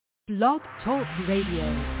Blog Talk Radio.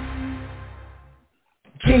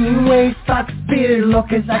 King Wave, Fox, Beard,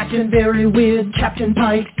 Locust, action very weird. Captain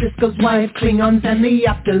Pike, Cisco's wife, Klingons and the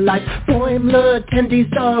afterlife. Boimler, Tendy's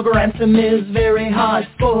dog, Ransom is very hard.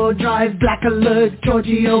 Spore Drive, Black Alert,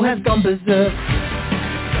 Giorgio has gone berserk.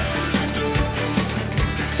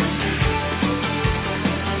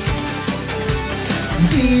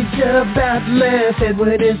 Teacher, Batleth,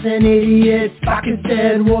 Edward is an idiot. Spock is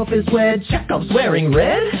dead, Worf is wed, Chekhov's wearing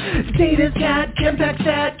red. Data's cat, Kempak's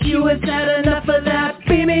at, Q has had enough of that.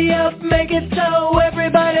 Beam me up, make it so,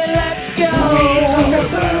 everybody let's go. We talk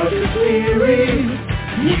about the series.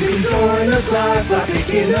 You can join us live by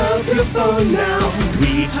picking up your phone now.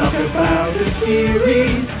 We talk about the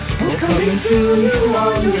series. We're coming to you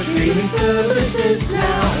on your streaming services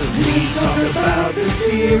now. We talk about the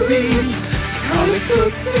series. Comic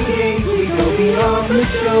books and games, we go beyond the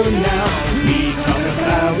show now. We talk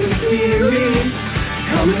about the series.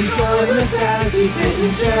 Come and join us as we sit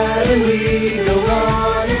and chat and we go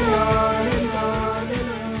on and on and on and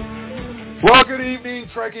on. Well, good evening,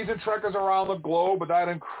 Trekkies and Trekkers around the globe. With that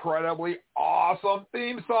incredibly awesome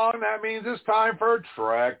theme song, that means it's time for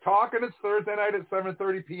Trek Talk, and it's Thursday night at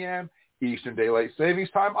 7:30 p.m. Eastern Daylight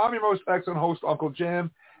Savings Time. I'm your most excellent host, Uncle Jim,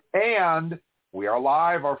 and we are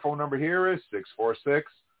live. Our phone number here is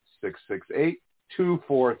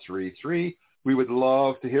 646-668-2433. We would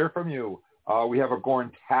love to hear from you. We have a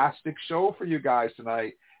Gorntastic show for you guys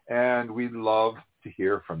tonight, and we'd love to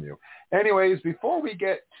hear from you. Anyways, before we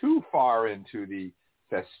get too far into the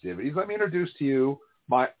festivities, let me introduce to you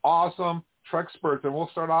my awesome Treksperts, and we'll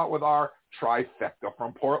start out with our trifecta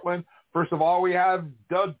from Portland. First of all, we have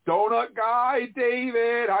the donut guy,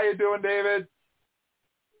 David. How you doing, David?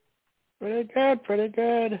 Pretty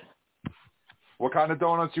good. What kind of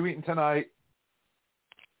donuts you eating tonight?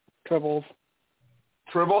 Tribbles.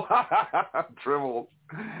 Tribble? Tribbles.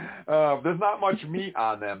 There's not much meat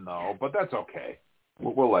on them, though, but that's okay.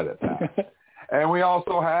 We'll let it pass. And we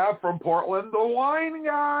also have from Portland, the wine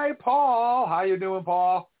guy, Paul. How you doing,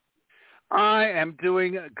 Paul? I am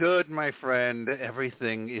doing good, my friend.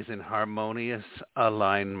 Everything is in harmonious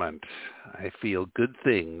alignment. I feel good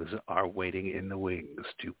things are waiting in the wings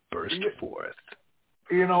to burst forth.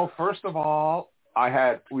 You know, first of all,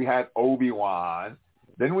 we had Obi-Wan,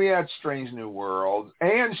 then we had Strange New Worlds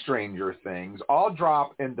and Stranger Things all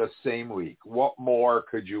drop in the same week. What more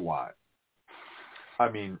could you want? I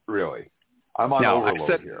mean, really. I'm on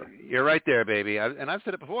overload here. You're right there, baby. And I've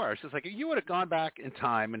said it before. It's just like, if you would have gone back in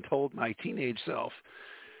time and told my teenage self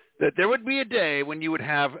that there would be a day when you would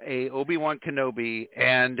have a Obi-Wan Kenobi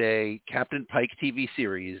and a Captain Pike TV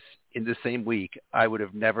series in the same week, I would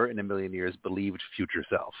have never in a million years believed future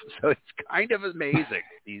self. So it's kind of amazing,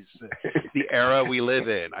 the era we live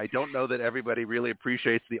in. I don't know that everybody really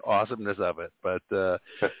appreciates the awesomeness of it, but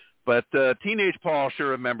teenage Paul sure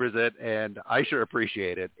remembers it, and I sure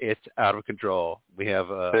appreciate it. It's out of control. We have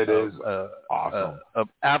awesome. An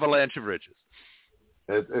avalanche of riches.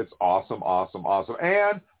 It's awesome.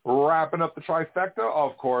 And wrapping up the trifecta,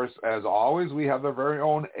 of course, as always, we have the very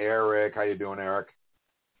own Eric. How you doing, Eric?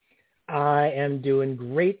 I am doing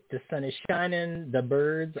great. The sun is shining, the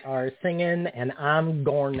birds are singing, and I'm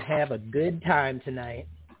going to have a good time tonight.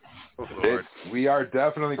 We are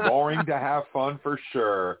definitely going to have fun for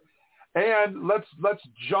sure. And let's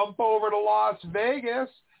jump over to Las Vegas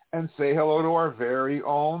and say hello to our very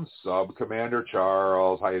own Sub-Commander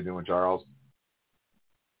Charles. How you doing, Charles?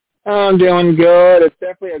 I'm doing good. It's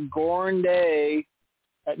definitely a Gorn day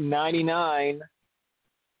at 99.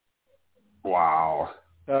 Wow.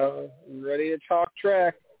 Ready to talk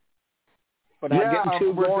Trek, but not getting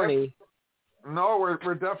too Gorny. No, we're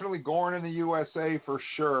definitely Gorn in the USA for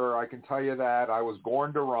sure. I can tell you that. I was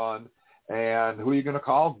Gorn to run. And who are you going to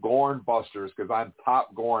call? Gornbusters, because I'm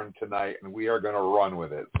top Gorn tonight, and we are going to run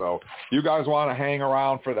with it. So you guys want to hang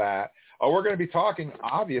around for that. We're going to be talking,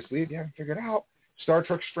 obviously, if you haven't figured out, Star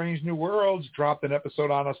Trek Strange New Worlds dropped an episode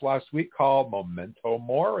on us last week called Memento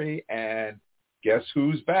Mori. And guess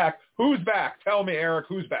who's back? Who's back? Tell me, Eric,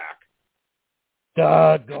 who's back?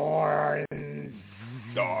 The Gorn.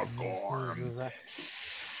 The Gorn.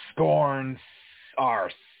 Gorns are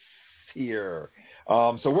here.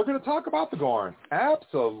 So we're going to talk about the Gorn.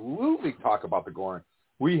 Absolutely talk about the Gorn.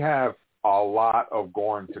 We have a lot of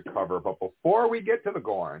Gorn to cover. But before we get to the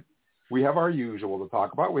Gorn, we have our usual to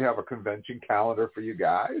talk about. We have a convention calendar for you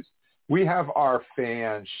guys. We have our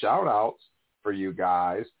fan shout-outs for you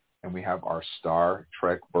guys. And we have our Star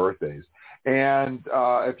Trek birthdays. And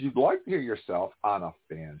if you'd like to hear yourself on a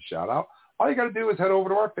fan shout-out, all you got to do is head over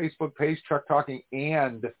to our Facebook page, Trek Talking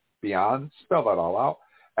and Beyond. Spell that all out.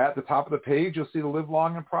 At the top of the page, you'll see the Live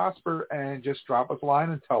Long and Prosper, and just drop us a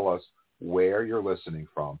line and tell us where you're listening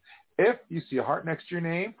from. If you see a heart next to your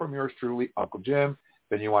name from yours truly, Uncle Jim,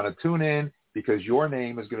 then you want to tune in because your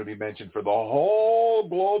name is going to be mentioned for the whole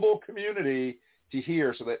global community to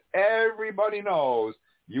hear so that everybody knows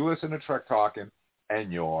you listen to Trek Talking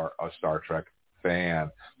and you're a Star Trek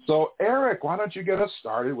fan. So, Eric, why don't you get us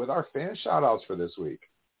started with our fan shout-outs for this week?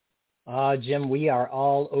 Jim, we are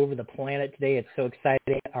all over the planet today. It's so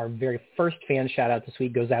exciting. Our very first fan shout-out this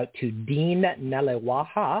week goes out to Dean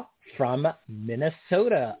Nalewaha from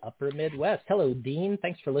Minnesota, Upper Midwest. Hello, Dean.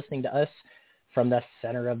 Thanks for listening to us from the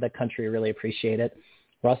center of the country. Really appreciate it.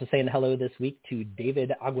 We're also saying hello this week to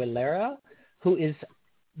David Aguilera, who is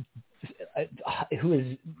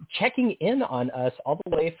checking in on us all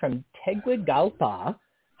the way from Tegucigalpa,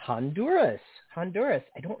 Honduras. I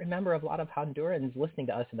don't remember a lot of Hondurans listening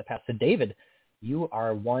to us in the past. So, David, you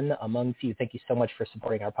are one among few. Thank you so much for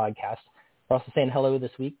supporting our podcast. We're also saying hello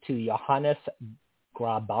this week to Johannes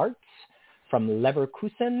Grabarts from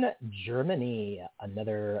Leverkusen, Germany,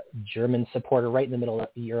 another German supporter right in the middle of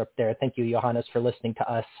Europe there. Thank you, Johannes, for listening to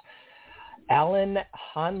us. Alan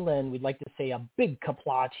Hanlon, we'd like to say a big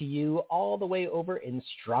kapla to you all the way over in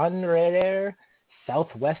Stranraer,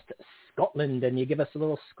 southwest Scotland, and you give us a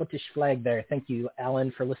little Scottish flag there. Thank you,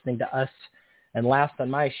 Alan, for listening to us. And last on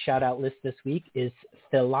my shout-out list this week is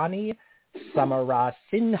Thilani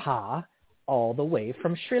Samarasinha, all the way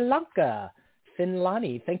from Sri Lanka.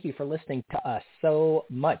 Finlani, thank you for listening to us so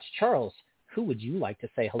much. Charles, who would you like to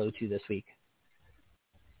say hello to this week?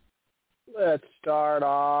 Let's start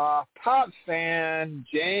off. Top fan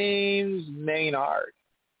James Maynard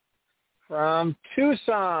from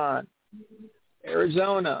Tucson,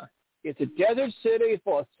 Arizona. It's a desert city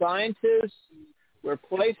full of scientists where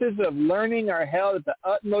places of learning are held at the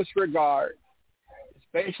utmost regard,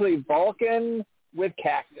 especially Vulcan with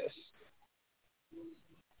cactus.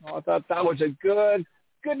 Well, I thought that was a good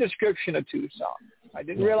description of Tucson. I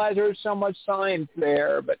didn't realize there was so much science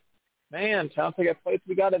there, but man, sounds like a place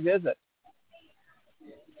we got to visit.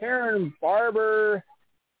 Karen Barber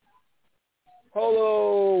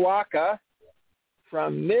Polowaka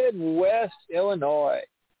from Midwest, Illinois.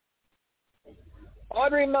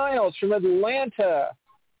 Audrey Miles from Atlanta.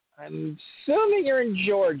 I'm assuming you're in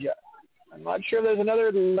Georgia. I'm not sure if there's another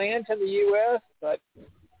Atlanta in the U.S., but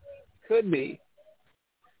could be.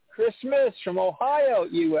 Chris Smith from Ohio,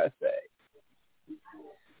 USA.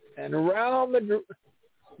 And Raul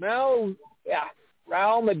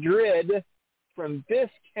Madrid from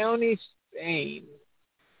Viscounty, Spain.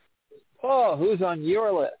 Paul, who's on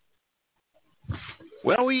your list?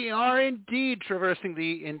 Well, we are indeed traversing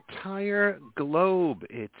the entire globe,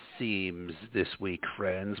 it seems, this week,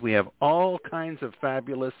 friends. We have all kinds of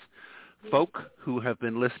fabulous folk who have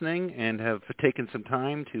been listening and have taken some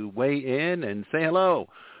time to weigh in and say hello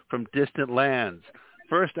from distant lands.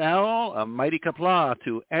 First owl, a mighty kapla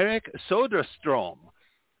to Eric Soderstrom.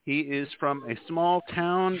 He is from a small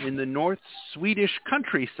town in the North Swedish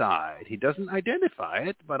countryside. He doesn't identify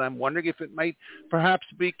it, but I'm wondering if it might perhaps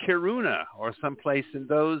be Kiruna or someplace in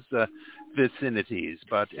those vicinities.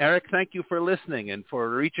 But Eric, thank you for listening and for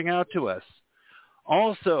reaching out to us.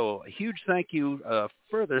 Also, a huge thank you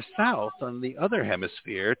further south on the other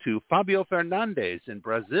hemisphere to Fabio Fernandez in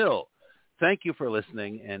Brazil. Thank you for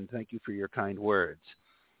listening, and thank you for your kind words.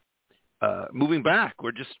 Moving back,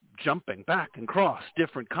 we're just jumping back and across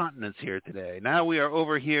different continents here today. Now we are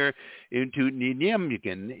over here into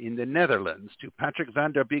Nijmegen in the Netherlands to Patrick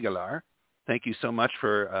van der Bigelaar. Thank you so much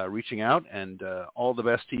for reaching out, and all the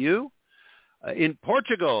best to you. In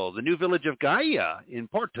Portugal, the new village of Gaia in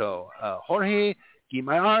Porto, Jorge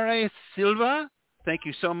Guimarães Silva. Thank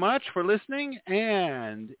you so much for listening.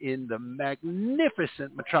 And in the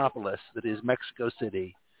magnificent metropolis that is Mexico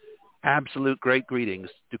City, absolute great greetings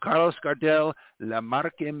to Carlos Gardel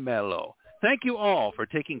Lamarque Melo. Thank you all for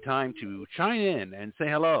taking time to chime in and say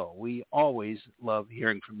hello. We always love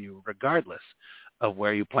hearing from you, regardless of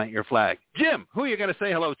where you plant your flag. Jim, who are you going to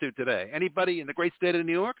say hello to today? Anybody in the great state of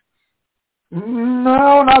New York?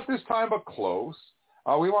 No, not this time, but close.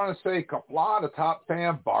 We want to say kapla to top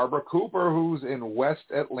fan Barbara Cooper, who's in West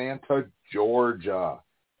Atlanta, Georgia.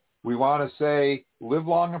 We want to say live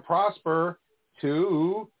long and prosper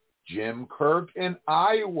to Jim Kirk in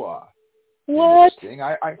Iowa. What?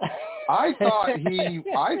 I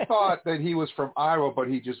thought that he was from Iowa, but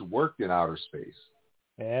he just worked in outer space.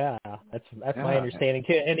 Yeah, that's my understanding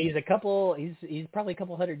too. And he's probably a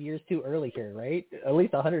couple hundred years too early here, right? At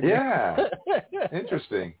least 100 years. Yeah.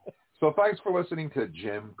 Interesting. So thanks for listening to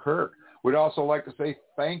Jim Kirk. We'd also like to say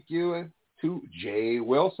thank you to Jay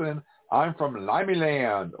Wilson, I'm from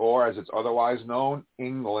Limeyland, or as it's otherwise known,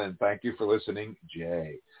 England. Thank you for listening,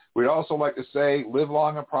 Jay. We'd also like to say live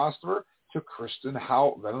long and prosper to Kristen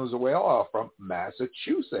Hout, Venezuela, from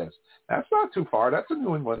Massachusetts. That's not too far. That's a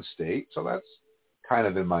New England state, so that's kind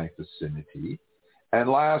of in my vicinity. And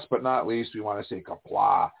last but not least, we want to say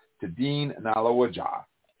kapla to Dean Nalawaja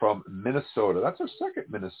from Minnesota. That's our second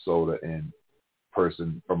Minnesota in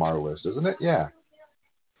person from our list, isn't it? Yeah.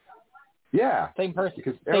 Yeah. Same person.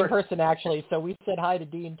 Same person, actually. So we said hi to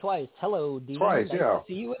Dean twice. Hello, Dean. Twice, nice yeah. to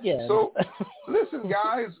see you again. So, listen,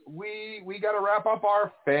 guys, we got to wrap up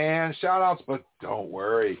our fan shout-outs, but don't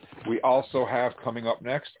worry. We also have coming up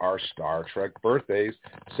next our Star Trek birthdays,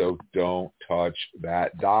 so don't touch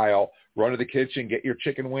that dial. Run to the kitchen, get your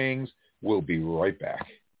chicken wings. We'll be right back.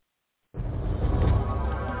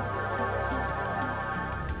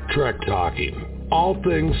 Trek Talking. All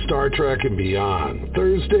things Star Trek and beyond.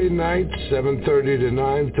 Thursday nights, 7:30 to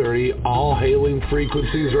 9:30. All hailing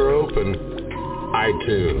frequencies are open.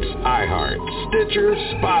 iTunes, iHeart, Stitcher,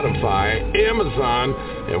 Spotify, Amazon,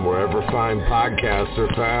 and wherever fine podcasts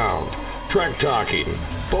are found. Trek Talking.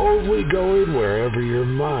 Boldly going wherever your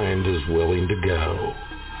mind is willing to go.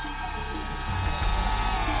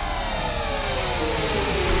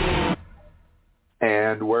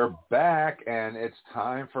 And we're back, and it's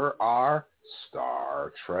time for our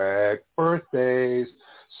Star Trek birthdays.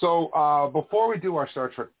 So before we do our Star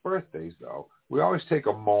Trek birthdays, though, we always take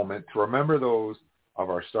a moment to remember those of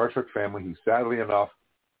our Star Trek family who, sadly enough,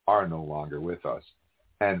 are no longer with us.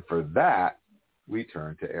 And for that, we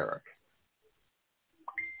turn to Eric.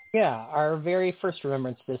 Yeah, our very first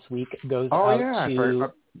remembrance this week goes out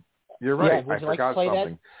to... You're right. Yeah, I forgot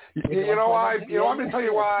something. You know why? I'm going to tell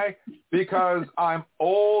you why. Because I'm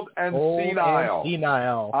old and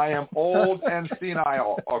senile. I am old and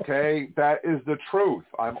senile, okay? That is the truth.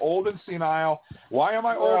 I'm old and senile. Why am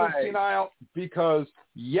I old and senile? Because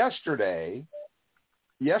yesterday,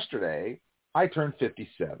 I turned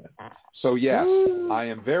 57. So, yes, I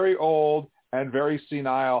am very old and very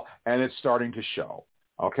senile, and it's starting to show.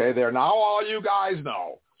 Okay? There now all you guys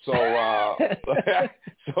know. So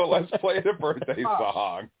so let's play the birthday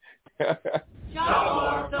song. That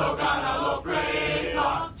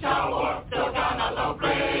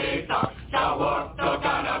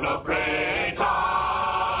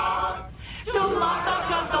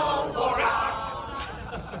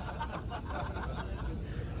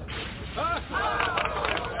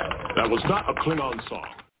was not a Klingon song.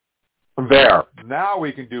 There. Now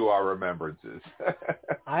we can do our remembrances.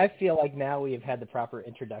 I feel like now we have had the proper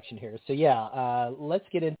introduction here. So yeah, let's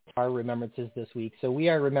get into our remembrances this week. So we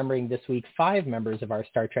are remembering this week 5 members of our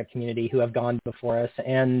Star Trek community who have gone before us.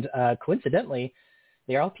 And coincidentally,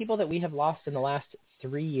 they are all people that we have lost in the last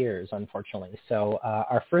 3 years, unfortunately. So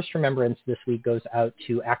our first remembrance this week goes out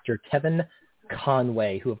to actor Kevin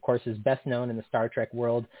Conway, who of course is best known in the Star Trek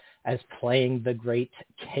world as playing the great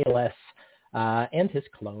Kahless and his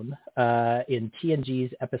clone in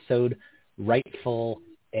TNG's episode Rightful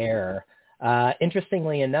Heir.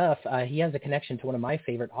 Interestingly enough, he has a connection to one of my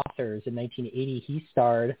favorite authors. In 1980, he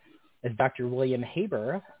starred as Dr. William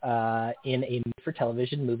Haber in a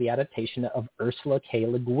made-for-television movie adaptation of Ursula K.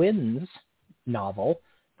 Le Guin's novel,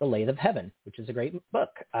 The Lathe of Heaven, which is a great book.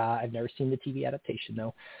 I've never seen the TV adaptation,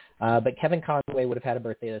 though. But Kevin Conway would have had a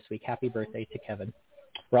birthday this week. Happy birthday to Kevin.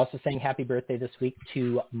 We're also saying happy birthday this week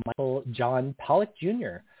to Michael John Pollock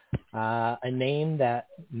Jr., a name that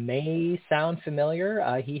may sound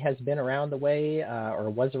familiar. He has been around the way or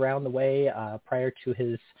was around the way prior to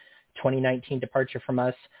his 2019 departure from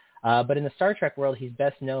us. But in the Star Trek world, he's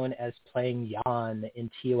best known as playing Jan in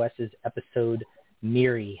TOS's episode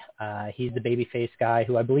Miri. He's the babyface guy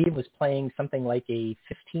who I believe was playing something like a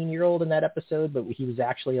 15-year-old in that episode, but he was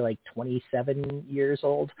actually like 27 years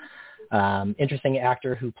old. Interesting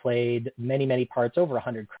actor who played many, many parts, over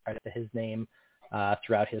 100 credits to his name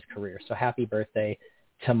throughout his career. So happy birthday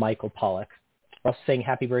to Michael Pollock. We're also saying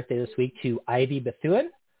happy birthday this week to Ivy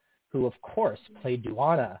Bethune, who of course played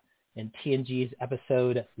Duana in TNG's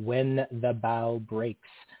episode When the Bow Breaks.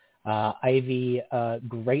 Ivy,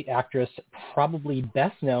 great actress, probably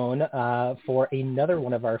best known for another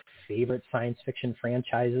one of our favorite science fiction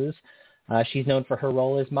franchises. She's known for her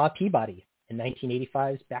role as Ma Peabody in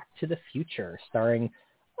 1985's Back to the Future, starring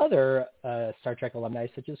other Star Trek alumni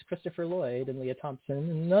such as Christopher Lloyd and Leah Thompson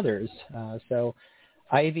and others. So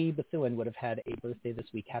Ivy Bethune would have had a birthday this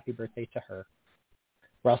week. Happy birthday to her.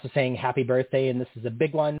 We're also saying happy birthday, and this is a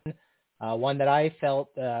big one, one that I felt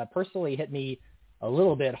personally hit me a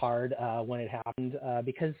little bit hard when it happened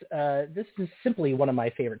because this is simply one of my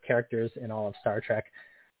favorite characters in all of Star Trek.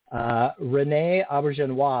 Rene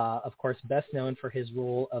Auberjonois, of course, best known for his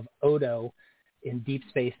role of Odo in Deep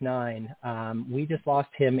Space Nine. We just lost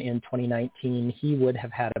him in 2019. He would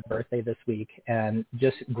have had a birthday this week, and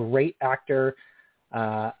just great actor.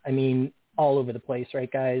 I mean, all over the place,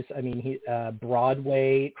 right, guys? I mean, he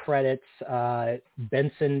Broadway credits,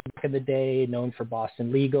 Benson back in the day, known for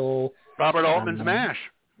Boston Legal. Robert Altman's MASH.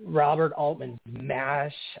 Robert Altman's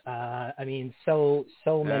MASH. I mean, so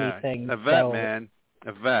many things. A vet, man.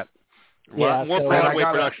 A vet. Yeah, more Broadway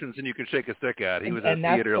productions than you can shake a stick at. He was a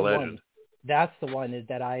theater legend. That's the one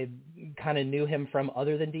that I kind of knew him from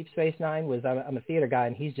other than Deep Space Nine. I'm a theater guy,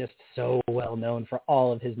 and he's just so well known for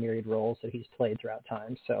all of his myriad roles that he's played throughout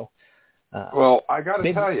time. So, well, I got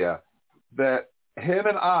to tell you that him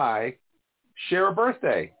and I share a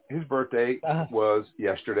birthday. His birthday was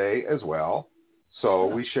yesterday as well, so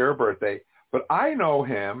we share a birthday. But I know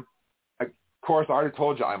him. Of course, I already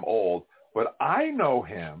told you I'm old, but I know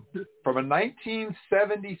him from a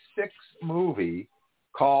 1976 movie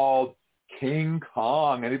called King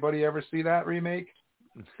Kong. Anybody ever see that remake?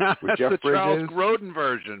 That's with Jeff the Bridges? Charles Grodin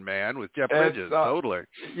version, man, with Jeff Bridges. Totally.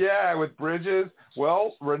 Yeah, with Bridges.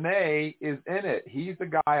 Well, Rene is in it. He's the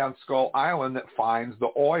guy on Skull Island that finds the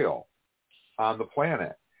oil on the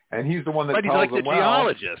planet. And he's the one that tells them, he's like the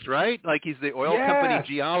geologist, right? Like he's the oil company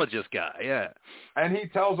geologist guy, yeah. And he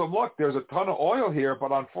tells them, look, there's a ton of oil here,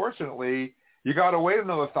 but unfortunately, you got to wait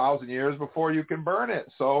another 1,000 years before you can burn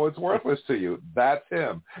it, so it's worthless to you. That's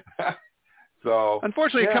him. So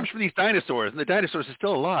unfortunately, it comes from these dinosaurs, and the dinosaurs are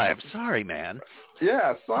still alive. Sorry, man.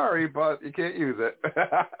 Yeah, sorry, but you can't use it.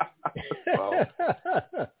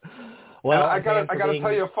 So. Well, I got to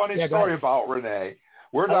tell you a funny story about Rene.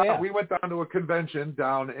 We went down to a convention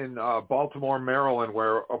down in Baltimore, Maryland,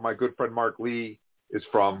 where my good friend Mark Lee is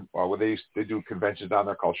from. Where they do conventions down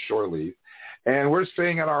there called Shore Leave. And we're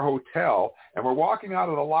staying at our hotel, and we're walking out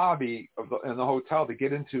of the lobby in the hotel to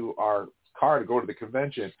get into our car to go to the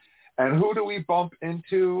convention. And who do we bump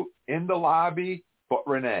into in the lobby but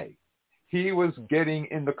Rene? He was getting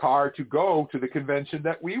in the car to go to the convention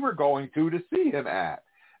that we were going to see him at.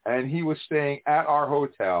 And he was staying at our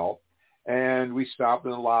hotel. And we stopped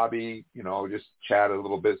in the lobby, just chatted a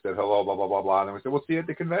little bit, said hello, blah, blah, blah, blah. And then we said, we'll see you at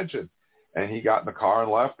the convention. And he got in the car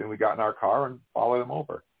and left, and we got in our car and followed him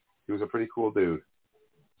over. He was a pretty cool dude.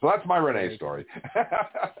 So that's my Rene story.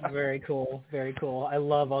 Very cool. Very cool. I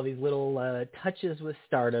love all these little touches with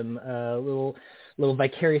stardom, little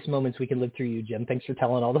vicarious moments we can live through you, Jim. Thanks for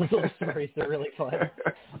telling all those little stories. They're really fun.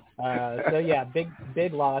 So yeah,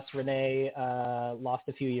 big loss. Rene lost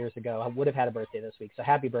a few years ago. I would have had a birthday this week. So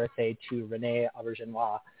happy birthday to Rene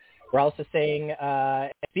Auberjonois. We're also saying,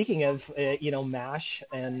 speaking of, MASH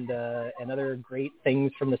and other great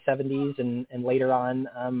things from the 70s and later on,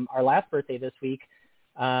 our last birthday this week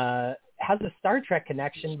has a Star Trek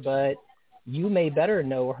connection, but you may better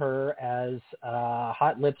know her as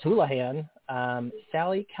Hot Lips Houlihan.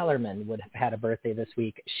 Sally Kellerman would have had a birthday this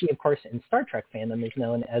week. She, of course, in Star Trek fandom is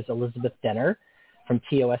known as Elizabeth Denner from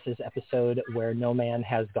TOS's episode Where No Man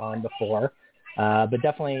Has Gone Before. But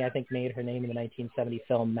definitely, I think, made her name in the 1970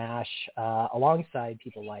 film MASH alongside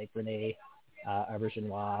people like Rene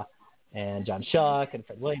Auberjonois and John Schuck and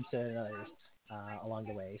Fred Williamson and others along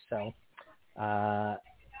the way. So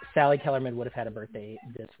Sally Kellerman would have had a birthday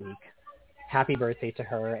this week. Happy birthday to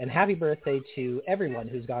her, and happy birthday to everyone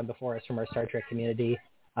who's gone before us from our Star Trek community.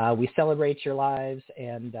 We celebrate your lives,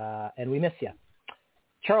 and we miss you.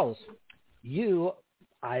 Charles, you,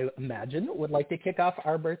 I imagine, would like to kick off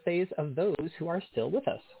our birthdays of those who are still with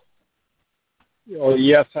us. Oh,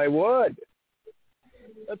 yes, I would.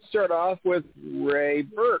 Let's start off with Ray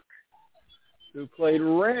Burke, who played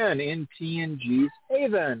Ren in TNG's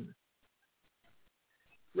Haven.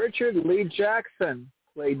 Richard Lee Jackson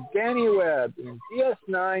played Danny Webb in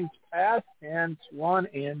DS9's Past Tense 1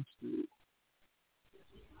 and 2.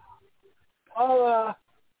 Paula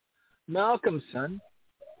Malcolmson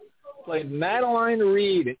played Madeline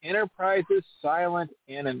Reed in Enterprise's Silent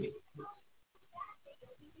Enemy.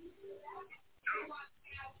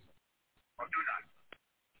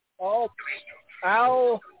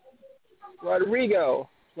 Al Rodrigo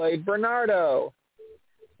played Bernardo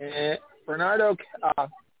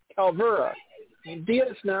Calvera in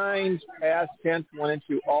DS9's Past Tense 1 and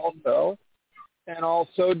 2 also, and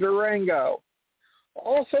also Durango.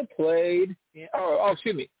 Also played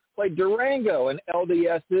Durango in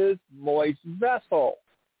LDS's Moist Vessel.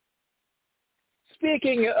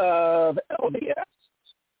 Speaking of LDS,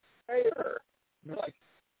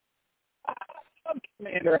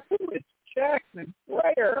 Commander, who is Jackson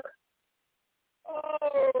Prayer?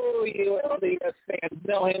 Oh, you LDS fans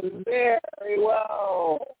know him very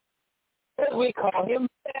well. As we call him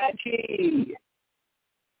Patchy.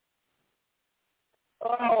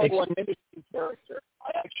 Oh, one interesting character.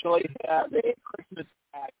 I actually have a Christmas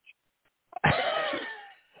patch.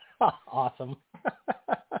 Awesome.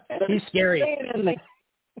 He's scary.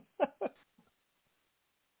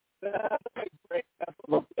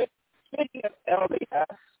 Speaking of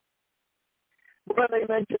LDS, when they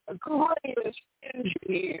mentioned the greatest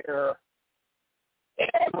engineer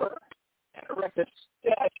ever erect a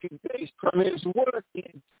statue based from his work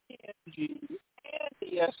in TNG and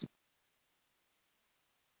DS.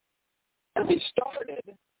 And he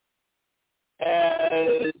started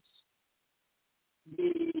as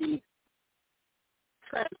the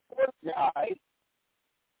transport guy,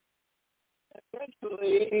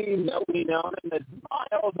 eventually nobody known him as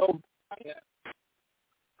Miles O'Brien.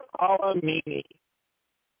 Call him Meanie.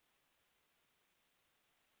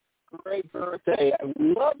 Great birthday. I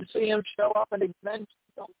would love to see him show up at events.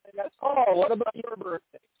 That's all. What about your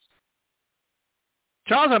birthdays?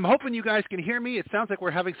 Charles, I'm hoping you guys can hear me. It sounds like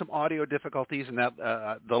we're having some audio difficulties, and that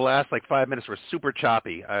the last 5 minutes were super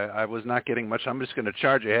choppy. I was not getting much. I'm just going to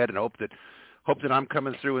charge ahead and hope that I'm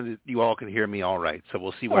coming through and that you all can hear me all right. So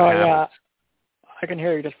we'll see what happens. Yeah. I can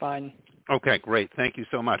hear you just fine. Okay, great. Thank you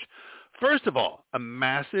so much. First of all, a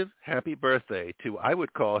massive happy birthday to, I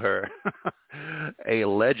would call her a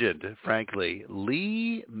legend, frankly,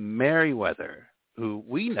 Lee Merriweather, who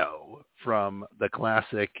we know from the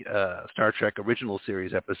classic Star Trek original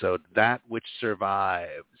series episode, That Which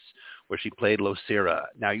Survives, where she played Losira.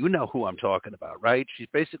 Now, you know who I'm talking about, right? She's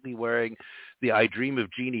basically wearing the I Dream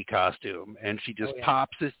of Jeannie costume, and she just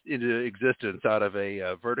pops this into existence out of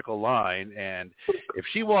a vertical line. And if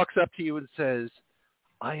she walks up to you and says,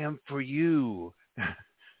 "I am for you,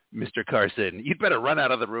 Mr. Carson," you'd better run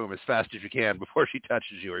out of the room as fast as you can before she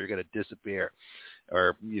touches you, or you're going to disappear,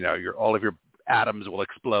 or all of your atoms will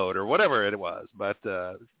explode, or whatever it was. But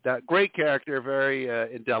that great character, very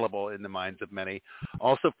indelible in the minds of many.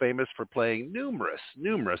 Also famous for playing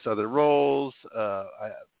numerous other roles.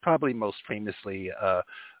 Probably most famously,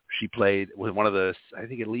 she played with one of the, I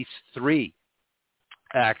think, at least 3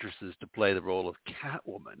 actresses to play the role of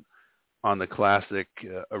Catwoman on the classic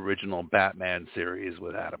original Batman series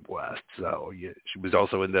with Adam West. So she was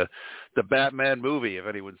also in the Batman movie, if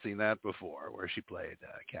anyone's seen that before, where she played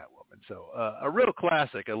Catwoman. So a real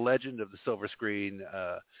classic, a legend of the silver screen.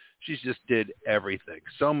 She's just did everything.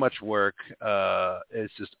 So much work.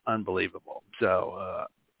 It's just unbelievable. So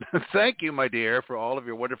thank you, my dear, for all of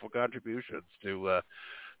your wonderful contributions to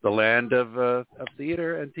the land of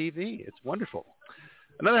theater and TV. It's wonderful.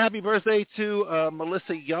 Another happy birthday to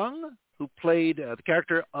Melissa Young, who played the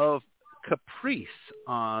character of Caprice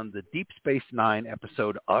on the Deep Space Nine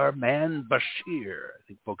episode Arman Bashir. I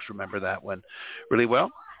think folks remember that one really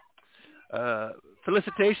well.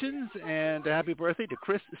 Felicitations and a happy birthday to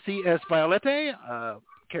Chris C.S. Violette,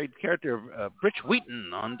 carried the character of Britch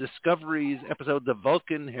Wheaton on Discovery's episode The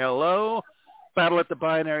Vulcan Hello, Battle at the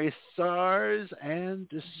Binary Stars, and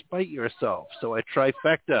Despite Yourself. So a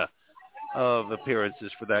trifecta of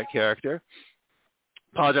appearances for that character.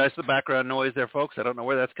 Apologize for the background noise there, folks. I don't know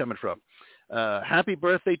where that's coming from. Happy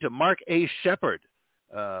birthday to Mark A. Shepard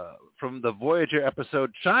from the Voyager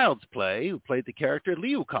episode Child's Play, who played the character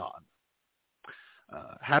Liu Khan.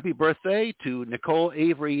 Happy birthday to Nicole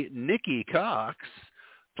Avery Nikki Cox,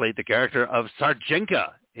 played the character of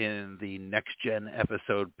Sarjenka in the Next Gen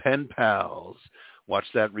episode Pen Pals.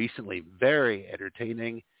 Watched that recently. Very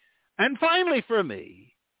entertaining. And finally for me,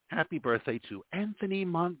 happy birthday to Anthony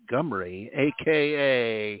Montgomery,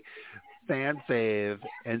 a.k.a. fan fave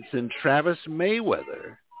Ensign Travis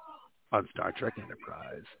Mayweather on Star Trek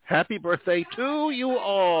Enterprise. Happy birthday to you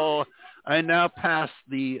all. I now pass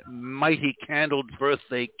the mighty candled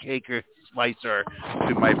birthday caker slicer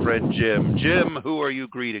to my friend Jim. Jim, who are you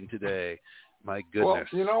greeting today? My goodness.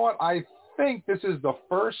 Well, you know what? I think this is the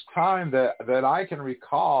first time that I can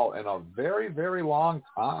recall in a very, very long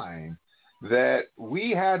time that we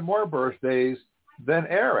had more birthdays than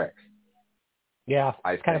Eric. Yeah,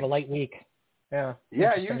 it's kind of a light week. Yeah.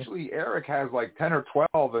 Yeah, usually Eric has 10 or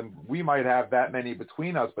 12, and we might have that many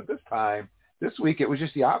between us. But this week, it was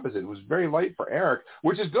just the opposite. It was very light for Eric,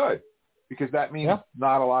 which is good, because that means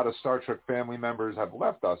not a lot of Star Trek family members have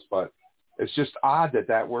left us. But it's just odd that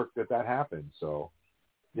happened. So,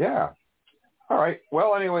 yeah. All right.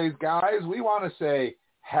 Well, anyways, guys, we want to say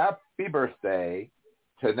happy birthday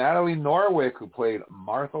to Natalie Norwick, who played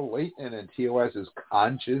Martha Layton in TOS's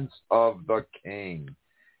Conscience of the King.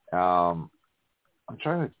 I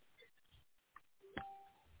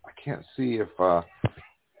can't see if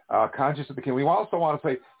Conscience of the King. We also want to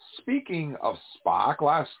say, speaking of Spock,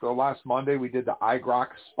 last Monday we did the iGrock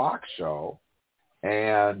Spock show,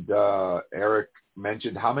 And Eric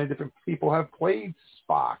mentioned how many different people have played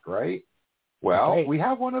Spock, right? Well, we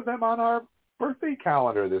have one of them on our birthday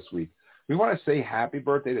calendar this week. We want to say happy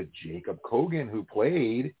birthday to Jacob Kogan, who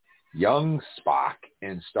played young Spock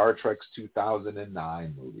in Star Trek's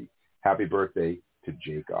 2009 movie. Happy birthday to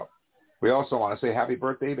Jacob. We also want to say happy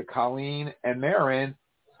birthday to Colleen and Marin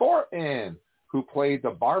Thornton, who played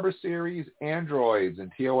the Barber series androids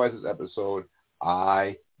in TOS's episode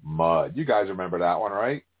I, Mud. You guys remember that one,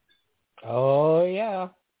 right? Oh, yeah.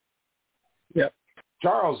 Yep.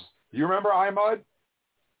 Charles, do you remember I, Mud?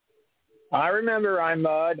 I remember I,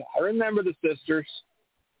 Mud. I remember the sisters.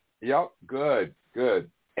 Yep, good.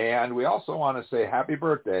 And we also want to say happy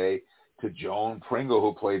birthday to Joan Pringle,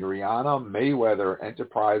 who played Rihanna Mayweather,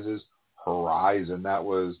 Enterprise's Horizon. That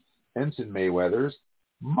was Ensign Mayweather's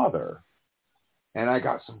mother. And I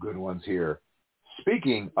got some good ones here.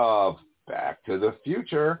 Speaking of Back to the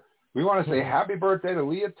Future, we want to say happy birthday to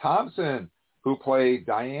Leah Thompson, who played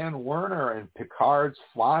Diane Werner in Picard's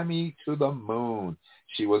Fly Me to the Moon.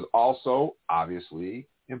 She was also, obviously,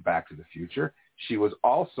 in Back to the Future. She was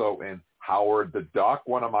also in Howard the Duck,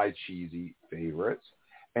 one of my cheesy favorites.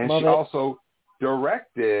 And she also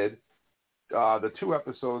directed the 2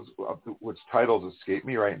 episodes, which titles escape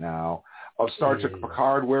me right now, of Star Trek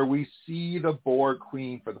Picard, where we see the Borg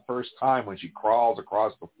Queen for the first time when she crawls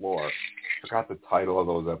across the floor. I forgot the title of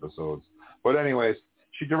those episodes. But anyways,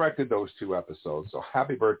 she directed those 2 episodes. So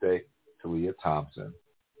happy birthday to Leah Thompson.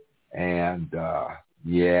 And,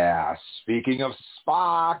 speaking of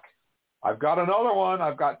Spock, I've got another one.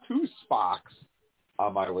 I've got 2 Spocks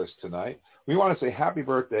on my list tonight. We want to say happy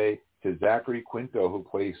birthday to Zachary Quinto, who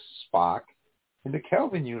plays Spock in the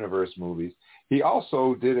Kelvin Universe movies. He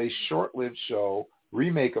also did a short-lived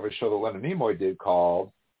remake of a show that Leonard Nimoy did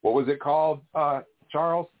called, what was it called,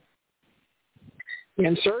 Charles?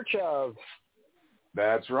 In Search of.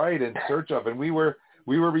 That's right, In Search of. And we were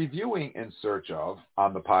reviewing In Search of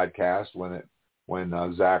on the podcast when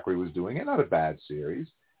Zachary was doing it. Not a bad series.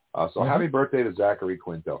 So happy birthday to Zachary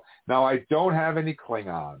Quinto. Now, I don't have any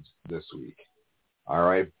Klingons this week. All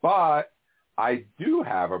right, but I do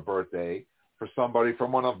have a birthday for somebody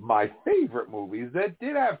from one of my favorite movies that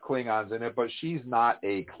did have Klingons in it, but she's not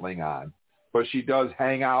a Klingon. But she does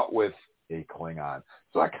hang out with a Klingon.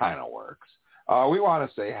 So that kind of works. We want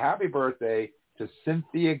to say happy birthday to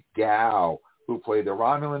Cynthia Gao, who played the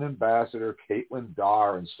Romulan ambassador Caitlin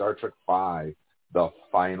Dar in Star Trek V, The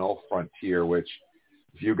Final Frontier, which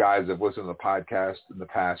if you guys have listened to the podcast in the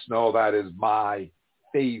past, know that is my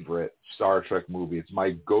favorite Star Trek movie. It's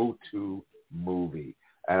my go-to movie.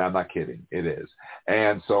 And I'm not kidding. It is.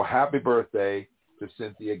 And so happy birthday to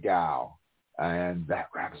Cynthia Gao. And that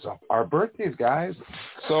wraps up our birthdays, guys.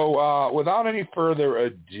 So without any further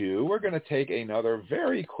ado, we're going to take another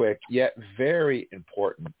very quick yet very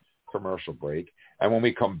important commercial break. And when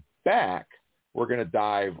we come back, we're going to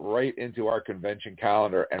dive right into our convention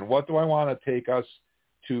calendar. And what do I want to take us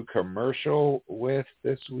to commercial with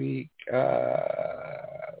this week? How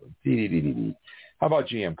about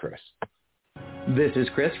GM Chris? This is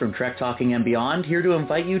Chris from Trek Talking and Beyond, here to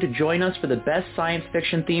invite you to join us for the best science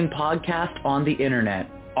fiction themed podcast on the internet.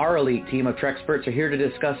 Our elite team of Treksperts are here to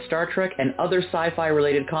discuss Star Trek and other sci-fi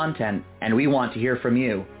related content, and we want to hear from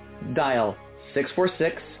you. Dial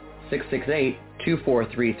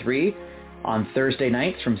 646-668-2433 on Thursday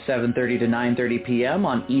nights from 7:30 to 9:30 p.m.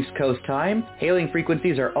 on East Coast time. Hailing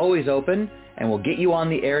frequencies are always open, and we'll get you on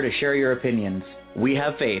the air to share your opinions. We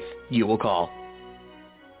have faith you will call.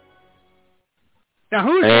 Now,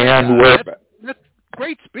 who's that? That's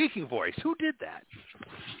great speaking voice. Who did that?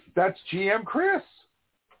 That's GM Chris.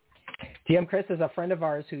 GM Chris is a friend of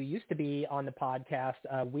ours who used to be on the podcast.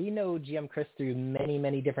 We know GM Chris through many,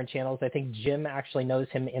 many different channels. I think Jim actually knows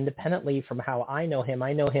him independently from how I know him.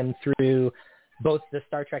 I know him through both the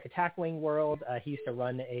Star Trek Attack Wing world. He used to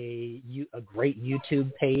run a great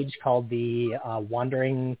YouTube page called the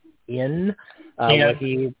Wandering Inn,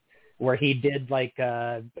 where he did like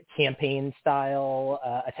campaign style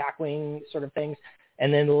Attack Wing sort of things.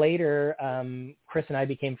 And then later, Chris and I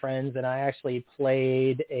became friends, and I actually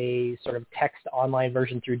played a sort of text online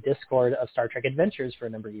version through Discord of Star Trek Adventures for a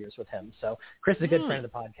number of years with him. So Chris is a good friend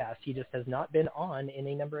of the podcast. He just has not been on in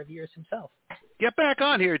a number of years himself. Get back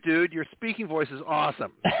on here, dude. Your speaking voice is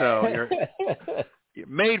awesome. So you're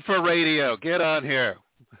made for radio. Get on here.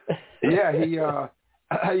 Yeah, he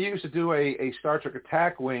used to do a Star Trek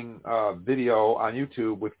Attack Wing video on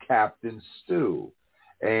YouTube with Captain Stu.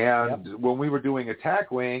 And when we were doing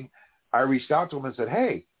Attack Wing, I reached out to him and said,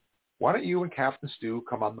 hey, why don't you and Captain Stu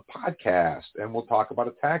come on the podcast and we'll talk about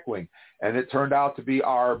Attack Wing? And it turned out to be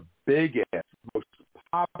our biggest, most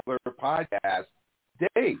popular podcast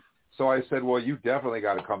date. So I said, well, you definitely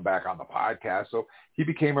got to come back on the podcast. So he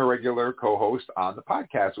became a regular co-host on the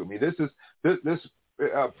podcast with me. This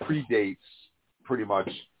predates pretty much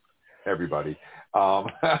everybody.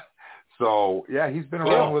 So, yeah, he's been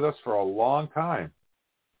around with us for a long time.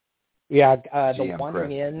 Yeah, the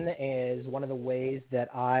Wandering In is one of the ways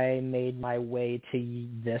that I made my way to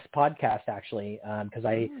this podcast, actually, because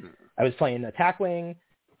I was playing Attack Wing,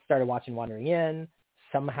 started watching Wandering In,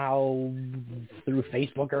 somehow through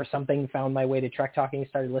Facebook or something found my way to Trek Talking,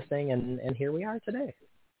 started listening, and here we are today.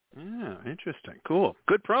 Yeah, interesting. Cool.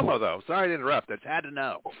 Good promo, though. Sorry to interrupt. I just had to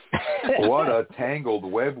know. What a tangled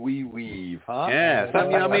web we weave, huh? Yeah, you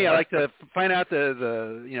know me. I like to find out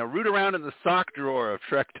the root around in the sock drawer of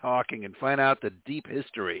Trek Talking and find out the deep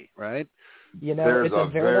history, right? You know, there's it's a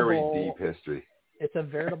very deep history. It's a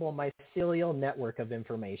veritable mycelial network of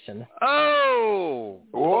information. Oh!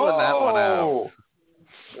 Pulling that one out.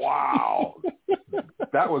 Wow.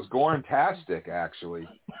 That was Gorntastic, actually.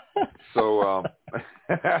 So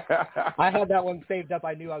I had that one saved up.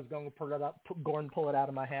 I knew I was going to pull it out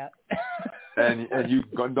of my hat. and you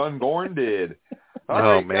done Gorn did. All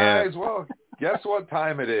right, man. Guys, well, guess what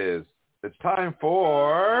time it is? It's time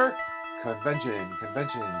for convention.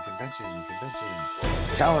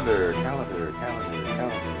 Calendar.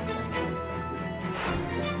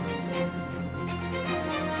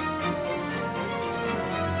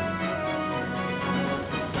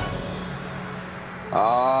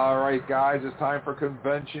 All right, guys, it's time for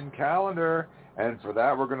convention calendar. And for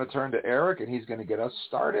that, we're going to turn to Eric, and he's going to get us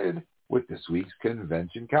started with this week's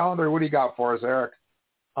convention calendar. What do you got for us, Eric?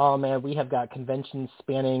 Oh, man, we have got conventions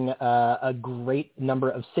spanning a great number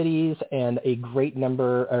of cities and a great amount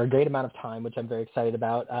of time, which I'm very excited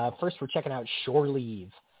about. First, we're checking out Shore Leave,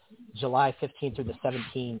 July 15th through the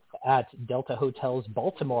 17th at Delta Hotels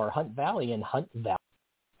Baltimore, Hunt Valley, and Hunt Valley,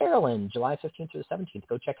 Maryland, July 15th through the 17th.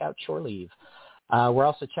 Go check out Shore Leave. We're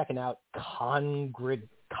also checking out Congregate.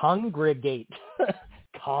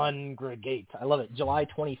 Congregate. I love it. July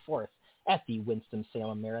 24th at the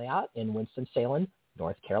Winston-Salem Marriott in Winston-Salem,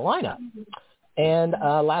 North Carolina. And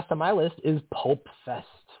last on my list is Pulp Fest,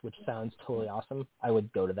 which sounds totally awesome. I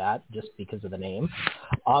would go to that just because of the name.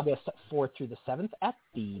 August 4th through the 7th at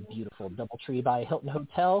the beautiful DoubleTree by Hilton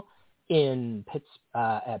Hotel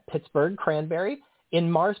at Pittsburgh Cranberry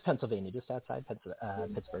in Mars, Pennsylvania, just outside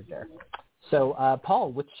Pittsburgh there. So,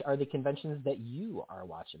 Paul, which are the conventions that you are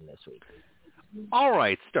watching this week? All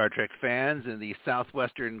right, Star Trek fans in the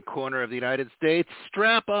southwestern corner of the United States,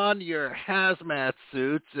 strap on your hazmat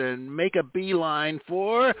suits and make a beeline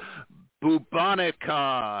for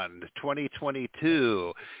Bubonicon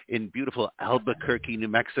 2022 in beautiful Albuquerque, New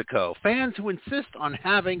Mexico. Fans who insist on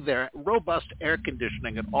having their robust air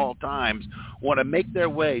conditioning at all times want to make their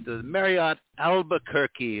way to the Marriott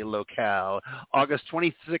Albuquerque locale August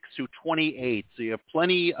 26th through 28th, so you have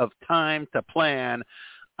plenty of time to plan.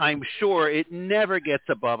 I'm sure it never gets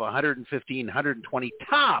above 115, 120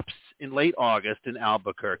 tops in late August in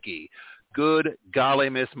Albuquerque. Good golly,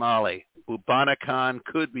 Miss Molly. Bubonicon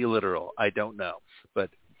could be literal. I don't know. But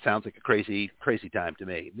it sounds like a crazy, crazy time to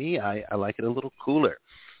me. I like it a little cooler.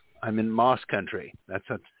 I'm in Moss country. That's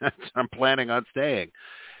I'm planning on staying.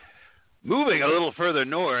 Moving a little further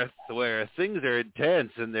north where things are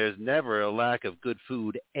intense and there's never a lack of good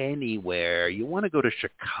food anywhere, you want to go to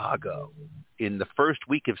Chicago in the first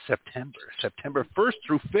week of September. September 1st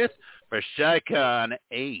through 5th for Chi-Con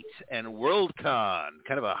 8 and WorldCon,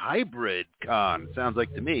 kind of a hybrid con, sounds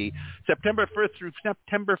like to me. September 1st through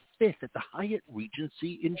September 5th at the Hyatt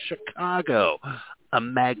Regency in Chicago. A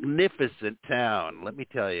magnificent town. Let me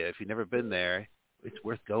tell you, if you've never been there, it's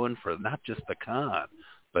worth going for not just the con,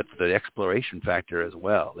 but the exploration factor as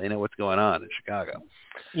well. They know what's going on in Chicago.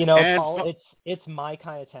 You know, and Paul, it's my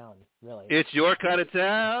kind of town, really. It's your kind of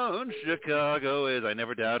town. Chicago is. I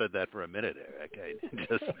never doubted that for a minute, Eric. I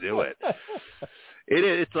just knew it.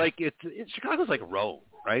 It's like Chicago's like Rome,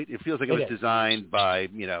 right? It feels like it was designed by,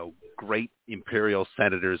 great imperial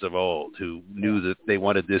senators of old who knew that they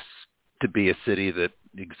wanted this to be a city that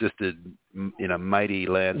existed in a mighty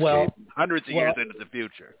landscape hundreds of years into the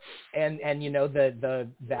future. And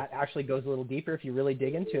that actually goes a little deeper if you really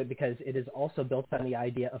dig into it, because it is also built on the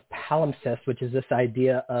idea of palimpsest, which is this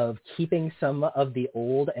idea of keeping some of the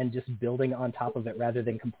old and just building on top of it rather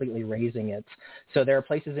than completely raising it. So there are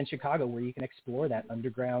places in Chicago where you can explore that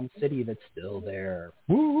underground city that's still there.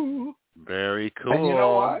 Woo! Very cool. And you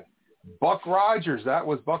know what? Buck Rogers, that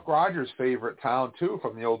was Buck Rogers' favorite town, too,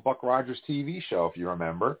 from the old Buck Rogers TV show, if you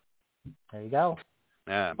remember. There you go.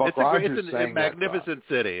 Yeah, it's a magnificent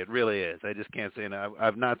city. It really is. I just can't say enough.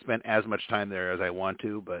 I've not spent as much time there as I want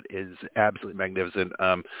to, but it's absolutely magnificent.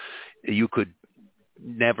 You could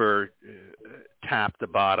never tap the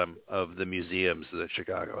bottom of the museums that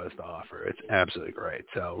Chicago has to offer. It's absolutely great.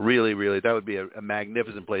 So really, really, that would be a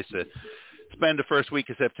magnificent place to spend the first week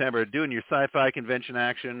of September doing your sci-fi convention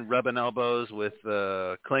action, rubbing elbows with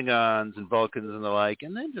Klingons and Vulcans and the like,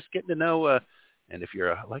 and then just getting to know, and if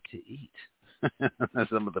you're like to eat,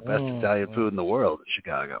 some of the best Italian food in the world in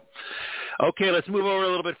Chicago. Okay, let's move over a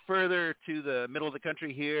little bit further to the middle of the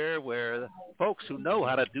country here, where folks who know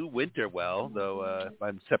how to do winter well, though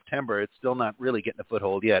by September it's still not really getting a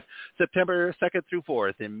foothold yet. September 2nd through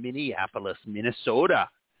 4th in Minneapolis, Minnesota.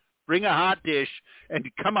 Bring a hot dish and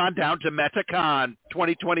come on down to MetaCon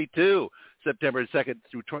 2022, September 2nd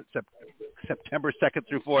through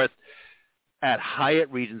 4th. At Hyatt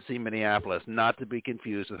Regency Minneapolis, not to be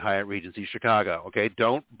confused with Hyatt Regency Chicago, okay?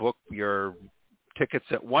 Don't book your tickets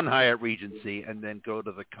at one Hyatt Regency and then go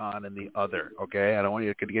to the con in the other, okay? I don't want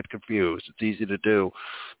you to get confused. It's easy to do.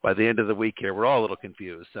 By the end of the week here, we're all a little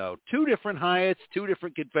confused. So 2 different Hyatts, 2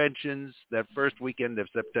 different conventions that first weekend of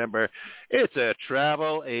September. It's a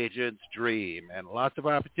travel agent's dream and lots of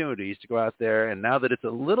opportunities to go out there. And now that it's a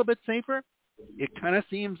little bit safer, it kind of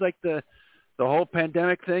seems like the whole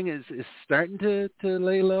pandemic thing is starting to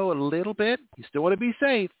lay low a little bit. You still want to be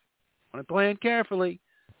safe, want to plan carefully,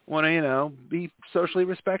 want to, be socially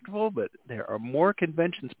respectful, but there are more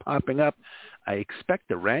conventions popping up. I expect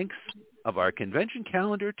the ranks of our convention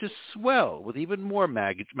calendar to swell with even more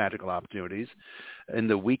magical opportunities in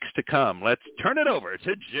the weeks to come. Let's turn it over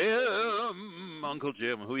to Jim. Uncle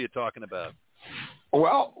Jim, who are you talking about?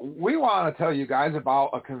 Well, we want to tell you guys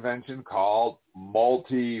about a convention called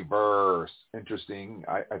Multiverse. Interesting,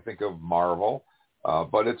 I think of Marvel,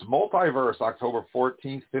 but it's Multiverse, October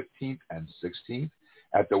 14th, 15th, and 16th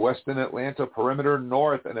at the Westin Atlanta Perimeter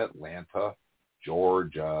North in Atlanta,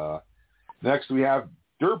 Georgia. Next, we have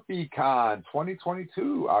DerpyCon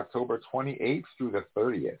 2022, October 28th through the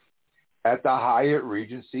 30th at the Hyatt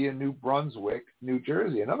Regency in New Brunswick, New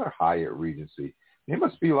Jersey, another Hyatt Regency. It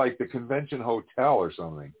must be like the convention hotel or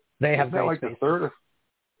something. They have like spaces. the third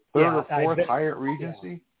or fourth Hyatt Regency?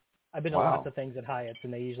 Yeah. I've been to lots of things at Hyatt's,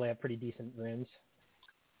 and they usually have pretty decent rooms.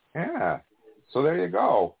 Yeah. So there you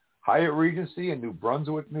go. Hyatt Regency in New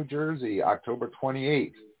Brunswick, New Jersey, October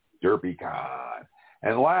 28th, DerpyCon.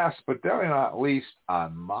 And last but definitely not least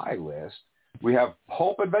on my list, we have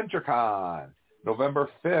Pulp Adventure Con, November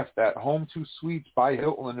 5th at Home 2 Suites by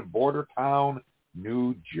Hilton in Bordertown,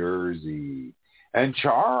 New Jersey. And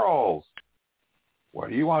Charles, what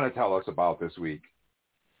do you want to tell us about this week?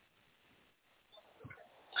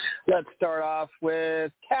 Let's start off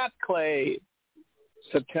with Catclave,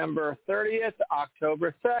 September 30th,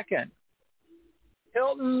 October 2nd.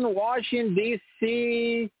 Hilton, Washington,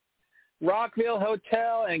 D.C., Rockville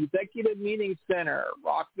Hotel and Executive Meeting Center,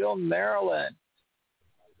 Rockville, Maryland.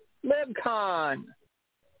 LibCon,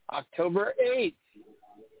 October 8th.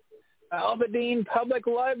 Albadine Public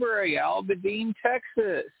Library, Albadine,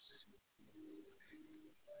 Texas.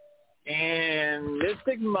 And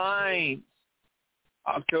Mystic Minds,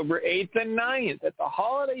 October 8th and 9th at the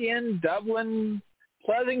Holiday Inn, Dublin,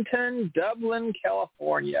 Pleasanton, Dublin,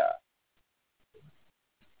 California.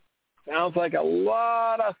 Sounds like a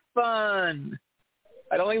lot of fun.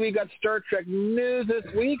 I don't think we got Star Trek news this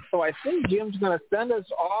week, so I think Jim's going to send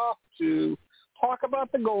us off to talk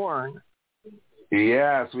about the Gorn.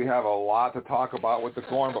 Yes, we have a lot to talk about with the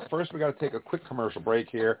Gorn, but first we got to take a quick commercial break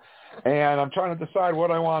here, and I'm trying to decide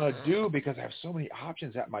what I want to do because I have so many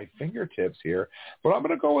options at my fingertips here, but I'm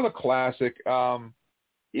going to go with a classic. I'm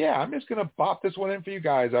just going to bop this one in for you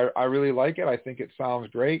guys. I really like it. I think it sounds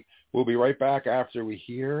great. We'll be right back after we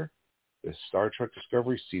hear the Star Trek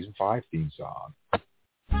Discovery Season 5 theme song.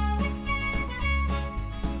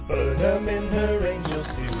 Burnham in her angel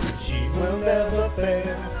suit, she will never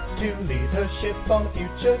fail to lead her ship on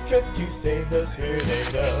future trips to save the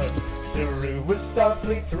Serenade. Saru was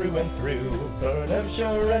Starfleet through and through, Burnham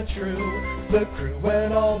sure and true. The crew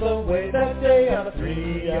went all the way that day on a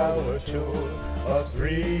 3-hour tour. A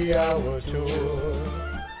 3-hour tour.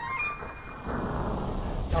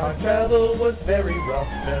 Time travel was very rough,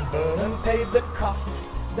 and Burnham paid the cost.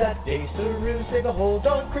 That day Saru saved the whole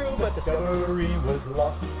darn crew, but Discovery was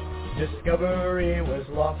lost. Discovery was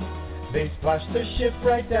lost. They splashed their ship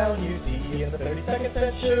right down UD in the 32nd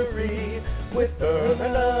century with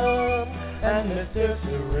Burnham and Mr.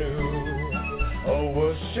 Saru.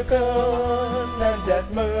 Owoshukun and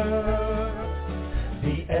Detmer,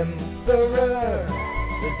 the Emperor,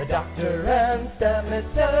 with the Doctor and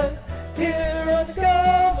Stamets here on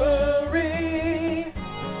Discovery.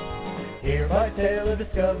 Hear my tale of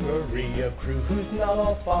discovery, a crew who's not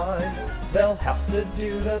all fine. They'll have to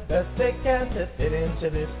do the best they can to fit into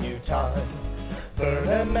this new time.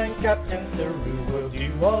 Burnham and Captain Saru will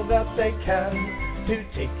do all that they can to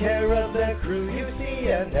take care of their crew, you see,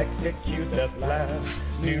 and execute the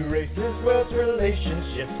plan. New races, worlds,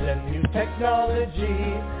 relationships, and new technology.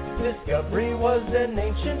 Discovery was an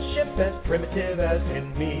ancient ship as primitive as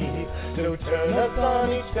can be. So turn us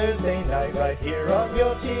on each Thursday night right here on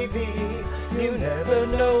your TV. You never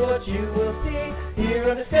know what you will see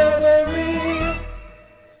here on Discovery.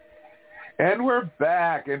 And we're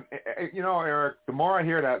back. And, you know, Eric, the more I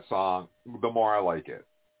hear that song, the more I like it.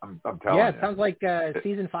 I'm telling you. Yeah, it sounds like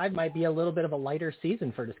season 5 might be a little bit of a lighter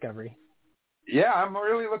season for Discovery. Yeah, I'm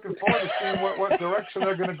really looking forward to seeing what direction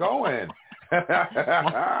they're going to go in.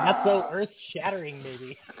 Not so earth-shattering,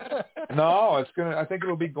 maybe. No, I think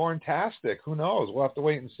it'll be Gorntastic. Who knows? We'll have to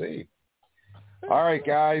wait and see. All right,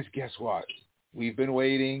 guys, guess what? We've been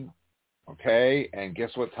waiting, okay? And guess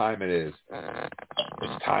what time it is?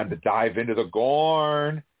 It's time to dive into the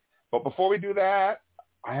Gorn. But before we do that,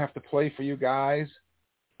 I have to play for you guys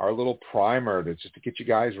our little primer just to get you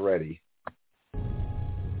guys ready.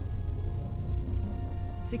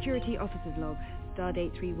 Security Officer's Log,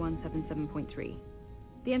 Stardate 3177.3.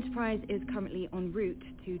 The Enterprise is currently en route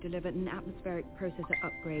to deliver an atmospheric processor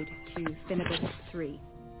upgrade to Finibus 3.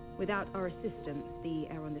 Without our assistance, the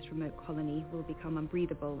air on this remote colony will become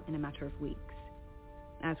unbreathable in a matter of weeks.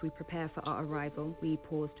 As we prepare for our arrival, we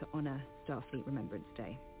pause to honor Starfleet Remembrance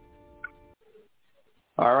Day.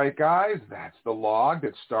 All right, guys, that's the log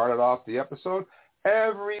that started off the episode.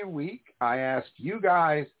 Every week, I ask you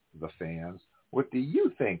guys, the fans, what do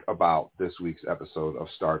you think about this week's episode of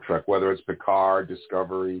Star Trek, whether it's Picard,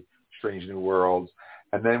 Discovery, Strange New Worlds,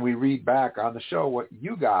 and then we read back on the show what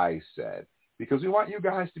you guys said, because we want you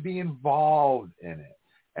guys to be involved in it.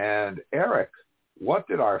 And Eric, what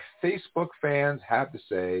did our Facebook fans have to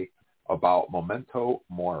say about Memento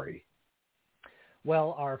Mori?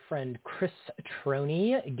 Well, our friend Chris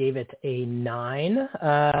Troney gave it a 9,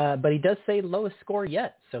 but he does say lowest score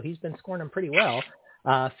yet, so he's been scoring them pretty well.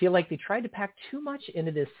 Feel like they tried to pack too much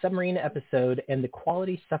into this submarine episode, and the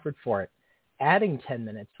quality suffered for it. Adding 10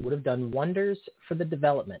 minutes would have done wonders for the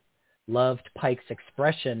development. Loved Pike's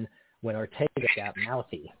expression when Ortega got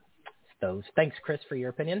mouthy. So thanks, Chris, for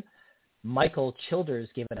your opinion. Michael Childers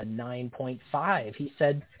gave it a 9.5. He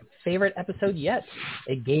said, favorite episode yet.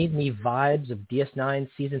 It gave me vibes of DS9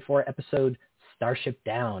 Season 4 episode Starship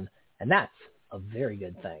Down, and that's a very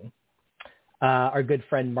good thing. Our good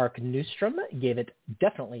friend Mark Newstrom gave it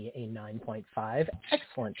definitely a 9.5.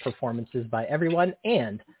 Excellent performances by everyone.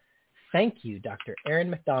 And thank you, Dr.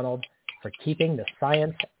 Aaron McDonald, for keeping the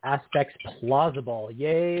science aspects plausible.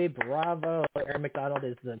 Yay, bravo. Aaron McDonald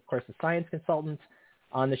is, of course, the science consultant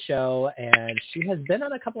on the show, and she has been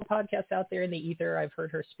on a couple of podcasts out there in the ether. I've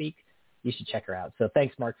heard her speak. You should check her out. So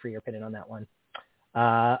thanks, Mark, for your opinion on that one.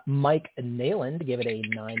 Mike Nayland gave it a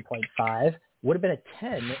 9.5. Would have been a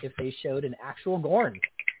 10 if they showed an actual Gorn.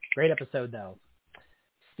 Great episode, though.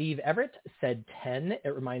 Steve Everett said 10.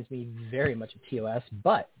 It reminds me very much of TOS,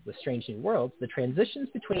 but with Strange New Worlds, the transitions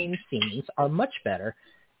between scenes are much better,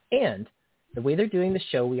 and the way they're doing the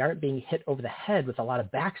show, we aren't being hit over the head with a lot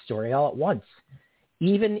of backstory all at once.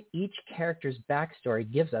 Even each character's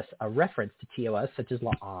backstory gives us a reference to TOS, such as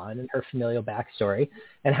La'an and her familial backstory,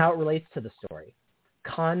 and how it relates to the story.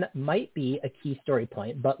 Khan might be a key story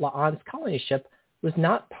point, but La'an's colony ship was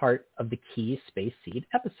not part of the key Space Seed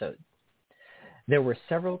episode. There were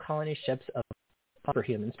several colony ships of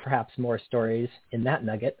superhumans, perhaps more stories in that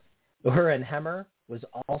nugget. Uhura and Hemmer was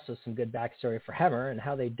also some good backstory for Hemmer and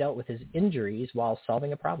how they dealt with his injuries while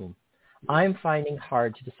solving a problem. I'm finding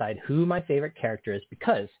hard to decide who my favorite character is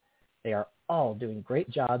because they are all doing great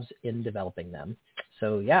jobs in developing them.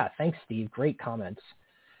 So yeah, thanks, Steve. Great comments.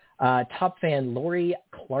 Top fan Lori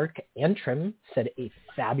Clark Antrim said a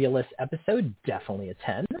fabulous episode, definitely a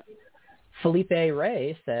 10. Felipe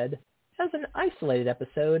Ray said, as an isolated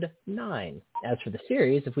episode, 9. As for the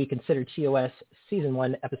series, if we consider TOS Season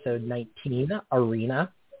 1, Episode 19,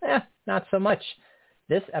 Arena, not so much.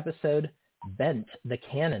 This episode bent the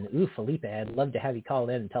canon. Ooh, Felipe, I'd love to have you call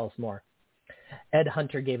in and tell us more. Ed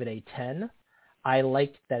Hunter gave it a 10. I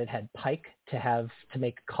liked that it had Pike to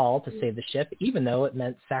make a call to save the ship, even though it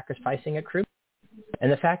meant sacrificing a crew.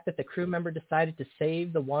 And the fact that the crew member decided to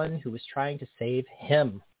save the one who was trying to save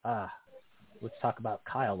him. Let's talk about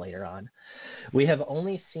Kyle later on. We have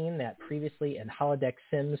only seen that previously in holodeck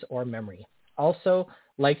sims or memory. Also,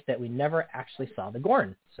 liked that we never actually saw the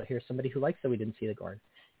Gorn. So here's somebody who likes that we didn't see the Gorn.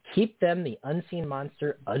 Keep them the unseen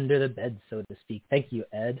monster under the bed, so to speak. Thank you,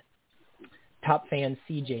 Ed. Top fan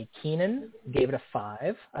CJ Keenan gave it a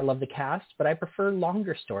 5. I love the cast, but I prefer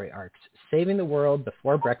longer story arcs. Saving the world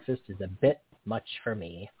before breakfast is a bit much for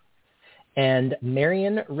me. And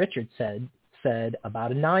Marion Richard said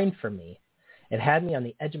about a 9 for me. It had me on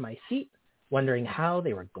the edge of my seat, wondering how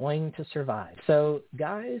they were going to survive. So,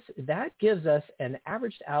 guys, that gives us an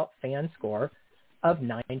averaged out fan score of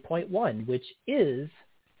 9.1, which is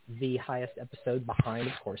the highest episode behind,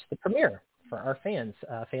 of course, the premiere for our fans.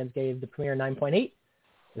 Fans gave the premiere 9.8.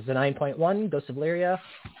 This is a 9.1, Ghost of Lyria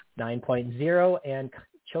 9.0, and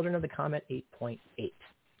Children of the Comet 8.8.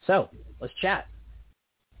 So, let's chat.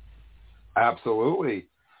 Absolutely.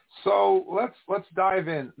 So let's dive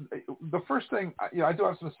in. The first thing, I do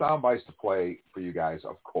have some sound bites to play for you guys,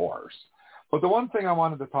 of course. But the one thing I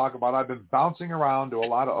wanted to talk about, I've been bouncing around to a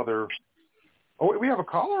lot of other. Oh, we have a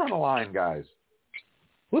caller on the line, guys.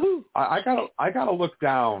 Woohoo! I gotta look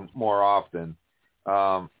down more often.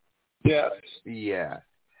 Yes. Yeah.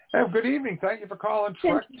 Hey, good evening. Thank you for calling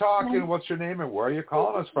Trek Talk. And what's your name and where are you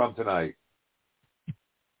calling us from tonight?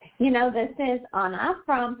 This is Anna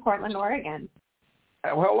from Portland, Oregon.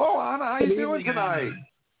 Well, hello, Anna. How you doing tonight?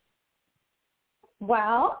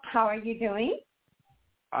 Well, how are you doing?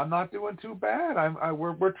 I'm not doing too bad.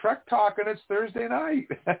 We're Trek Talking. It's Thursday night.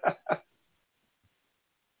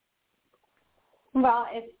 Well,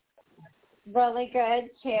 it's really good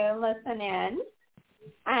to listen in,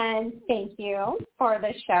 and thank you for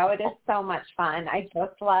the show. It is so much fun. I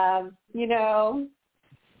just love,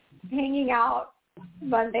 hanging out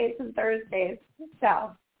Mondays and Thursdays.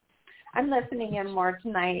 So I'm listening in more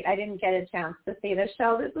tonight. I didn't get a chance to see the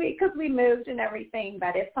show this week because we moved and everything,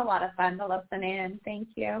 but it's a lot of fun to listen in. Thank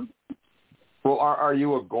you. Well, are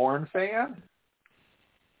you a Gorn fan?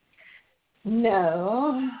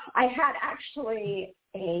 No. I had actually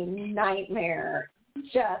a nightmare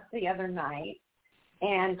just the other night,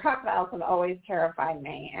 and crocodiles have always terrified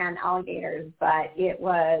me, and alligators, but it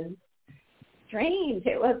was strange.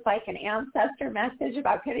 It was like an ancestor message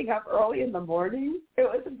about getting up early in the morning. It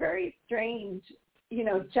was very strange,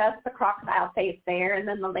 just the crocodile face there. And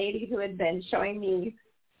then the lady who had been showing me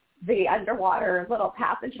the underwater little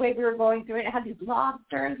passageway we were going through, and it had these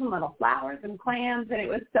lobsters and little flowers and clams, and it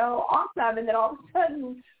was so awesome. And then all of a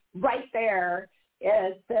sudden, right there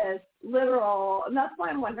is this literal, and that's why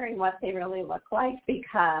I'm wondering what they really look like,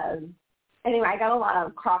 because, anyway, I got a lot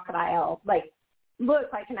of crocodile,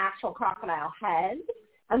 looked like an actual crocodile head.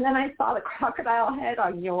 And then I saw the crocodile head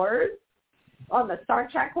on yours, on the Star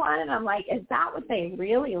Trek one, and I'm like, is that what they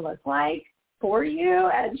really look like for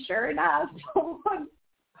you? And sure enough, someone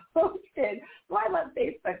posted, well, I love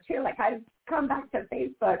Facebook too. I've come back to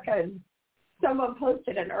Facebook, and someone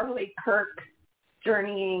posted an early Kirk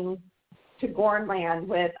journeying to Gornland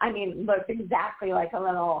looked exactly like a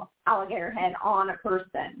little alligator head on a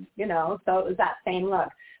person, so it was that same look.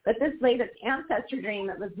 But this latest ancestor dream,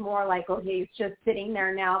 it was more like, okay, he's just sitting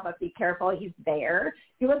there now, but be careful, he's there.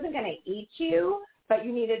 He wasn't going to eat you, but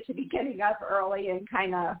you needed to be getting up early and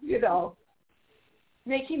kind of,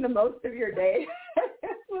 making the most of your day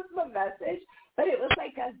was the message. But it was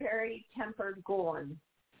like a very tempered Gorn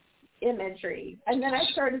imagery. And then I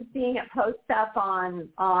started seeing it post up on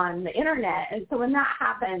the internet. And so when that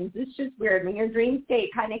happens, it's just weird. When your dream state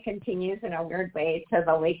kind of continues in a weird way to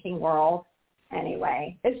the waking world.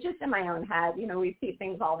 Anyway, it's just in my own head. We see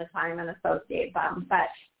things all the time and associate them. But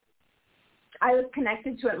I was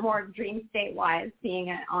connected to it more dream state-wise, seeing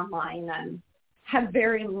it online, and have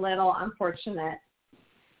very little, unfortunate,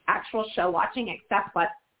 actual show watching except what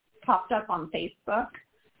popped up on Facebook,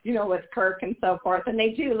 with Kirk and so forth. And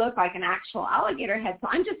they do look like an actual alligator head. So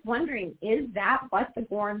I'm just wondering, is that what the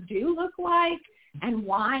Gorn do look like? And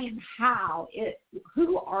why and how?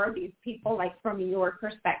 Who are these people, from your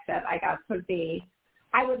perspective, I guess would be,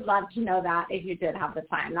 I would love to know that if you did have the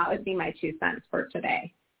time. That would be my 2 cents for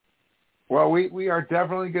today. Well, we are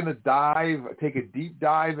definitely going to take a deep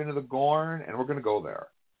dive into the Gorn, and we're going to go there.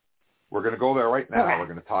 We're going to go there right now. Okay. We're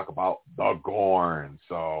going to talk about the Gorn.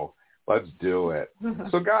 So let's do it.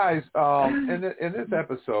 So, guys, in this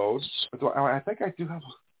episode, I think I do have.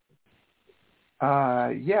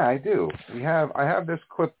 Yeah, I do. I have this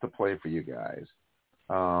clip to play for you guys.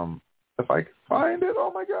 If I can find it,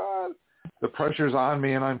 oh my God, the pressure's on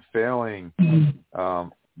me and I'm failing.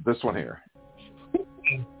 This one here.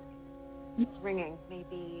 It's ringing.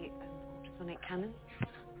 Maybe an ultrasonic cannon.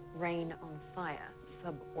 Rain on fire.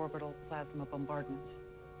 Suborbital plasma bombardment.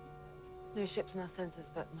 No ships in our sensors,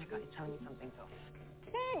 but my gut is telling me something's off.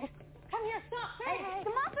 Big! Come here, stop! Hey, the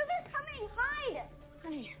monsters are coming! Hide!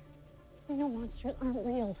 Honey, we know monsters aren't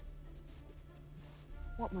real.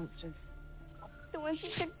 What monsters? The ones who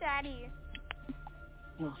took Daddy.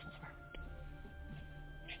 Philosopher.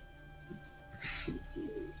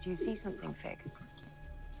 Do you see something, Fig?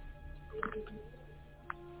 It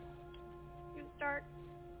was dark.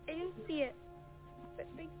 I didn't can see it. It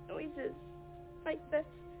makes noises like this.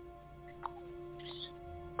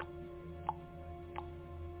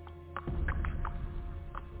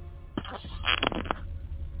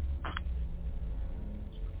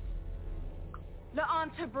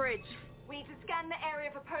 La'an to bridge. We need to scan the area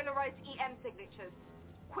for polarized EM signatures.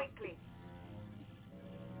 Quickly.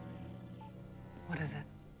 What is it?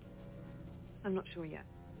 I'm not sure yet.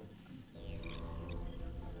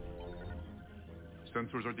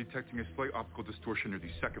 Sensors are detecting a slight optical distortion near the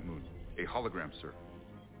second moon. A hologram, sir.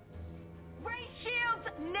 Ray shields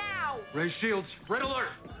now! Ray shields, red alert!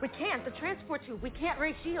 We can't. The transport tube. We can't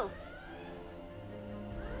ray shields.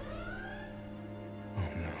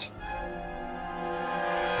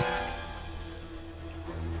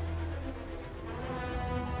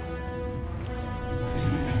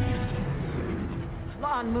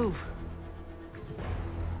 La'an, move.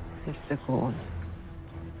 It's the Gorn.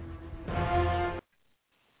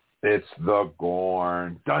 It's the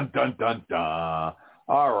Gorn. Dun, dun, dun, dun.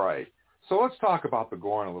 All right. So let's talk about the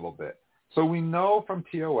Gorn a little bit. So we know from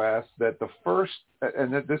TOS that the first,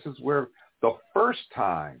 and that this is where the first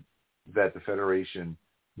time that the Federation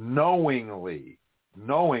knowingly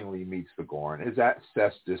meets the Gorn is at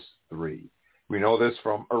Cestus 3. We know this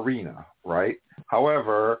from Arena, right?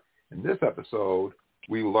 However, in this episode,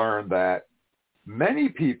 we learn that many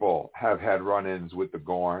people have had run-ins with the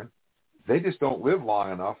Gorn. They just don't live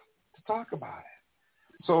long enough to talk about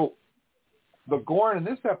it. So the Gorn in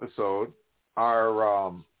this episode are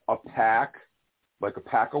a pack, like a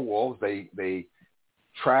pack of wolves. They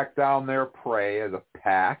track down their prey as a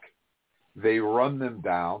pack. They run them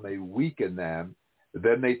down. They weaken them.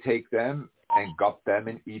 Then they take them and gut them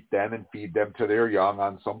and eat them and feed them to their young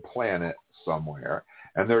on some planet somewhere.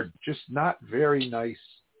 And they're just not very nice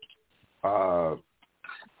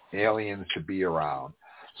aliens to be around.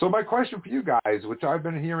 So my question for you guys, which I've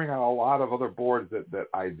been hearing on a lot of other boards that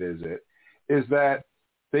I visit, is that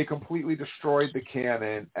they completely destroyed the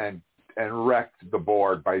canon and wrecked the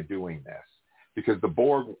Borg by doing this. Because the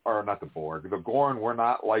Gorn were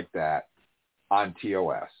not like that on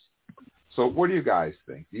TOS. So what do you guys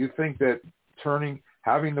think? Do you think that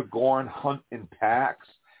having the Gorn hunt in packs,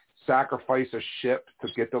 sacrifice a ship to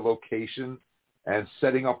get the location, and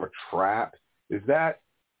setting up a trap, is that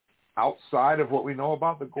outside of what we know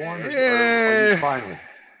about the Gorn? Or are you fine with it?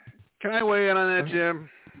 Can I weigh in on that, Jim?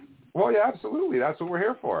 Well, yeah, absolutely. That's what we're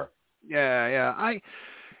here for. Yeah.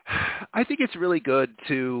 I think it's really good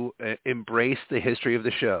to embrace the history of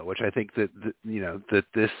the show, which I think that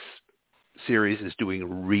this series is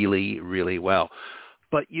doing really, really well.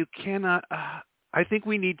 But you cannot. I think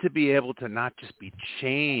we need to be able to not just be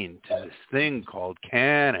chained to this thing called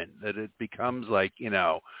canon, that it becomes like,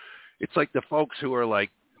 it's like the folks who are like,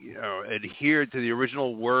 adhered to the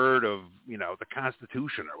original word of, the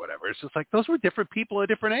Constitution or whatever. It's just like, those were different people at a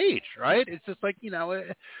different age, right? It's just like,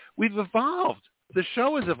 we've evolved. The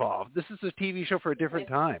show has evolved. This is a TV show for a different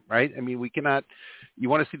time, right? I mean, you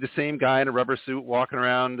want to see the same guy in a rubber suit walking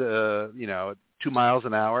around, 2 miles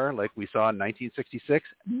an hour like we saw in 1966?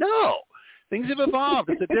 No. Things have evolved.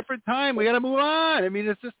 It's a different time. We got to move on. I mean,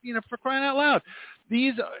 it's just, for crying out loud.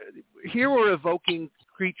 Here we're evoking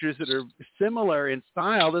creatures that are similar in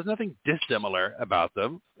style. There's nothing dissimilar about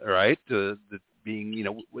them, right? And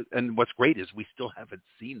what's great is we still haven't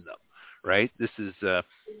seen them, right? This is, a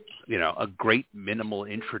great minimal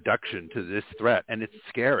introduction to this threat, and it's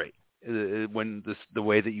scary. When the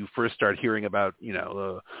way that you first start hearing about,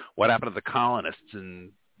 what happened to the colonists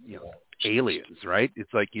and, aliens, right?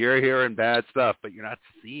 It's like you're hearing bad stuff, but you're not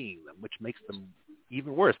seeing them, which makes them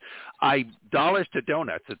even worse. Dollars to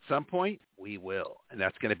donuts. At some point, we will, and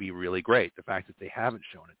that's going to be really great. The fact that they haven't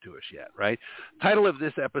shown it to us yet, right? Title of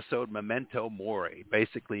this episode, Memento Mori,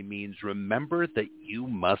 basically means remember that you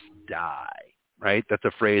must die, right? That's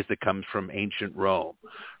a phrase that comes from ancient Rome,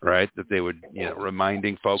 right? That they would,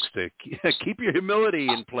 reminding folks to keep your humility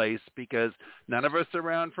in place because none of us are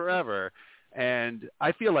around forever. And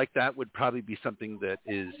I feel like that would probably be something that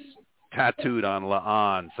is tattooed on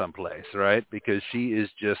La'an someplace, right? Because she is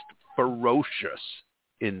just ferocious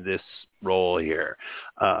in this role here.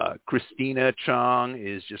 Christina Chong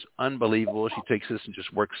is just unbelievable. She takes this and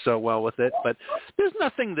just works so well with it. But there's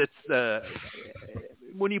nothing that's,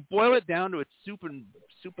 when you boil it down to its soup and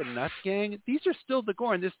nuts gang, these are still the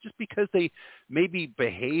Gorn. This just because they maybe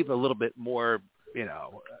behave a little bit more,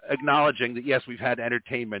 acknowledging that, yes, we've had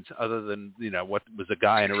entertainment other than, what was a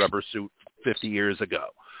guy in a rubber suit 50 years ago,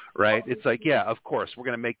 right? It's like, yeah, of course, we're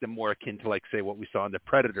going to make them more akin to, like, say, what we saw in the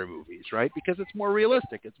Predator movies, right? Because it's more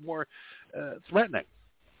realistic. It's more threatening.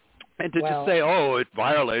 And to just say, oh, it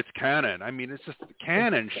violates canon. I mean, it's just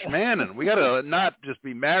canon, schmanon. We got to not just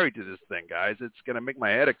be married to this thing, guys. It's going to make my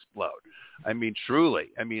head explode. I mean, truly.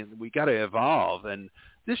 I mean, we got to evolve. And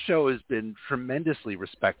this show has been tremendously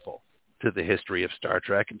respectful to the history of Star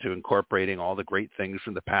Trek and to incorporating all the great things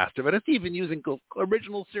from the past of it. It's even using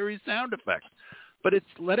original series sound effects. But it's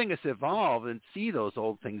letting us evolve and see those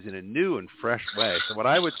old things in a new and fresh way. So what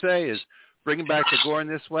I would say is bringing back the Gorn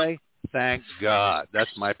this way, thank God.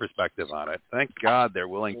 That's my perspective on it. Thank God they're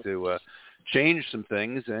willing to change some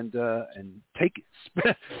things and kick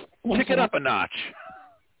it up a notch.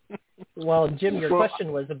 Well, Jim, your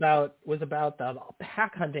question was about the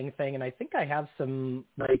pack hunting thing, and I think I have some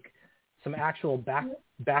actual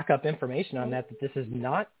backup information on that this is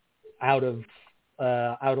not out of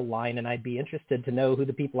line, and I'd be interested to know who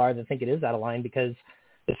the people are that think it is out of line, because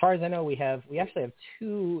as far as I know, we actually have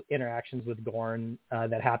 2 interactions with Gorn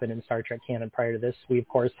that happened in Star Trek canon prior to this. We, of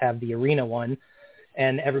course, have the arena one,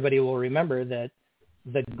 and everybody will remember that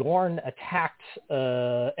the Gorn attacked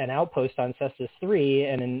an outpost on Cestus 3,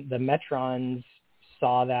 and the Metrons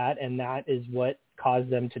saw that, and that is what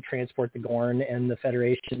caused them to transport the Gorn and the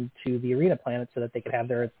Federation to the arena planet so that they could have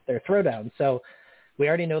their throwdown. So we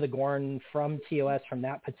already know the Gorn from TOS from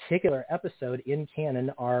that particular episode in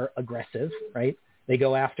canon are aggressive, right? They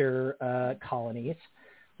go after colonies.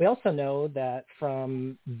 We also know that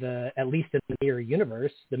from at least in the Mirror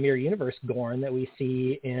Universe Gorn that we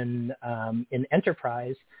see in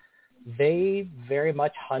Enterprise, they very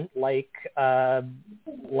much hunt like raptors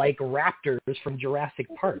from Jurassic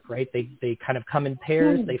Park, right? They kind of come in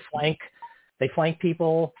pairs. They flank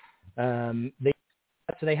people.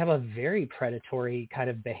 So they have a very predatory kind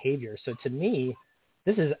of behavior. So to me,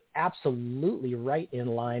 this is absolutely right in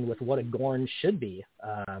line with what a Gorn should be.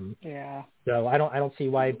 So I don't see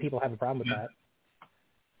why people have a problem with that.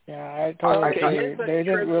 Yeah, they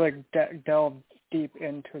didn't really delve deep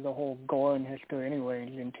into the whole Gorn history anyways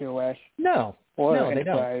in TOS. No,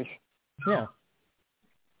 Enterprise. They don't.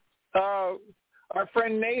 Yeah. Our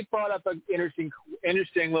friend Nate brought up an interesting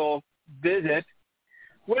little visit.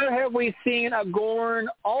 Where have we seen a Gorn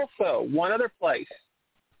also? One other place.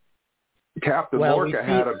 Captain Lorca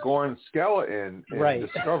had a Gorn skeleton in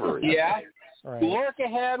Discovery. Yeah. Right. Lorca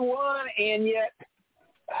had one, and yet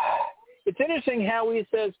it's interesting how he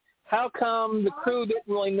says, how come the crew didn't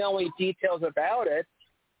really know any details about it?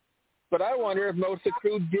 But I wonder if most of the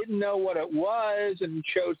crew didn't know what it was and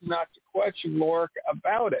chose not to question Lorca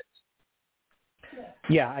about it.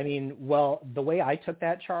 Yeah, I mean, well, the way I took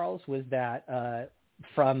that, Charles, was that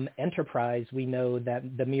from Enterprise, we know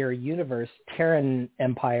that the Mirror Universe Terran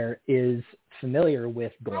Empire is familiar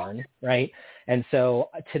with Gorn, right? And so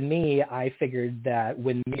to me, I figured that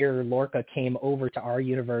when Mirror Lorca came over to our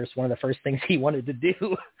universe, one of the first things he wanted to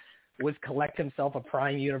do was collect himself a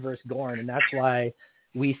Prime Universe Gorn. And that's why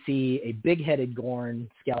we see a big-headed Gorn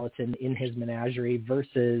skeleton in his menagerie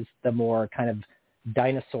versus the more kind of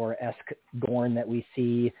dinosaur-esque Gorn that we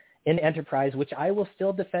see in Enterprise, which I will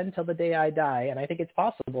still defend till the day I die. And I think it's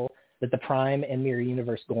possible that the Prime and Mirror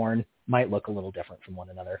Universe Gorn might look a little different from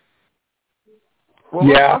one another. Well,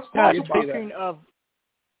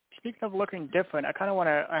 Speaking of looking different, I kind of want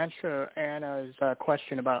to answer Anna's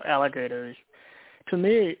question about alligators. To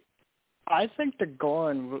me, I think the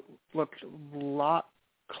Gorn looks a lot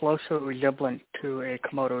closer resemblant to a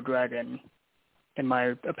Komodo dragon, in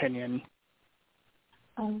my opinion.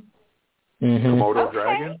 Komodo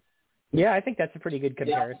dragon? Yeah, I think that's a pretty good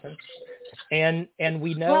comparison. And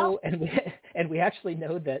we know, and we actually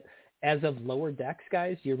know that as of Lower Decks,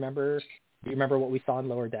 guys, you remember what we saw in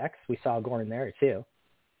Lower Decks? We saw a Gorn there too.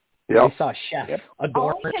 Yep. We saw Chef, a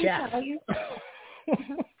Gorn chef.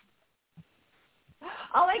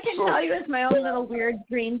 All I can tell you is my own little weird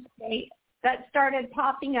dream state that started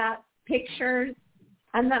popping up pictures,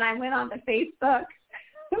 and then I went onto Facebook.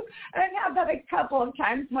 I've had that a couple of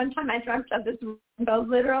times. One time I dreamt of this rainbow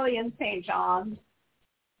literally in St. John's.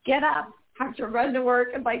 Get up, have to run to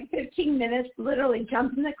work in like 15 minutes, literally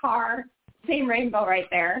jump in the car, same rainbow right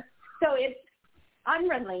there. So it's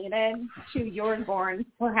unrelated to your Gorn,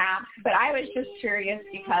 perhaps, but I was just curious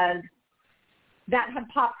because that had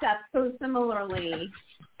popped up so similarly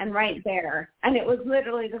and right there. And it was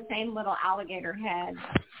literally the same little alligator head.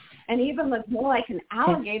 And even looked more like an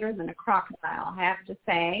alligator than a crocodile, I have to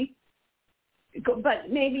say. But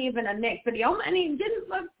maybe even a mix. But he didn't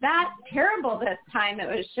look that terrible this time. It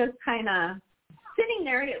was just kind of sitting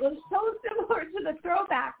there, and it was so similar to the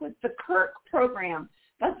throwback with the Kirk program.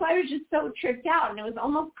 That's why I was just so tripped out. And it was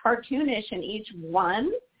almost cartoonish in each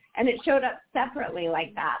one, and it showed up separately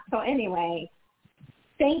like that. So anyway,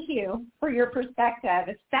 thank you for your perspective.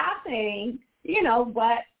 It's fascinating,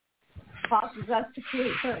 what causes us to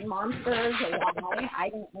create certain monsters or why. I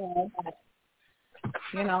don't know, but,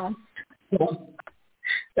 you know.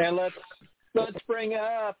 And let's bring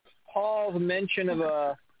up Paul's mention of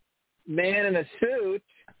a man in a suit.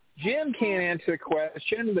 Jim can't answer the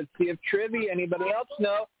question, but see if trivia, anybody else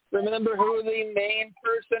know? Remember who the main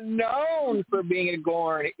person known for being a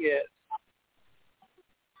Gorn is?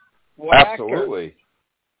 Whacker. Absolutely.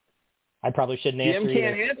 I probably shouldn't answer Jim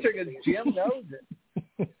can't answer because Jim knows it.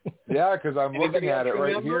 Yeah, because I'm Anybody looking at it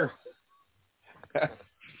right remember? here.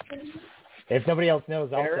 If nobody else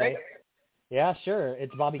knows, I'll Eric? say. Yeah, sure.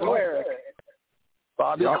 It's Bobby Clark. Eric.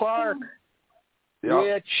 Bobby Yep. Clark. Yep.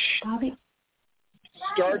 Which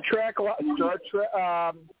Star Trek,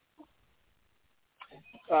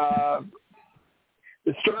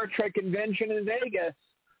 the Star Trek convention in Vegas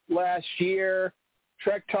last year,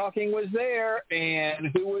 Trek Talking was there, and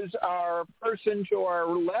who was our person to our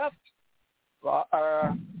left, to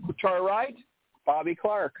our right? Bobby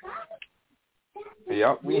Clark.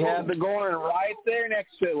 Yep. We have the Gorn right there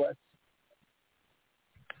next to us.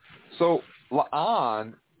 So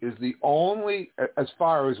La'an is the only, as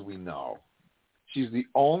far as we know, she's the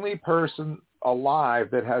only person alive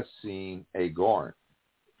that has seen a Gorn.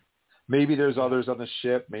 Maybe there's others on the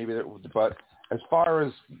ship, but as far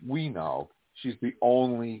as we know, she's the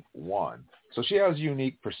only one. So she has a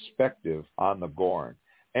unique perspective on the Gorn.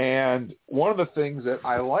 And one of the things that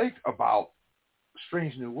I like about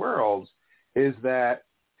Strange New Worlds is that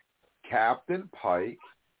Captain Pike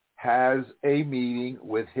has a meeting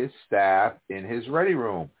with his staff in his ready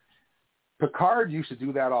room. Picard used to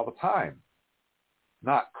do that all the time.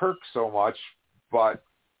 Not Kirk so much, but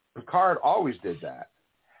Picard always did that.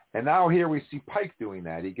 And now here we see Pike doing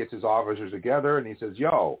that. He gets his officers together and he says,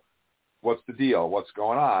 yo, what's the deal? What's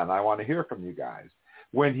going on? I want to hear from you guys.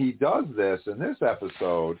 When he does this in this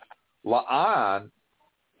episode, La'an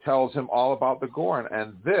tells him all about the Gorn,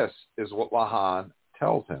 and this is what La'an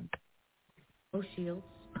tells him. No shields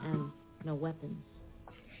and no weapons.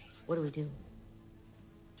 What do we do?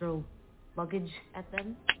 Throw luggage at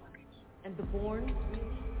them? And the Gorn?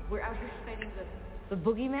 We're out here fighting the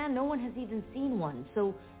boogeyman? No one has even seen one,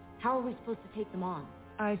 so how are we supposed to take them on?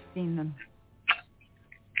 I've seen them.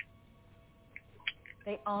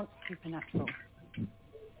 They aren't supernatural,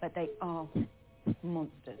 but they are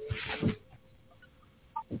monsters.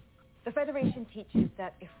 The Federation teaches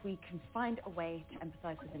that if we can find a way to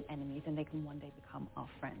empathize with an enemy, then they can one day become our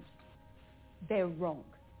friends. They're wrong.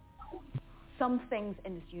 Some things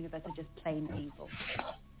in this universe are just plain evil.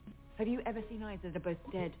 Have you ever seen eyes that are both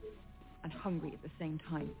dead and hungry at the same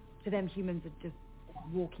time? To them, humans are just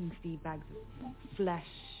walking feed bags of flesh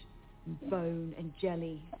and bone and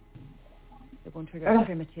jelly. They want to a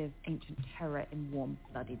primitive, ancient terror in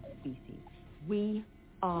warm-blooded species. We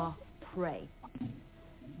are prey.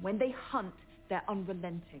 When they hunt, they're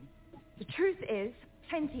unrelenting. The truth is,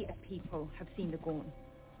 plenty of people have seen the Gorn.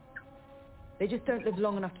 They just don't live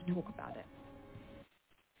long enough to talk about it.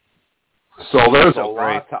 So there's a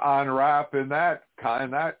lot to unwrap in that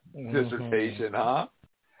dissertation, huh?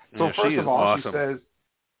 So Yeah, first of all, awesome. She says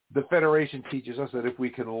the Federation teaches us that if we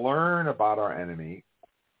can learn about our enemy,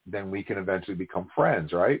 then we can eventually become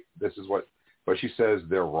friends, right? This is what, but she says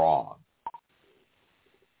they're wrong.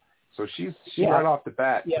 So she's right off the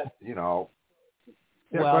bat, you know.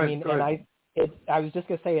 Yeah, well, go I ahead, mean, go ahead. I was just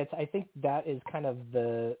gonna say I think that is kind of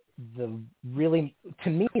the really, to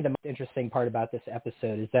me, the most interesting part about this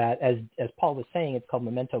episode is that as Paul was saying, it's called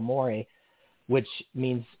Memento Mori, which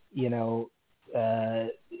means, you know,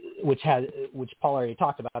 which Paul already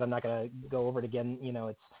talked about. I'm not going to go over it again. You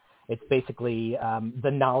know, it's basically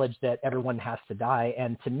the knowledge that everyone has to die.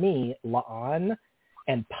 And to me, La'an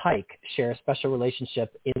and Pike share a special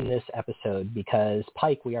relationship in this episode because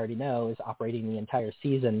Pike, we already know, is operating the entire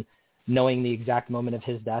season knowing the exact moment of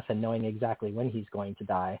his death and knowing exactly when he's going to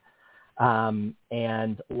die. And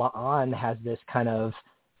La'an has this kind of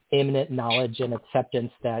imminent knowledge and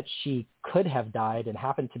acceptance that she could have died and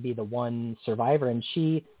happened to be the one survivor. And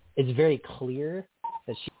she is very clear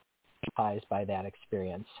that she's surprised by that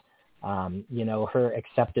experience. You know, her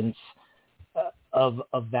acceptance of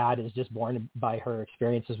that is just born by her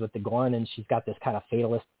experiences with the Gorn, and she's got this kind of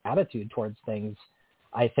fatalist attitude towards things,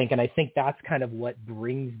 I think. And I think that's kind of what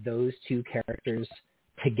brings those two characters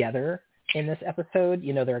together in this episode.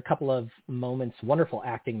 You know, there are a couple of moments, wonderful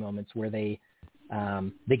acting moments, where they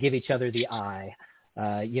give each other the eye.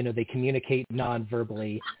 You know, they communicate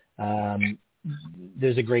non-verbally.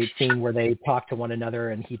 There's a great scene where they talk to one another,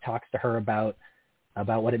 and he talks to her about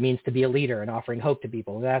what it means to be a leader and offering hope to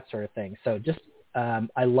people, that sort of thing. So just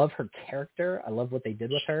I love her character. I love what they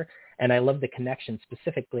did with her. And I love the connection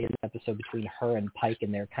specifically in the episode between her and Pike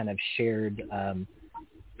and their kind of shared,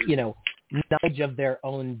 knowledge of their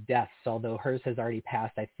own deaths. Although hers has already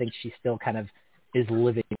passed, I think she still kind of is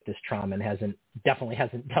living with this trauma and definitely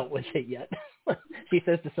hasn't dealt with it yet. She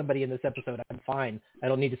says to somebody in this episode, "I'm fine. I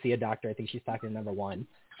don't need to see a doctor." I think she's talking to number one.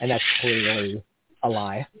 And that's clearly a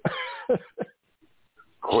lie.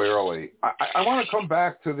 Clearly. I want to come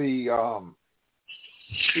back to the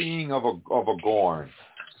seeing of a Gorn.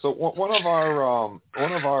 So one of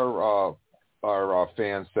our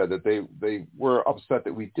fans said that they were upset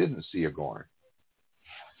that we didn't see a Gorn.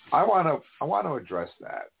 I want to address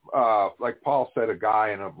that. Like Paul said, a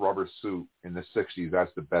guy in a rubber suit in the 60s,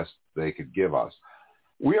 that's the best they could give us.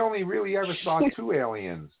 We only really ever saw 2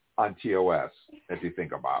 aliens on TOS, if you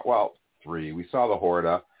think about it. Well, 3. We saw the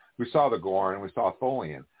Horda, we saw the Gorn, and we saw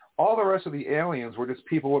Tholian. All the rest of the aliens were just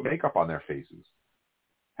people with makeup on their faces.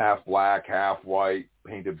 Half black, half white,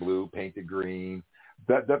 painted blue, painted green.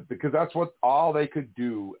 Because that's all they could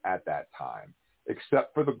do at that time,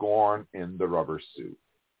 except for the Gorn in the rubber suit.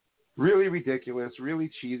 Really ridiculous, really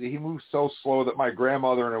cheesy. He moves so slow that my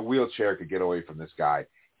grandmother in a wheelchair could get away from this guy.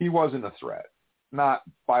 He wasn't a threat. Not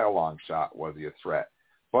by a long shot was he a threat.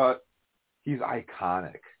 But he's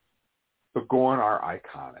iconic. The Gorn are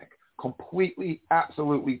iconic. Completely,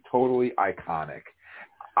 absolutely, totally iconic.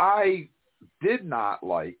 I did not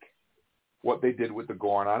like what they did with the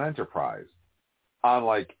Gorn on Enterprise.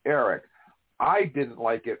 Unlike Eric, I didn't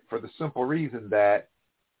like it for the simple reason that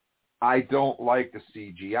I don't like the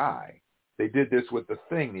CGI. They did this with the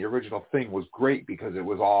Thing. The original Thing was great because it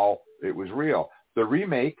was real. The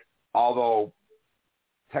remake, although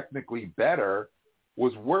technically better,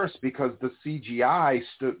 was worse because the CGI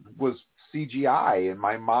was CGI in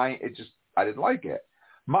my mind. I didn't like it.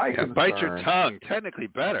 Bite your tongue. Technically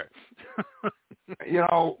better.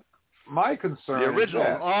 My concern. The original is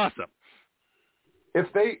is awesome. If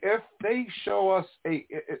they show us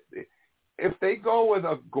if they go with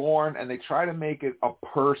a Gorn and they try to make it a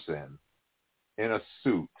person in a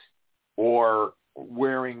suit or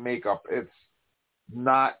wearing makeup, it's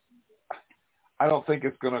not. I don't think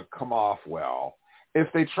it's going to come off well.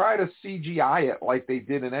 If they try to CGI it like they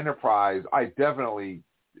did in Enterprise, I don't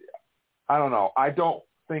know. I don't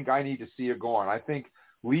think I need to see a Gorn. I think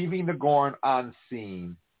leaving the Gorn on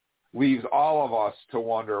scene leaves all of us to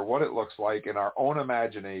wonder what it looks like in our own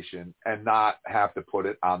imagination and not have to put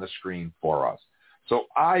it on the screen for us. So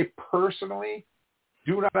I personally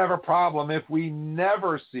do not have a problem if we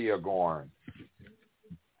never see a Gorn.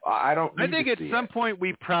 I think at some point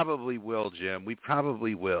we probably will, Jim. We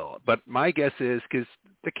probably will. But my guess is, because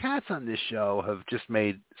the cats on this show have just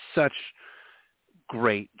made such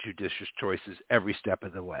great judicious choices every step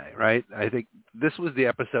of the way, right? I think this was the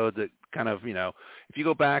episode that kind of, if you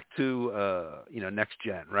go back to, Next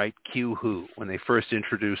Gen, right? Q Who, when they first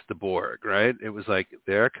introduced the Borg, right? It was like,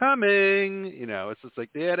 they're coming, it's just like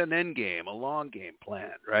they had an end game, a long game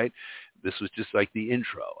planned, right? This was just like the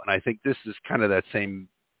intro. And I think this is kind of that same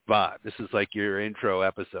vibe. This is like your intro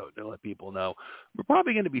episode to let people know we're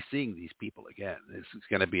probably going to be seeing these people again. This is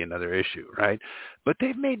going to be another issue, right? But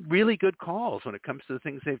they've made really good calls when it comes to the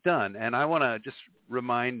things they've done. And I want to just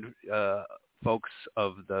remind folks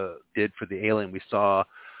of the did for the alien we saw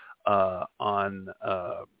on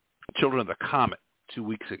Children of the Comet 2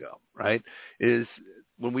 weeks ago, right? Is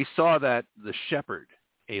when we saw the Shepherd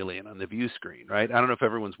alien on the view screen, right? I don't know if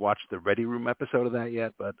everyone's watched the Ready Room episode of that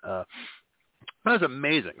yet, but that was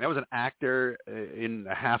amazing. That was an actor in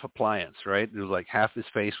a half appliance, right? It was like half his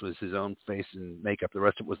face was his own face and makeup. The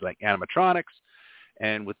rest of it was like animatronics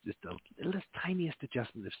and with just the tiniest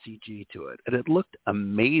adjustment of CG to it. And it looked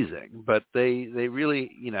amazing, but they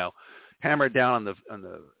really, hammered down on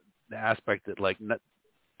the aspect that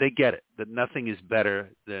they get it, that nothing is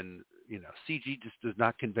better than, CG just does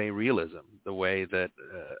not convey realism the way that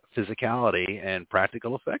physicality and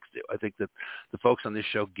practical effects do. I think that the folks on this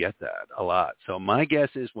show get that a lot. So my guess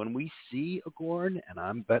is when we see a Gorn, and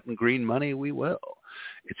I'm betting green money we will,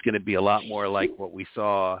 it's going to be a lot more like what we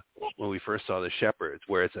saw when we first saw the Shepherds,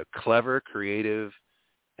 where it's a clever, creative,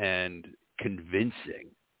 and convincing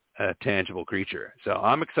tangible creature. So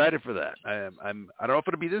I'm excited for that. I don't know if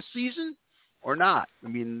it'll be this season or not. I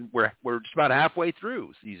mean, we're just about halfway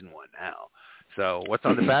through season 1 now. So what's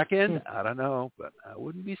on the back end? I don't know, but I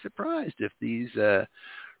wouldn't be surprised if these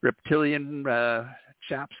reptilian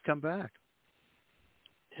chaps come back.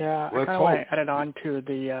 Yeah, I kind of want to add it on to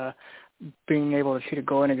the being able to see the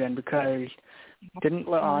Gorn again, because didn't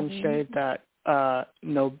Leon say that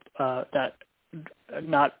that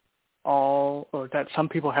not all, or that some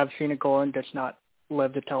people have seen a Gorn, just not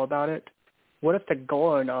lived to tell about it? what if the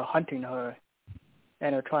Gorn are hunting her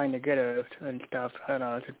and are trying to get her and stuff? I don't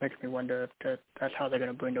know. It makes me wonder if that's how they're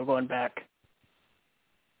going to bring the Gorn back.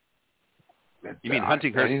 You mean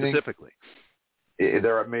hunting her specifically?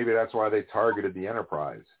 Maybe that's why they targeted the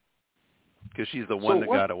Enterprise. Because she's the one that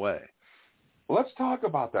got away. Let's talk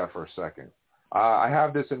about that for a second. I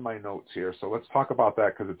have this in my notes here, so let's talk about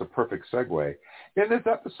that because it's a perfect segue. In this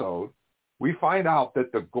episode, we find out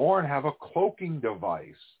that the Gorn have a cloaking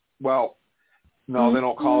device. Well, no, they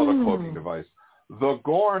don't call it a cloaking device. The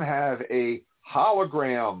Gorn have a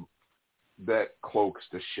hologram that cloaks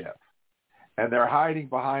the ship. And they're hiding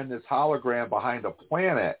behind this hologram behind a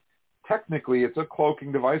planet. Technically, it's a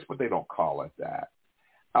cloaking device, but they don't call it that.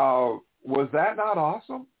 Was that not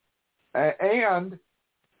awesome? And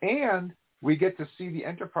we get to see the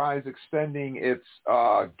Enterprise extending its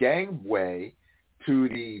gangway to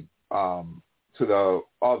the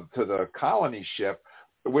colony ship,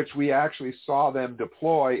 which we actually saw them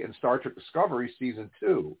deploy in Star Trek Discovery Season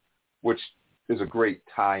 2, which is a great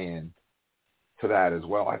tie-in to that as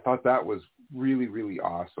well. I thought that was really, really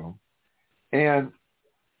awesome. And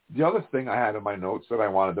the other thing I had in my notes that I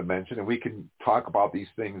wanted to mention, and we can talk about these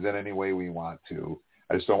things in any way we want to,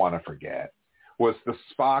 I just don't want to forget, was the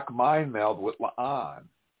Spock mind meld with La'an.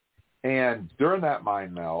 And during that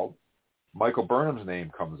mind meld, Michael Burnham's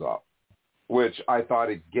name comes up, which I thought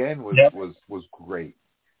again was great.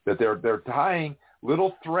 That they're tying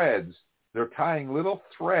little threads. They're tying little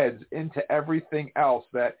threads into everything else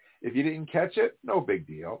that if you didn't catch it, no big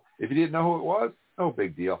deal. If you didn't know who it was, no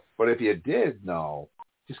big deal. But if you did know,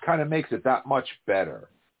 just kind of makes it that much better.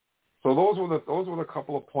 So those were the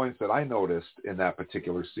couple of points that I noticed in that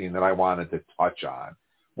particular scene that I wanted to touch on.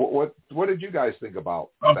 What did you guys think about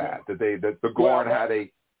that? That the Gorn had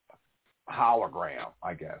a hologram,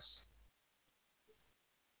 I guess.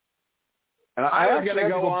 And I was going to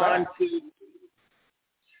go on to.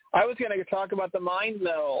 I was going to talk about the mind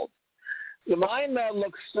meld. The mind meld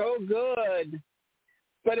looks so good,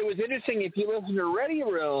 but it was interesting. If you listen to Ready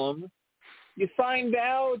Room, you find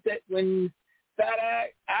out that when that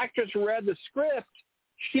actress read the script,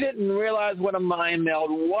 she didn't realize what a mind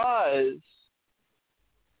meld was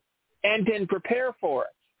and didn't prepare for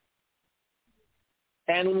it,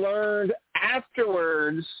 and learned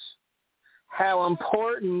afterwards how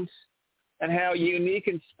important and how unique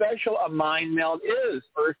and special a mind meld is.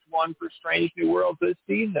 First one for Strange New Worlds this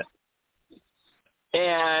season.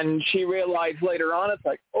 And she realized later on, it's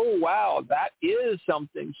like, oh, wow, that is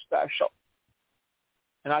something special.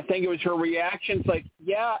 And I think it was her reaction. It's like,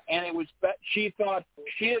 yeah, and it was. She thought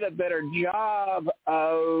she did a better job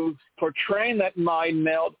of portraying that mind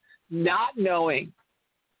meld, not knowing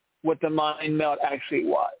what the mind meld actually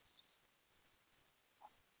was.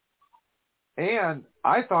 And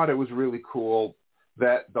I thought it was really cool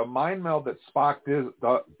that the mind meld that Spock did.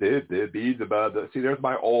 See, there's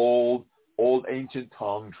my old ancient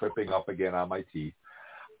tongue tripping up again on my teeth.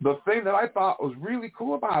 The thing that I thought was really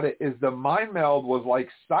cool about it is the mind meld was like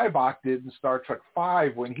Sybok did in Star Trek V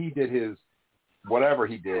when he did his whatever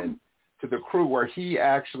he did to the crew, where he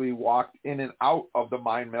actually walked in and out of the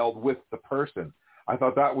mind meld with the person. I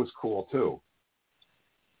thought that was cool too.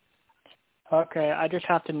 Okay, I just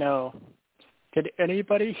have to know, did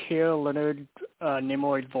anybody hear Leonard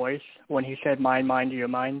Nimoy's voice when he said mind, your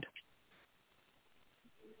mind?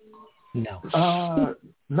 No.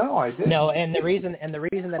 No, I didn't. No, and the reason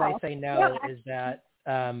that I say no is that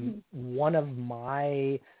one of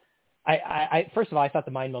my I first of all, I thought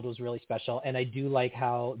the mind meld was really special, and I do like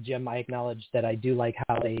how, Jim, I acknowledge that I do like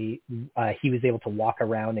how he was able to walk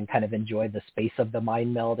around and kind of enjoy the space of the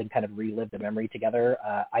mind meld and kind of relive the memory together.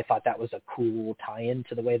 I thought that was a cool tie-in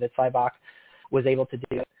to the way that Sybok was able to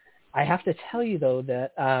do it. I have to tell you, though,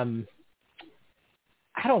 that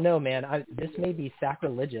I don't know, man. This may be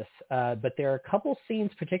sacrilegious, but there are a couple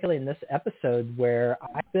scenes, particularly in this episode, where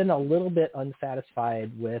I've been a little bit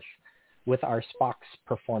unsatisfied with our Spock's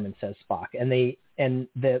performance as Spock, and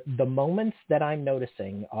the moments that I'm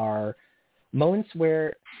noticing are moments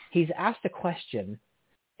where he's asked a question,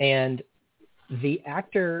 and the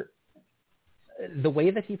actor, the way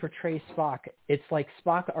that he portrays Spock, it's like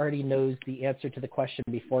Spock already knows the answer to the question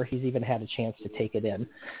before he's even had a chance to take it in.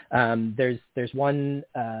 There's one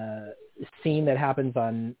scene that happens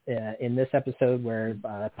in this episode where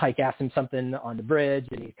Pike asks him something on the bridge,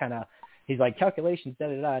 and he's like, calculations,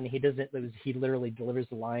 da-da-da, and he literally delivers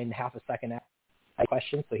the line half a second after the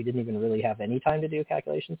question, so he didn't even really have any time to do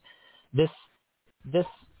calculations. This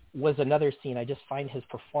was another scene. I just find his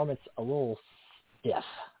performance a little stiff.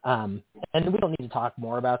 And we don't need to talk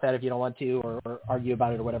more about that if you don't want to or argue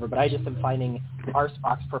about it or whatever, but I just am finding our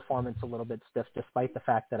Spock's performance a little bit stiff despite the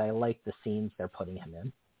fact that I like the scenes they're putting him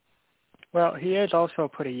in. Well, he is also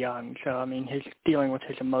pretty young, so, I mean, he's dealing with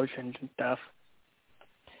his emotions and stuff.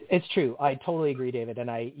 It's true. I totally agree, David. And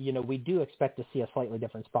we do expect to see a slightly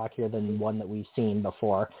different Spock here than one that we've seen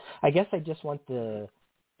before. I guess I just want the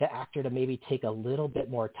actor to maybe take a little bit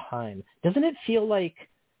more time. Doesn't it feel like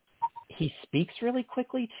he speaks really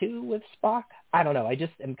quickly too with Spock? I don't know. I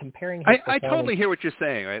just am comparing his I totally hear what you're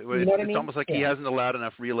saying. Right? You know what I mean? Almost like he hasn't allowed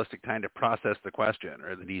enough realistic time to process the question,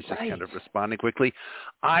 or that he's just kind of responding quickly.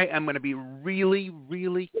 I am going to be really,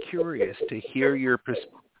 really curious to hear your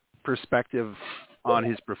perspective on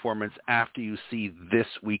his performance after you see this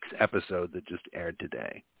week's episode that just aired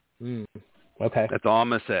today. Okay. That's all I'm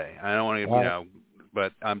going to say. I don't want to,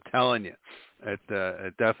 but I'm telling you, it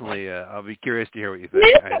definitely, I'll be curious to hear what you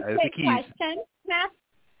think. I think he's... question, Matt?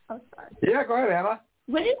 Oh, sorry. Yeah, go ahead, Anna.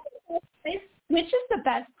 Which is the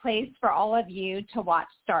best place for all of you to watch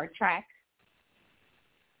Star Trek?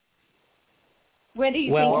 Where do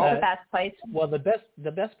you think is the best place? Well,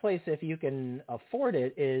 the best place, if you can afford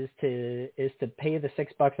it, is to pay the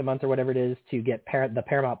 $6 a month or whatever it is to get the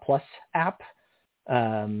Paramount Plus app.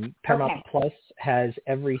 Paramount Plus has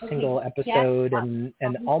every single episode and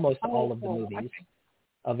almost all of the movies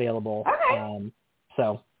available.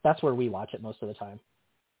 So that's where we watch it most of the time.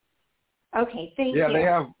 Okay, thank you.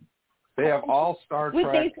 Yeah, they have all Star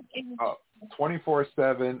Trek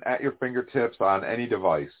 24/7 at your fingertips on any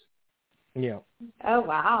device. Yeah. Oh,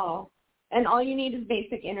 wow. And all you need is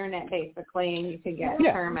basic internet, basically, and you can get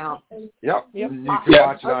Paramount. Yep. You can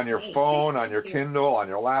watch it on your phone, on your Kindle, on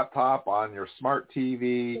your laptop, on your smart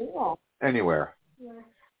TV, anywhere.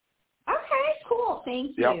 Okay, cool.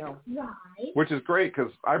 Thank you. Which is great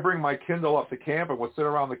because I bring my Kindle up to camp and we'll sit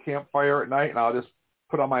around the campfire at night, and I'll just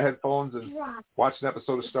put on my headphones and watch an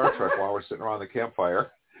episode of Star Trek while we're sitting around the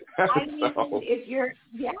campfire. I mean, if you're,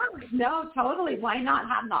 totally. Why not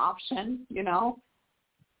have the option,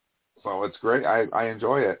 So it's great. I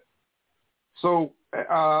enjoy it. So,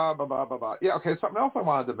 okay, something else I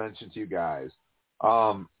wanted to mention to you guys.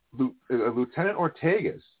 Lieutenant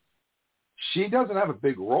Ortegas, she doesn't have a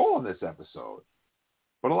big role in this episode,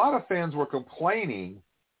 but a lot of fans were complaining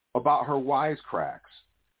about her wisecracks.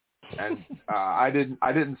 And I didn't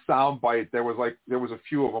soundbite. There was a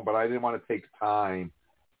few of them, but I didn't want to take time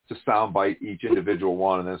to soundbite each individual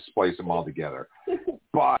one and then splice them all together.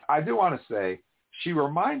 But I do want to say she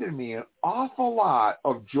reminded me an awful lot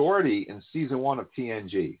of Geordi in season 1 of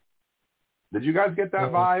TNG. Did you guys get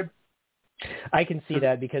that vibe? I can see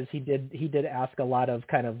that because he did ask a lot of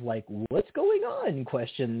kind of like what's going on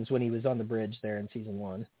questions when he was on the bridge there in season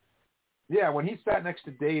 1. Yeah, when he sat next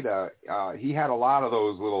to Data, he had a lot of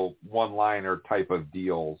those little one-liner type of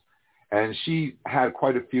deals. And she had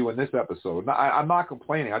quite a few in this episode. I'm not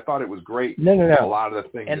complaining. I thought it was great. No. A lot of the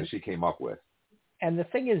things that she came up with. And the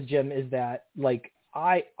thing is, Jim, is that like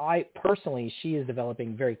I personally, she is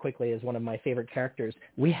developing very quickly as one of my favorite characters.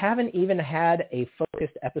 We haven't even had a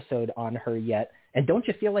focused episode on her yet. And don't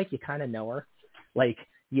you feel like you kind of know her? Like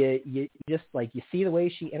you just like you see the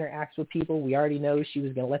way she interacts with people. We already know she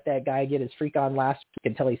was going to let that guy get his freak on last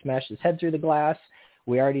week until he smashed his head through the glass.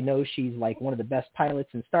 We already know she's like one of the best pilots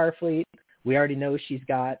in Starfleet. We already know she's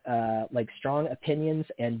got like strong opinions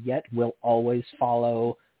and yet will always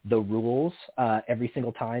follow the rules every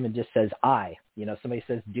single time and just says, somebody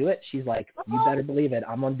says, do it. She's like, you better believe it.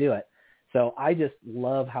 I'm going to do it. So I just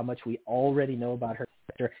love how much we already know about her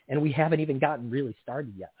character, and we haven't even gotten really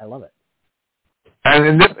started yet. I love it. And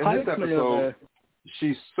in this episode,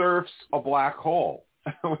 she surfs a black hole,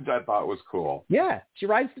 which I thought was cool. Yeah, she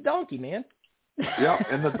rides the donkey, man. Yeah,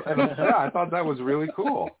 I thought that was really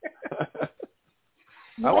cool.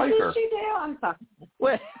 I like her. What did she do? I'm sorry.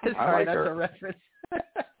 Sorry, that's her. a reference.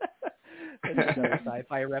 That's another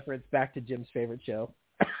sci-fi reference back to Jim's favorite show.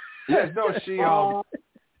 Yeah, no, she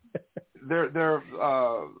they're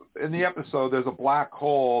in the episode. There's a black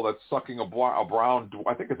hole that's sucking a brown.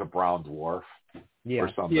 I think it's a brown dwarf or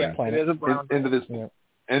something. Yeah, it is a brown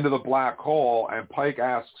into the black hole, and Pike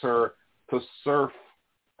asks her to surf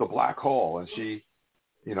the black hole, and she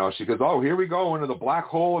goes, "Oh, here we go into the black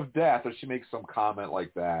hole of death," or she makes some comment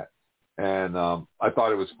like that, and I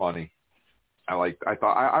thought it was funny.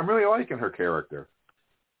 I'm really liking her character.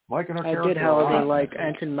 I did, however, like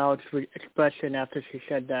Anton Mount's expression after she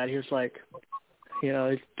said that. He was like,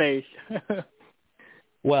 his face.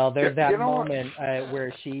 Well, there's that moment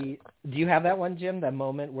where she. Do you have that one, Jim? That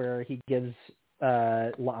moment where he gives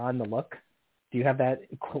La'an the look. Do you have that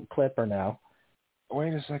clip or no?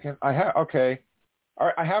 Wait a second. I have. Okay. All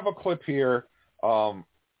right. I have a clip here.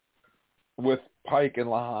 with Pike and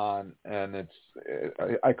Lahan, and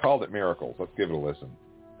I called it Miracles. Let's give it a listen.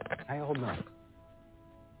 I hold no.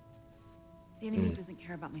 The enemy doesn't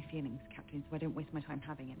care about my feelings, Captain, so I don't waste my time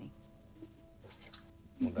having any.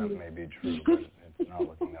 Well, that may be true, but it's not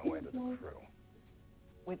looking that way to the crew.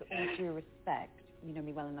 With all due respect, you know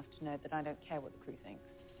me well enough to know that I don't care what the crew thinks.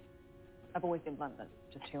 I've always been blunt, that's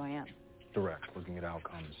just who I am. Direct, looking at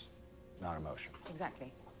outcomes, not emotion.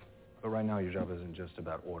 Exactly. But right now, your job isn't just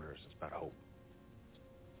about orders, it's about hope.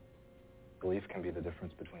 Belief can be the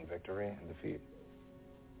difference between victory and defeat.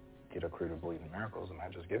 Get a crew to believe in miracles, and I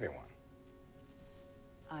just give you one.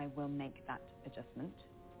 I will make that adjustment,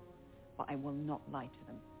 but I will not lie to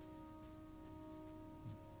them.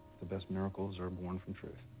 The best miracles are born from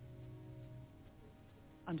truth.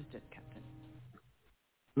 Understood, Captain.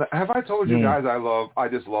 Have I told you guys I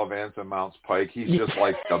just love Anson Mounts Pike? He's just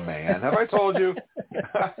like the man. Have I told you?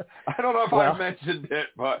 I don't know if I mentioned it,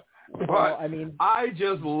 but I mean, I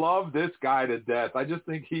just love this guy to death. I just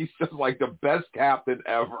think he's just like the best captain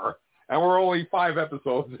ever. And we're only 5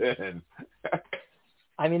 episodes in.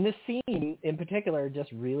 I mean, this scene in particular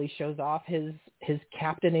just really shows off his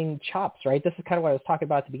captaining chops, right? This is kind of what I was talking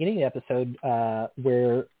about at the beginning of the episode,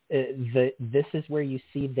 where this is where you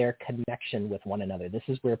see their connection with one another. This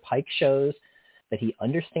is where Pike shows that he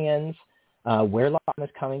understands where La'an is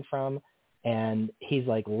coming from, and he's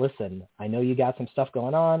like, listen, I know you got some stuff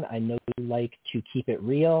going on. I know you like to keep it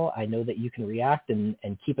real. I know that you can react and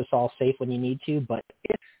keep us all safe when you need to, but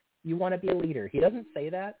if you want to be a leader, he doesn't say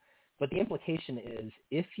that, but the implication is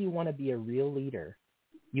if you want to be a real leader,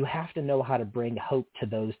 you have to know how to bring hope to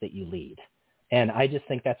those that you lead. And I just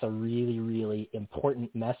think that's a really, really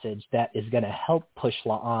important message that is going to help push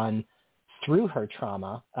La'an through her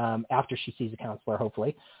trauma after she sees a counselor,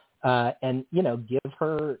 hopefully, and, you know, give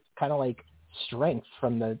her kind of like strength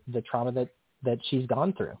from the trauma that she's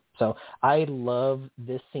gone through. So I love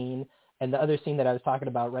this scene. And the other scene that I was talking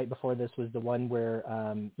about right before this was the one where,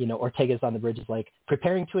 you know, Ortega's on the bridge is like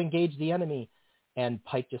preparing to engage the enemy. And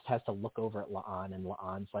Pike just has to look over at La'an, and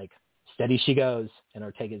La'an's like, steady she goes. And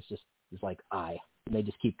Ortega's just is like, aye. And they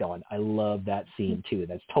just keep going. I love that scene too.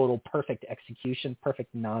 That's total perfect execution,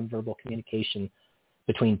 perfect nonverbal communication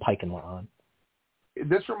between Pike and La'an.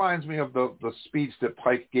 This reminds me of the speech that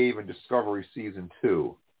Pike gave in Discovery Season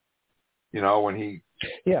 2. You know, when he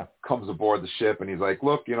comes aboard the ship and he's like,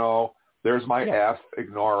 look, you know, there's my F,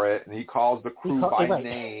 ignore it. And he calls the crew by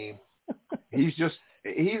name. He's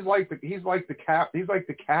like the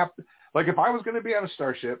captain. Like if I was going to be on a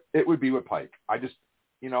starship, it would be with Pike. I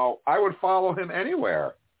would follow him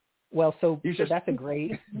anywhere. Well, so those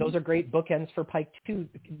are great bookends for Pike too,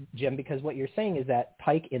 Jim, because what you're saying is that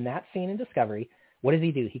Pike in that scene in Discovery, what does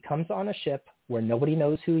he do? He comes on a ship where nobody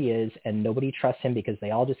knows who he is and nobody trusts him because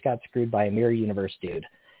they all just got screwed by a mirror universe dude.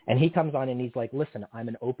 And he comes on and he's like, listen, I'm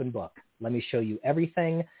an open book. Let me show you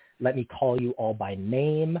everything. Let me call you all by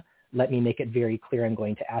name. Let me make it very clear I'm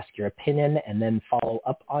going to ask your opinion and then follow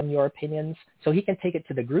up on your opinions. So he can take it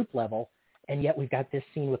to the group level. And yet we've got this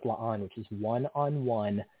scene with La'an, which is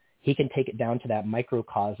one-on-one. He can take it down to that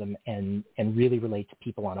microcosm and really relate to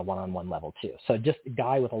people on a one-on-one level too. So just a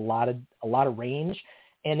guy with a lot of range.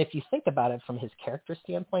 And if you think about it from his character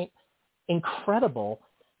standpoint, incredible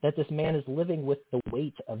that this man is living with the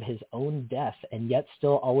weight of his own death and yet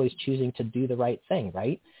still always choosing to do the right thing,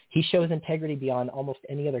 right? He shows integrity beyond almost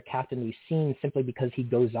any other captain we've seen simply because he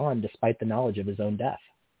goes on despite the knowledge of his own death.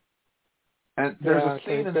 And there's a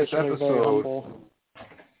scene in this episode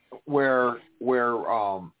where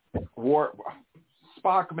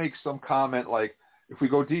Spock makes some comment like, if we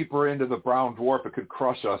go deeper into the brown dwarf, it could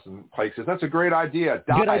crush us. And Pike says, that's a great idea.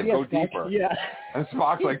 Go deeper. Yeah. And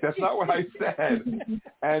Spock's like, that's not what I said.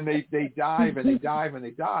 And they dive and they dive and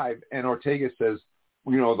they dive. And Ortega says,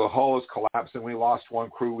 you know, the hull is collapsing. We lost one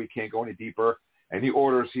crew. We can't go any deeper. And he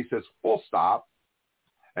says, full stop.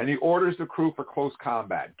 And he orders the crew for close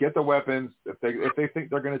combat. Get the weapons if they think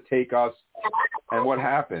they're going to take us. And what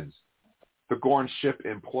happens? The Gorn ship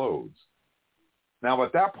implodes. Now,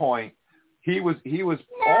 at that point, he was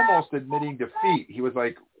almost admitting defeat. He was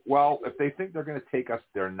like, well, if they think they're going to take us,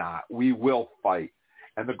 they're not. We will fight.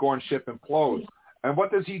 And the Gorn ship implodes. And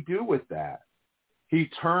what does he do with that? He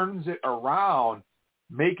turns it around,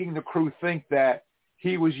 making the crew think that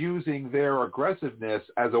he was using their aggressiveness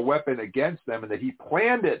as a weapon against them and that he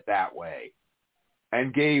planned it that way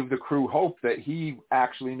and gave the crew hope that he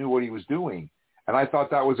actually knew what he was doing. And I thought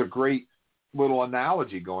that was a great little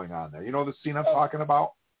analogy going on there. You know the scene I'm talking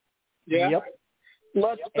about? Yeah. Yep.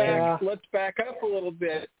 Let's back up a little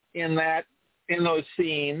bit in those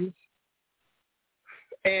scenes.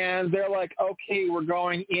 And they're like, okay, we're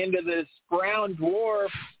going into this brown dwarf,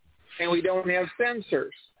 and we don't have sensors.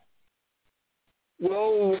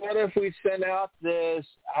 Well, what if we send out this,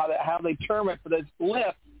 how they term it, for this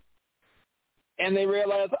blip, and they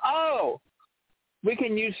realize, oh, we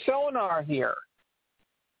can use sonar here.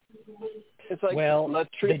 It's like, let's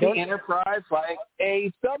treat the Enterprise like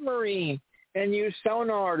a submarine and use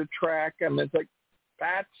sonar to track them. It's like,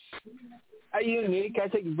 that's a unique, I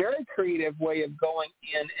think, very creative way of going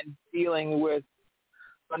in and dealing with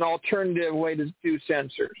an alternative way to do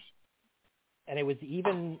sensors. And it was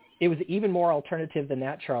even more alternative than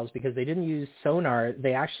that, Charles, because they didn't use sonar.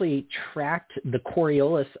 They actually tracked the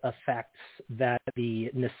Coriolis effects that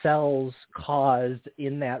the nacelles caused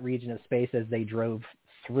in that region of space as they drove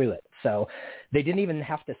through it. So they didn't even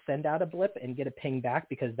have to send out a blip and get a ping back,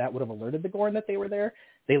 because that would have alerted the Gorn that they were there.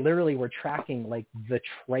 They literally were tracking like the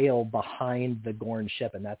trail behind the Gorn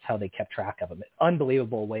ship, and that's how they kept track of them.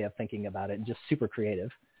 Unbelievable way of thinking about it, and just super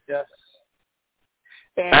creative. Yes.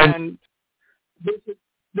 And this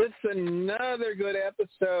is another good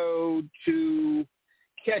episode to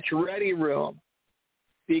catch Ready Room,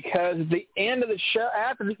 because at the end of the show,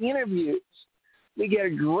 after the interviews, we get a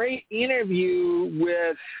great interview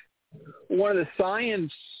with one of the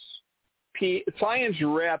science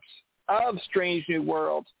reps of Strange New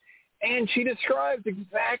Worlds, and she describes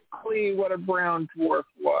exactly what a brown dwarf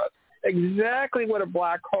was, exactly what a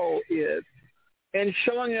black hole is, and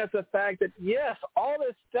showing us the fact that, yes, all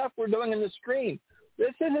this stuff we're doing on the screen,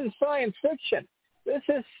 this isn't science fiction. This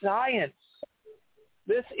is science.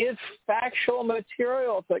 This is factual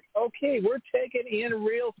material. It's like, okay, we're taking in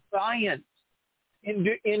real science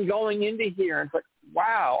in going into here. It's like,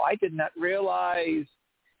 wow, I did not realize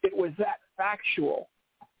it was that factual.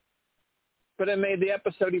 But it made the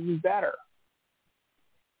episode even better.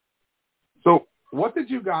 So what did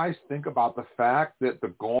you guys think about the fact that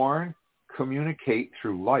the Gorn communicate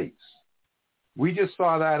through lights? We just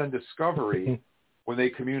saw that in Discovery when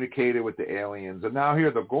they communicated with the aliens. And now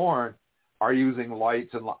here the Gorn are using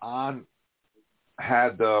lights, and La'an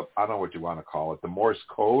had the, I don't know what you want to call it, the Morse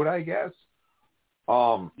code, I guess,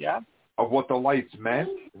 of what the lights meant.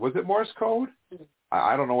 Was it Morse code?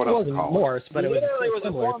 I don't know what else to call Morse, it. But it was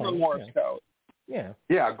a form of Morse code.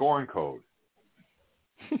 Yeah, Gorn code.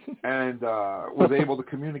 And was able to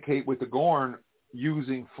communicate with the Gorn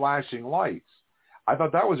using flashing lights. I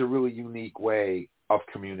thought that was a really unique way of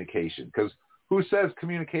communication, because who says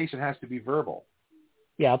communication has to be verbal?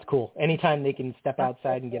 Yeah, it's cool. Anytime they can step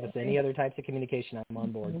outside and give us any other types of communication, I'm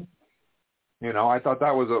on board. You know, I thought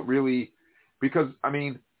that was a really, because, I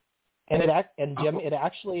mean... And Jim, it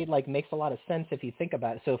actually like makes a lot of sense if you think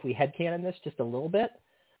about it. So if we headcanon this just a little bit,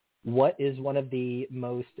 what is one of the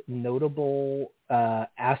most notable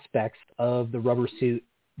aspects of the rubber suit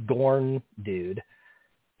Gorn dude?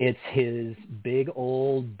 It's his big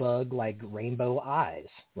old bug like rainbow eyes,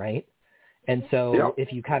 right? And so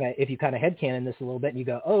if you kind of headcanon this a little bit and you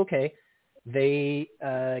go, oh, okay, they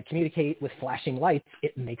communicate with flashing lights,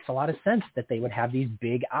 it makes a lot of sense that they would have these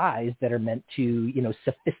big eyes that are meant to, you know,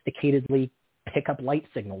 sophisticatedly pick up light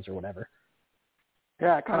signals or whatever.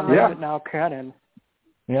 Yeah, it kind of makes it now canon.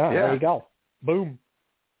 Yeah, there you go. Boom.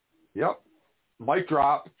 Yep. Mic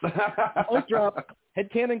drop. Mic drop.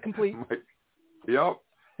 Headcanon complete. Yep.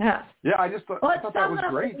 Yeah. Yeah, I thought that was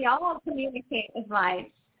great. We all communicate with lights.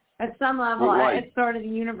 At some level, it's sort of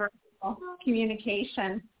universal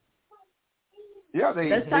communication. Yeah, they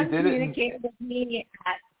the sun did it. Communicated with me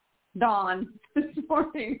at dawn this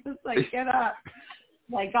morning. It's like, get up.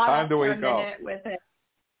 I got Time up to for wake a minute up. with it.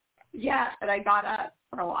 Yeah, but I got up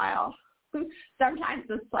for a while. Sometimes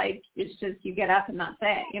it's like, it's just you get up and that's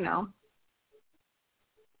it, you know.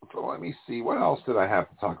 So let me see. What else did I have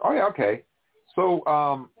to talk? Oh, yeah, okay.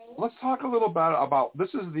 So let's talk a little bit about, this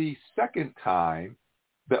is the second time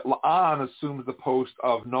that La'an assumes the post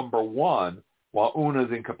of number one while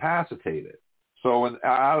Una's incapacitated. So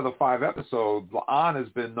out of the 5 episodes, La'an has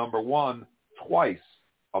been number one twice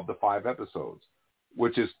of the 5 episodes,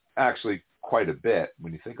 which is actually quite a bit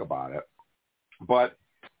when you think about it. But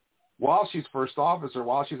while she's first officer,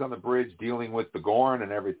 while she's on the bridge dealing with the Gorn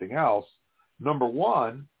and everything else, number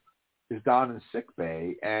one is down in sick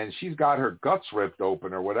bay, and she's got her guts ripped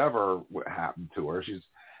open or whatever happened to her.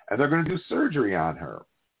 And they're going to do surgery on her.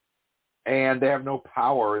 And they have no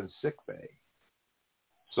power in sick bay.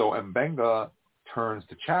 So Mbenga turns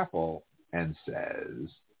to Chapel and says,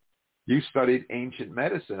 you studied ancient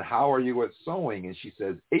medicine. How are you at sewing? And she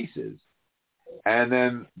says, aces. And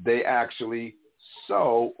then they actually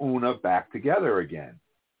sew Una back together again,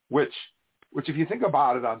 which if you think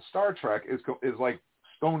about it on Star Trek is like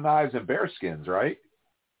stone knives and bear skins, right?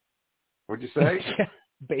 What'd you say?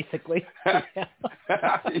 basically.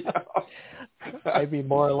 I mean,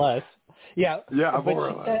 more or less. Yeah. Yeah, but more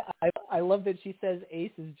or less. I love that she says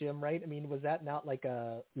aces, Jim, right? I mean, was that not like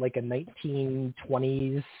a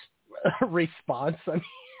 1920s response? I mean,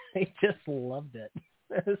 I just loved it.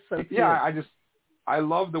 It was so cute. Yeah, I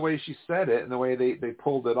love the way she said it and the way they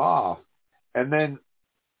pulled it off. And then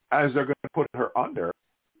as they're going to put her under,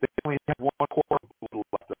 they only have one quart of blood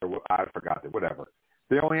left, or I forgot it, whatever.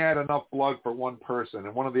 They only had enough blood for one person,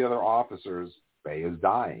 and one of the other officers, Faye, is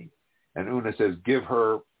dying. And Una says, give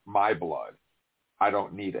her my blood. I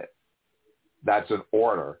don't need it. That's an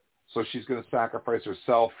order. So she's going to sacrifice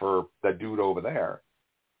herself for that dude over there.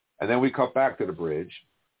 And then we cut back to the bridge.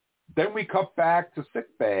 Then we cut back to sick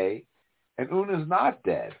bay, and Una's not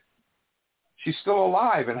dead. She's still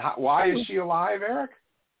alive. And why is she alive, Eric?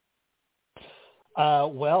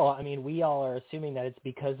 Well, I mean, we all are assuming that it's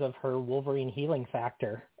because of her Wolverine healing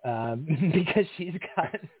factor, because she's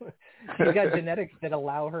got genetics that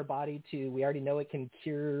allow her body to. We already know it can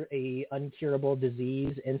cure a uncurable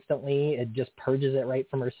disease instantly. It just purges it right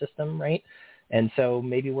from her system, right? And so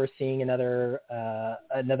maybe we're seeing another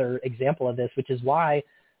example of this, which is why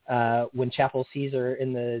when Chapel sees her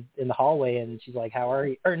in the hallway and she's like, "How are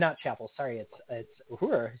you?" Or not Chapel, sorry, it's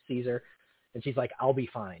Uhura sees her, and she's like, "I'll be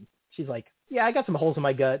fine." She's like, "Yeah, I got some holes in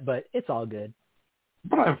my gut, but it's all good."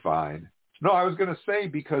 But I'm fine. No, I was going to say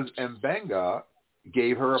because Mbenga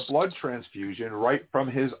gave her a blood transfusion right from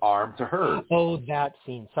his arm to hers. Oh, that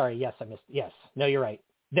scene. Sorry, yes, I missed. Yes, no, you're right.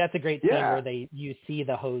 That's a great scene where you see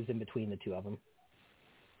the hose in between the two of them.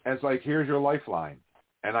 And it's like, here's your lifeline.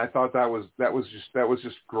 And I thought that was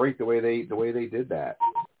just great the way they did that.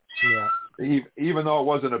 Yeah. Even though it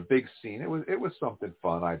wasn't a big scene, it was something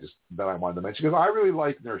fun. That I wanted to mention because I really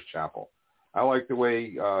like Nurse Chapel. I like the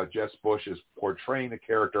way Jess Bush is portraying the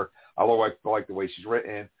character. I like the way she's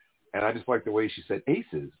written, and I just like the way she said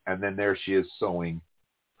aces, and then there she is sewing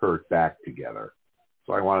her back together.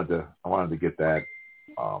 So I wanted to get that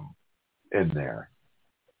in there.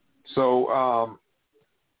 So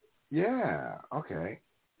yeah, okay.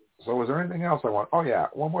 So was there anything else I want? Oh yeah,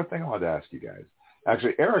 one more thing I wanted to ask you guys.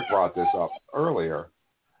 Actually, Eric brought this up earlier.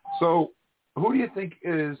 So who do you think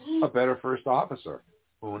is a better first officer,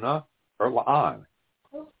 Una or La'an?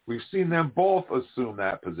 We've seen them both assume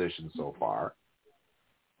that position so far.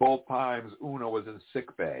 Both times Una was in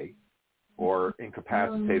sick bay or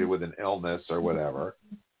incapacitated with an illness or whatever.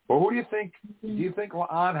 But who do you think? Do you think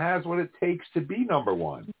La'an has what it takes to be number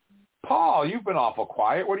one? Paul, you've been awful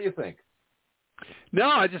quiet. What do you think? No,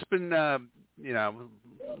 I've just been,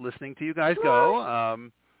 listening to you guys go.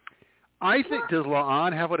 I think, does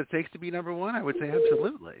La'an have what it takes to be number one? I would say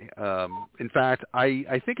absolutely. In fact,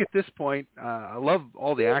 I think at this point, I love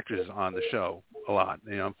all the actors on the show a lot.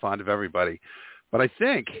 I'm fond of everybody. But I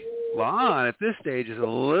think La'an at this stage is a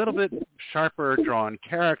little bit sharper drawn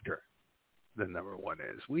character than number one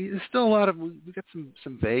is. There's still a lot of, we got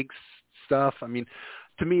some vague stuff. I mean,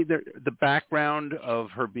 to me, the background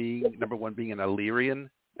of her being, number one, being an Illyrian,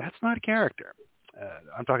 that's not a character.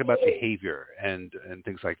 I'm talking about behavior and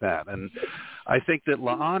things like that. And I think that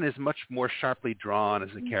La'an is much more sharply drawn as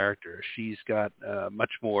a character. She's got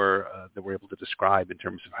much more that we're able to describe in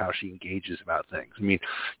terms of how she engages about things. I mean,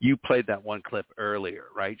 you played that one clip earlier,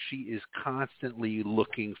 right? She is constantly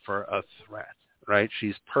looking for a threat, right?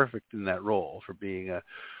 She's perfect in that role for being a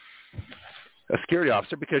security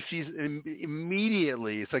officer because she's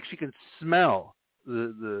immediately, it's like she can smell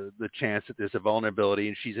the chance that there's a vulnerability,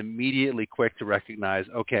 and she's immediately quick to recognize,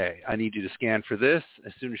 okay, I need you to scan for this.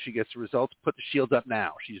 As soon as she gets the results, put the shield up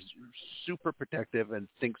now. She's super protective and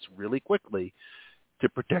thinks really quickly to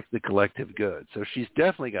protect the collective good. So she's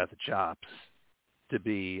definitely got the chops to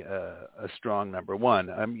be a strong number one.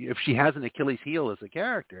 If she has an Achilles heel as a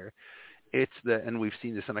character, it's and we've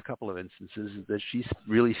seen this in a couple of instances, that she's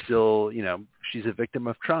really still, she's a victim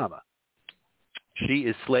of trauma. She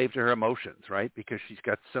is slave to her emotions, right? Because she's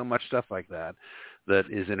got so much stuff like that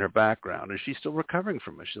is in her background, and she's still recovering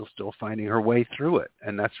from it. She's still finding her way through it,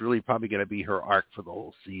 and that's really probably going to be her arc for the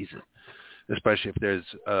whole season, especially if there's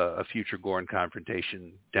a future Gorn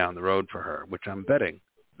confrontation down the road for her, which I'm betting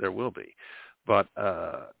there will be. But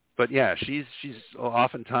yeah, she's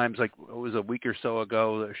oftentimes, like it was a week or so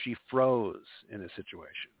ago, she froze in a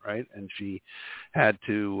situation, right? And she had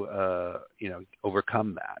to,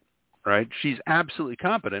 overcome that. Right, she's absolutely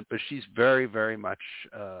competent, but she's very, very much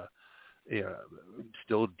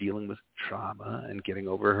still dealing with trauma and getting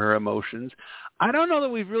over her emotions. I don't know that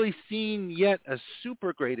we've really seen yet a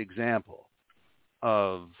super great example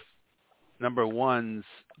of number one's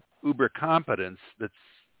uber competence that's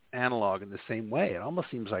analog in the same way. It almost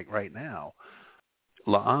seems like right now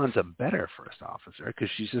La'an's a better first officer because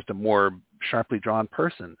she's just a more sharply drawn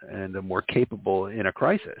person and a more capable in a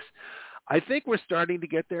crisis. I think we're starting to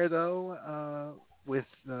get there, though, with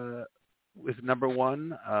number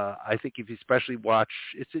one. I think if you especially watch,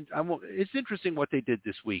 it's interesting what they did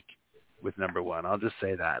this week with number one. I'll just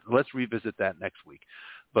say that. Let's revisit that next week.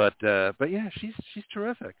 But yeah, she's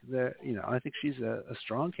terrific. I think she's a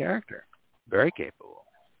strong character, very capable.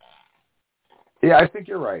 Yeah, I think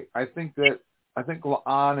you're right. I think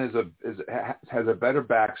La'an has a better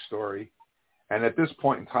backstory, and at this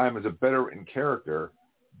point in time is a better in character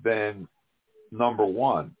than number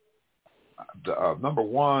one. Number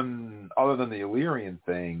one, other than the Illyrian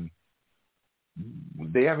thing,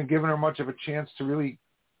 they haven't given her much of a chance to really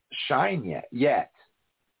shine yet.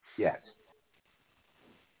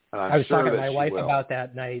 I was talking to my wife about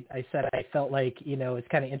that, and I said I felt like, it's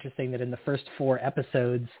kind of interesting that in the first 4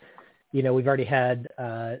 episodes, we've already had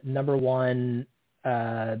number one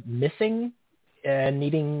missing and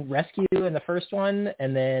needing rescue in the first one,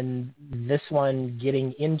 and then this one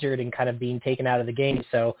getting injured and kind of being taken out of the game.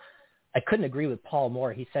 So I couldn't agree with Paul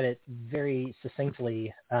more. He said it very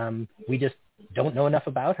succinctly. We just don't know enough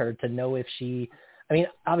about her to know if she – I mean,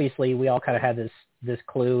 obviously we all kind of have this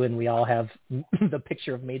clue, and we all have the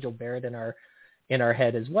picture of Majel Barrett in our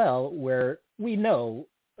head as well, where we know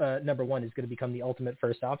number one is going to become the ultimate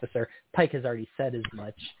first officer. Pike has already said as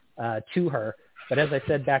much to her. But as I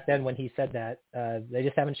said back then when he said that, they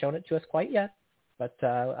just haven't shown it to us quite yet. But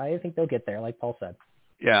I think they'll get there, like Paul said.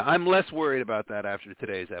 Yeah, I'm less worried about that after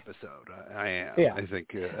today's episode. I am. Yeah.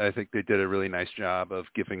 I think they did a really nice job of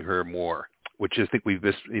giving her more, which I think we've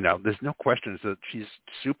just, there's no question that she's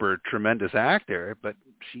super tremendous actor, but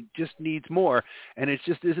she just needs more, and it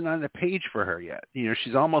just isn't on the page for her yet.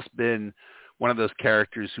 She's almost been one of those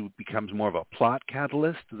characters who becomes more of a plot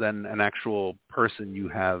catalyst than an actual person you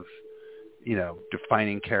have,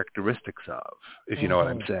 defining characteristics of, if you know what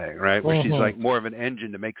I'm saying, right? Where she's like more of an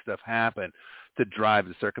engine to make stuff happen, to drive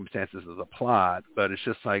the circumstances of the plot, but it's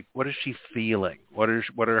just like, what is she feeling? What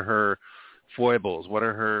are her foibles? What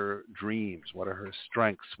are her dreams? What are her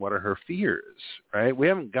strengths? What are her fears? Right? We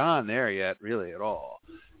haven't gone there yet, really, at all.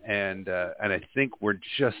 And I think we're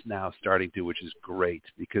just now starting to, which is great,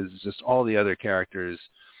 because just all the other characters,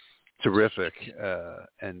 terrific,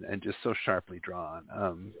 and just so sharply drawn.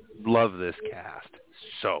 Love this cast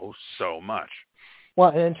so much.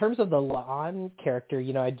 Well, and in terms of the La'an character,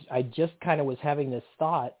 I just kind of was having this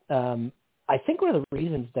thought. I think one of the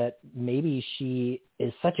reasons that maybe she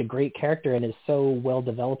is such a great character and is so well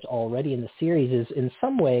developed already in the series is, in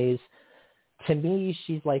some ways, to me,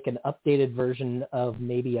 she's like an updated version of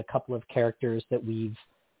maybe a couple of characters that we've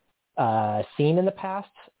seen in the past,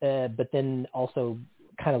 but then also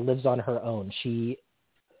kind of lives on her own. She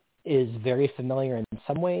is very familiar in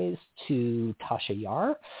some ways to Tasha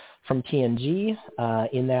Yar from TNG,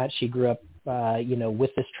 in that she grew up,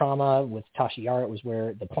 with this trauma. With Tasha Yar, it was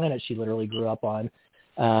where the planet she literally grew up on.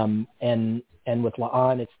 And with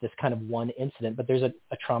La'an, it's this kind of one incident, but there's a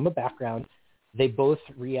trauma background. They both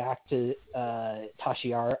react to Tasha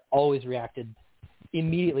Yar, always reacted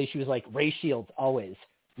immediately. She was like ray shields, always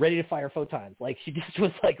ready to fire photons. Like she just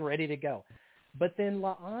was like ready to go. But then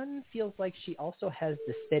La'an feels like she also has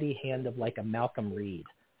the steady hand of like a Malcolm Reed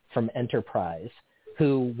from Enterprise,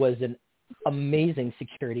 who was an amazing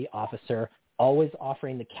security officer, always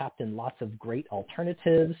offering the captain lots of great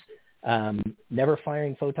alternatives, never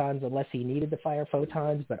firing photons unless he needed to fire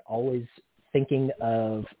photons, but always thinking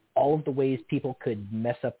of all of the ways people could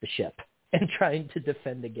mess up the ship and trying to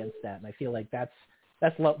defend against that. And I feel like that's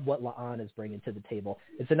what La'an is bringing to the table.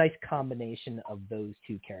 It's a nice combination of those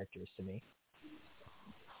two characters to me.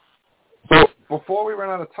 So before we run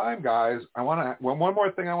out of time, guys, one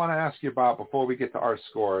more thing I want to ask you about before we get to our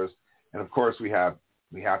scores. And of course we have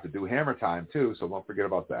to do Hammer Time too, so don't forget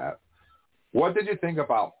about that. What did you think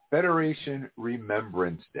about Federation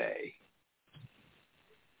Remembrance Day?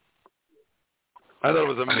 I thought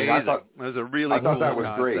it was amazing. It was a really cool that was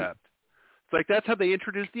concept. Great. It's like that's how they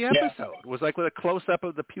introduced the episode. It was like with a close-up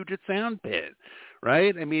of the Puget Sound pit,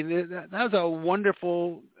 right? I mean, that was a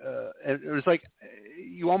wonderful it was like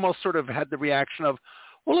you almost sort of had the reaction of,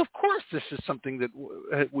 well, of course this is something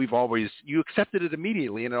that we've always, you accepted it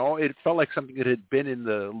immediately, and it felt like something that had been in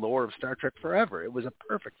the lore of Star Trek forever. It was a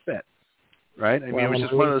perfect fit, right? I mean, it was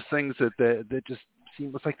just one of those things that just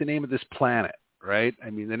seemed, it's like the name of this planet. Right? I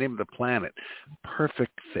mean, the name of the planet,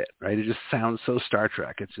 perfect fit, right? It just sounds so Star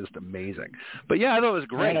Trek. It's just amazing. But yeah, I thought it was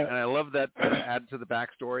great, and I love that add to the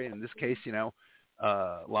backstory. In this case,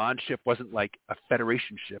 La'an's ship wasn't like a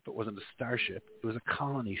Federation ship. It wasn't a starship. It was a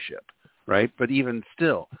colony ship, right? But even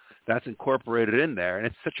still, that's incorporated in there, and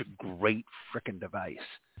it's such a great frickin' device.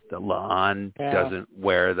 The La'an doesn't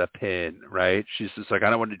wear the pin, right? She's just like, I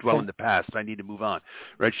don't want to dwell in the past. I need to move on,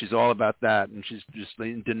 right? She's all about that, and she's just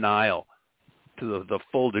in denial to the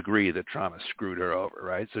full degree that trauma screwed her over,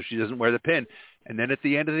 right? So she doesn't wear the pin. And then at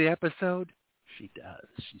the end of the episode, she does.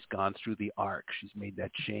 She's gone through the arc. She's made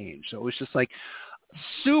that change. So it was just like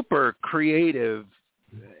super creative,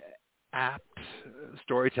 apt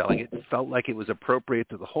storytelling. It felt like it was appropriate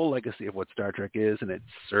to the whole legacy of what Star Trek is, and it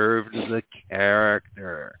served as a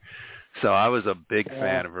character. So I was a big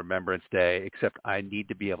fan of Remembrance Day, except I need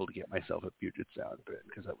to be able to get myself a Puget Sound pin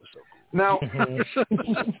because that was so cool. Now,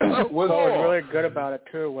 what was really good about it,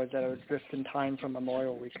 too, was that it was just in time for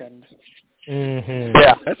Memorial Weekend. Mm-hmm.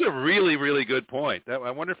 Yeah, that's a really, really good point.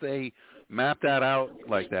 I wonder if they mapped that out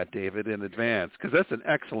like that, David, in advance, because that's an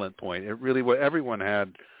excellent point. It really, everyone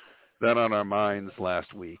had that on our minds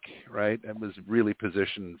last week, right? It was really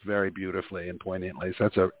positioned very beautifully and poignantly. So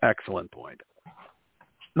that's an excellent point.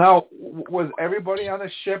 Now, was everybody on the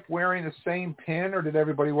ship wearing the same pin, or did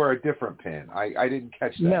everybody wear a different pin? I didn't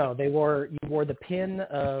catch that. No, you wore the pin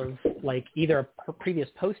of like either a previous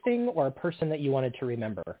posting or a person that you wanted to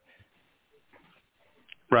remember.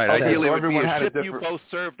 Right. Okay, Ideally, so it would be everyone a had ship a you different... both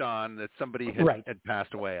served on that somebody had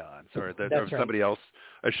passed away on, or somebody else,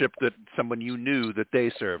 a ship that someone you knew that they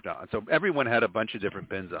served on. So everyone had a bunch of different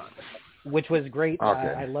pins on. Which was great.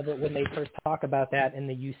 Okay. I love it when they first talk about that, and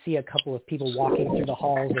then you see a couple of people walking through the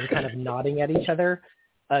halls and kind of nodding at each other,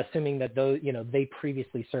 assuming that those, they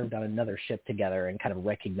previously served on another ship together and kind of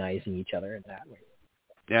recognizing each other in that way.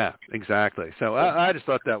 Yeah, exactly. So I just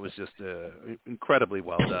thought that was just incredibly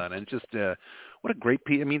well done, and just what a great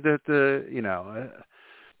piece. I mean, the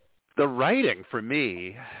writing for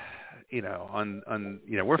me,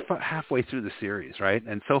 we're halfway through the series, right?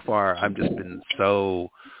 And so far, I've just been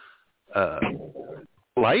so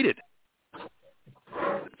delighted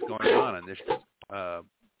what's going on in this.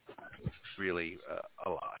 Really a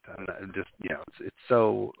lot. And just it's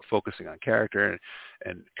so focusing on character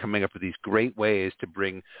and coming up with these great ways to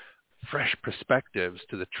bring fresh perspectives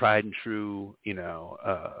to the tried and true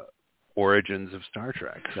origins of Star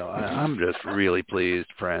Trek. So I'm just really pleased,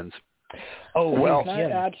 friends. Oh well, can I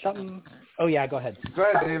add something? Oh yeah, go ahead. Go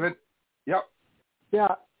ahead, David. Yep.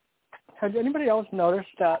 Yeah. Has anybody else noticed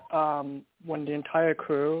that when the entire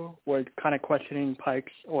crew were kind of questioning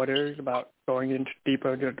Pike's orders about going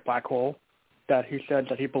deeper into the black hole, that he said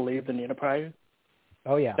that he believed in the Enterprise?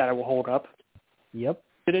 Oh, yeah. That it will hold up? Yep.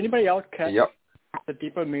 Did anybody else catch the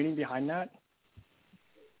deeper meaning behind that?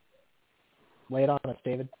 Lay it on us,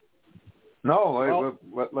 David. No,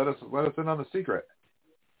 let us in on the secret.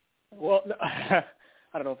 Well, I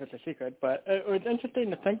don't know if it's a secret, but it was interesting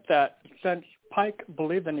to think that since Pike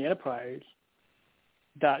believed in the Enterprise,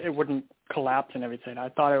 that it wouldn't collapse and everything. I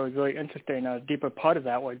thought it was really interesting. A deeper part of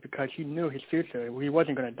that was because he knew his future. He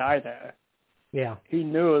wasn't going to die there. Yeah. He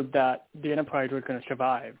knew that the Enterprise was going to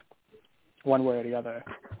survive one way or the other.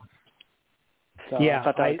 So yeah, I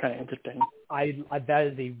thought that was kind of interesting. That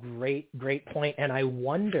is a great point, and I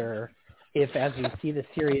wonder if, as we see the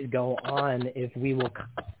series go on, if we will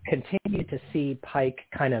continue to see Pike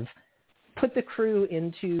kind of put the crew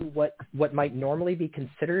into what might normally be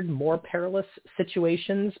considered more perilous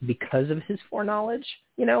situations because of his foreknowledge.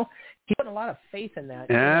 He put a lot of faith in that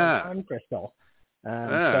time crystal.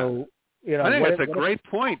 So, I think that's a great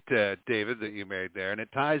point, David, that you made there, and it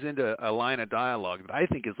ties into a line of dialogue that I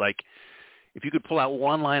think is like, if you could pull out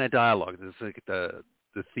one line of dialogue, this is like the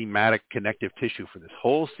thematic connective tissue for this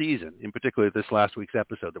whole season, in particular this last week's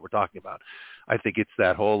episode that we're talking about. I think it's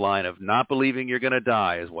that whole line of not believing you're going to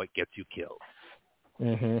die is what gets you killed.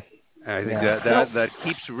 Mm-hmm. And I think that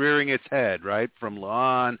keeps rearing its head, right, from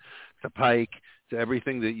La'an to Pike to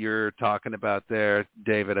everything that you're talking about there,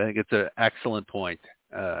 David. I think it's an excellent point.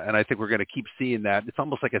 And I think we're going to keep seeing that. It's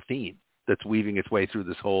almost like a theme that's weaving its way through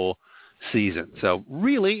this whole season. So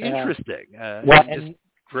really interesting. And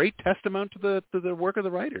great testament to the work of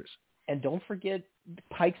the writers. And don't forget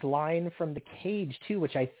Pike's line from the cage, too,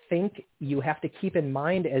 which I think you have to keep in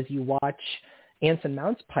mind as you watch Anson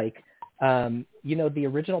Mount's Pike. The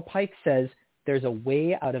original Pike says, there's a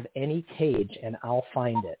way out of any cage, and I'll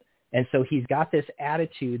find it. And so he's got this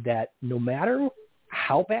attitude that no matter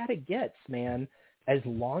how bad it gets, man, as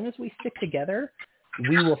long as we stick together,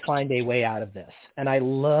 we will find a way out of this. And I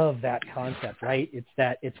love that concept, right?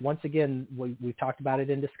 It's once again, we've talked about it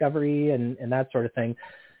in Discovery and that sort of thing.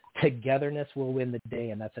 Togetherness will win the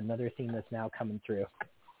day, and that's another theme that's now coming through.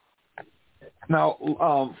 Now,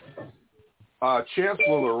 Chancellor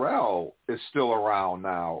Laurel is still around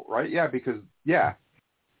now, right? Yeah, because,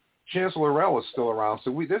 Chancellor Rell is still around,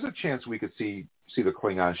 so there's a chance we could see the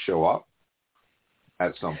Klingons show up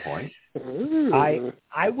at some point.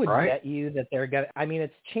 I would right? bet you that they're going to, I mean,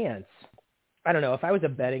 it's chance. I don't know. If I was a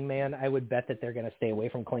betting man, I would bet that they're going to stay away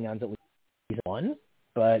from Klingons at least season 1,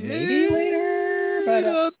 but maybe later. But, I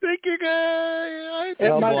don't think you're going to.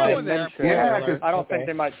 It might be a going there. mention. Yeah, I don't think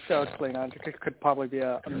they might show Klingons. It could probably be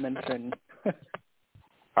a mention.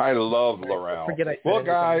 I love Laurel. Well,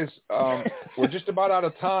 guys, we're just about out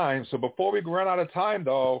of time. So before we run out of time,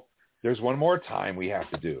 though, there's one more time we have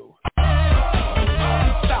to do.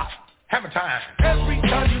 Stop. Hammer time. Every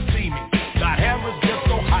time you see me, the hammer's just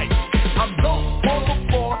so hype. I'm low on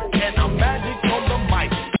the floor and I'm magic on the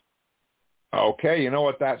mic. Okay, you know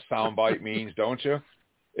what that soundbite means, don't you?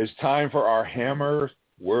 It's time for our Hammer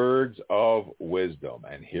Words of Wisdom,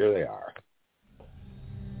 and here they are.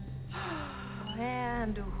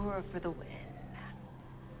 And Uhura for the win.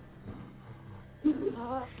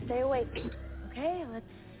 Stay awake. Okay, let's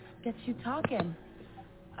get you talking.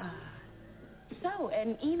 So,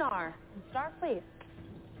 and Enar, and Starfleet,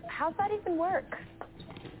 How's that even work?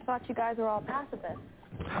 Thought you guys were all pacifists.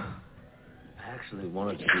 I actually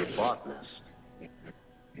wanted to be a botanist.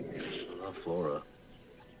 I love flora.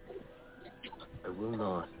 I will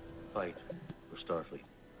not fight for Starfleet,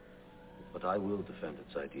 but I will defend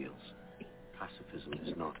its ideals. Pacifism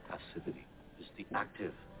is not passivity. It is the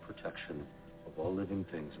active protection of all living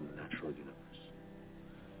things in the natural universe.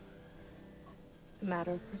 It's a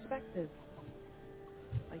matter of perspective.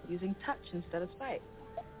 Like using touch instead of sight.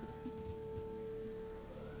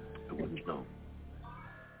 I wouldn't know.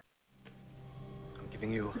 I'm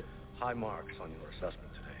giving you high marks on your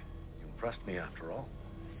assessment today. You impressed me after all.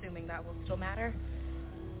 Assuming that will still matter.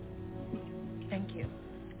 Thank you.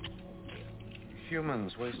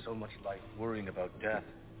 Humans waste so much life worrying about death.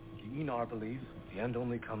 The Enar believe the end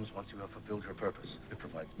only comes once you have fulfilled your purpose. It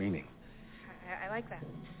provides meaning. I like that.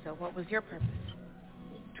 So what was your purpose?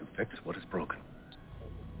 To fix what is broken.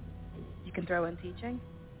 You can throw in teaching,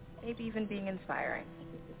 maybe even being inspiring.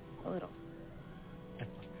 A little.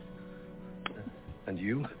 And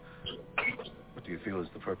you? What do you feel is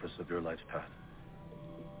the purpose of your life's path?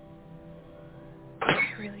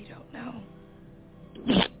 I really don't know.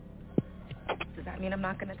 Does that mean I'm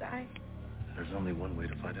not going to die? There's only one way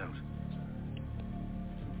to find out.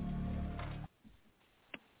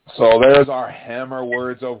 So there's our Hammer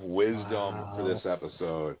Words of Wisdom for this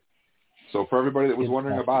episode. So for everybody that was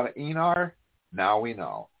wondering about Enar, now we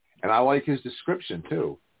know. And I like his description,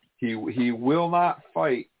 too. He will not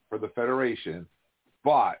fight for the Federation,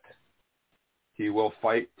 but he will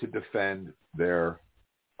fight to defend their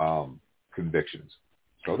convictions.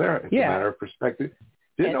 So there, it's a matter of perspective.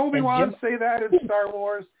 Didn't Obi-Wan say that in Star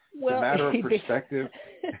Wars? It's a matter of perspective.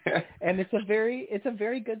 And it's a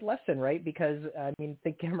very good lesson, right? Because I mean, I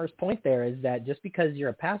think Hammer's point there is that just because you're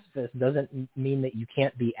a pacifist doesn't mean that you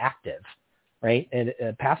can't be active, right? And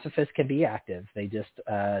pacifists can be active. They just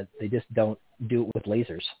don't do it with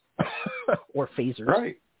lasers or phasers.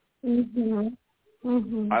 Right. Mm-hmm.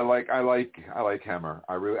 Mm-hmm. I like Hammer.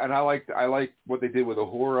 I like what they did with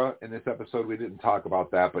Uhura in this episode. We didn't talk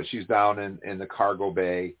about that, but she's down in the cargo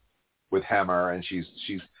bay with Hammer, and she's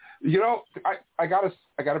you know, I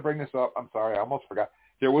gotta bring this up. I'm sorry, I almost forgot.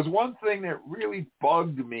 There was one thing that really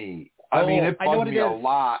bugged me. I mean, it bugged me a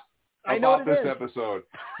lot about this episode.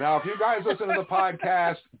 Now, if you guys listen to the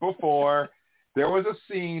podcast before, there was a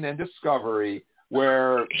scene in Discovery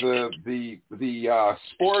where the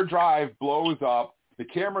spore drive blows up. The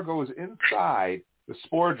camera goes inside the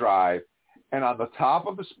spore drive, and on the top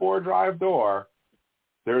of the spore drive door,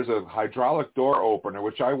 there's a hydraulic door opener,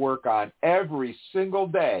 which I work on every single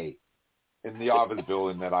day in the office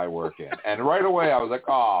building that I work in. And right away, I was like,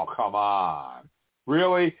 oh, come on.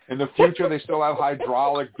 Really? In the future, they still have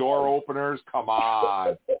hydraulic door openers? Come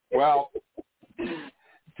on. Well,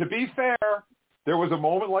 to be fair, there was a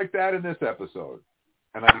moment like that in this episode.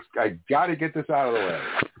 And I got to get this out of the way.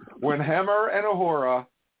 When Hammer and Uhura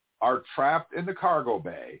are trapped in the cargo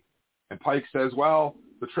bay, and Pike says, well,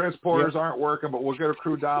 the transporters aren't working, but we'll get a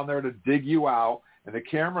crew down there to dig you out. And the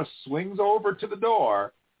camera swings over to the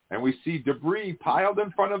door, and we see debris piled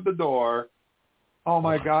in front of the door. Oh,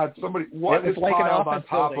 my God. What is like piled on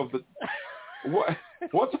top of the...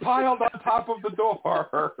 What's piled on top of the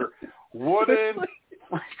door? Wooden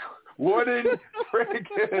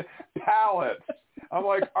freaking pallets. I'm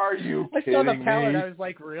like, are you kidding me? I saw the pallet. I was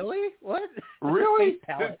like, really? What? Really?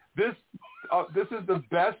 This is the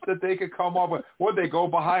best that they could come up with. Would they go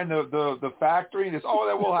behind the factory and just,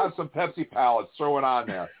 then we'll have some Pepsi pallets, throw it on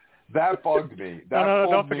there. That bugged me. No,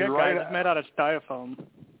 don't forget, guys, it's made out of styrofoam.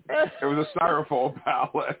 It was a styrofoam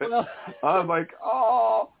pallet. I was like,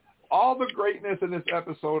 oh. all the greatness in this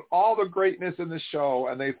episode, all the greatness in the show,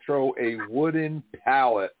 and they throw a wooden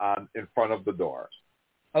pallet in front of the door.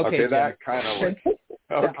 Okay, that kind of like,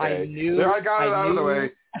 okay. I got it out of the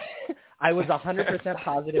way. I was 100%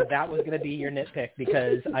 positive that was going to be your nitpick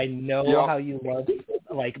because I know how you love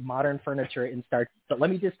like modern furniture in Star Trek. But let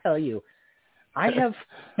me just tell you,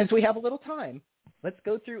 since we have a little time, let's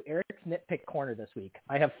go through Eric's nitpick corner this week.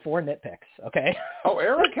 I have 4 nitpicks, okay? Oh,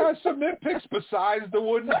 Eric has some nitpicks besides the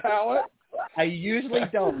wooden pallet? I usually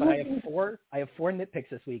don't, but I have 4 nitpicks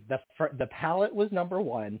this week. The pallet was number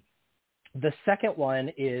 1. The second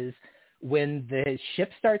one is when the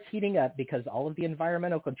ship starts heating up because all of the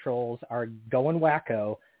environmental controls are going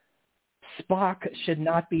wacko, Spock should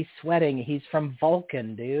not be sweating. He's from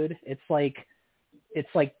Vulcan, dude. It's like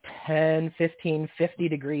 10, 15, 50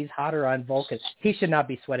 degrees hotter on Vulcan. He should not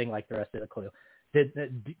be sweating like the rest of the crew.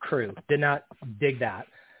 Did not dig that.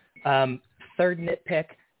 Third nitpick,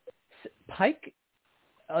 Pike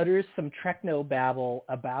utters some Trekno babble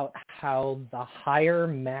about how the higher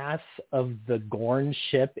mass of the Gorn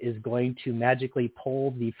ship is going to magically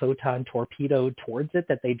pull the photon torpedo towards it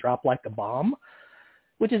that they drop like a bomb,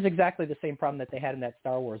 which is exactly the same problem that they had in that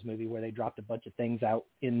Star Wars movie where they dropped a bunch of things out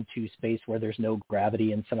into space where there's no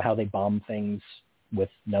gravity and somehow they bomb things with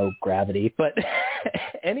no gravity. But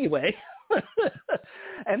anyway,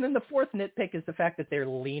 and then the fourth nitpick is the fact that they're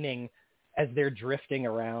leaning as they're drifting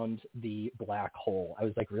around the black hole. I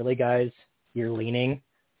was like, really, guys? You're leaning?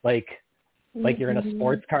 Like you're in a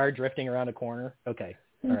sports car drifting around a corner? Okay.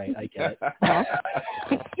 All right. I get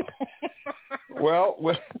it. Well,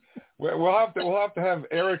 we'll have to have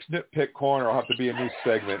Eric's nitpick corner. Will have to be a new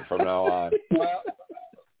segment from now on. Well,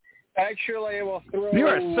 actually, we'll throw. You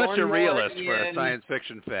are such a realist for a science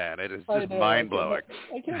fiction fan. It is just mind blowing.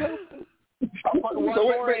 One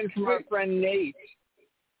more in from our friend Nate.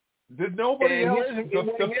 Did nobody else?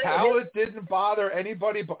 The pallet didn't bother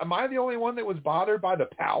anybody. Am I the only one that was bothered by the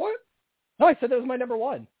pallet? No, I said that was my number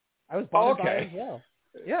 1. I was bothered by it as well.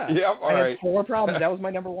 Yeah. Yep. All I right. had 4 problems. That was my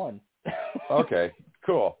number 1. Okay.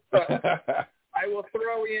 Cool. I will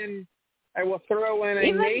throw in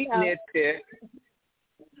a Nate nitpick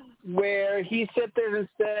where he sits there and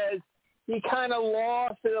says he kind of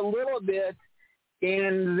lost it a little bit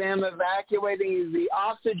in them evacuating the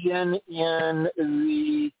oxygen in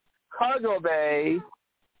the cargo bay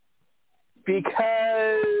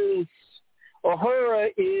because Uhura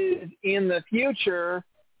is in the future.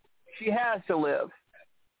 She has to live.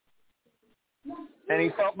 And he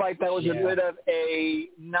felt like that was a bit of a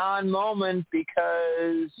non-moment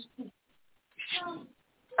because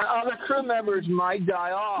other crew members might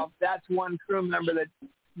die off. That's one crew member that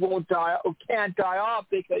won't die or can't die off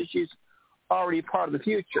because she's already part of the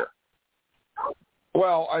future.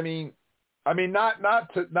 Well, I mean, not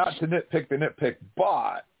to nitpick the nitpick,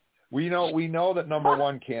 but we know that number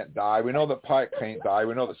 1 can't die. We know that Pike can't die.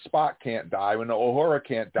 We know that Spock can't die. We know Uhura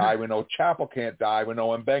can't die. We know Chapel can't die. We know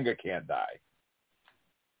Mbenga can't die.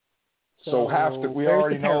 So we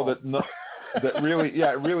already know that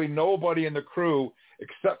really nobody in the crew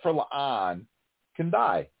except for La'an can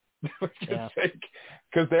die.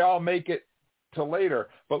 Because they all make it to later.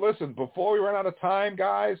 But listen, before we run out of time,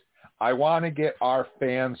 guys, I want to get our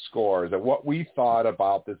fan scores and what we thought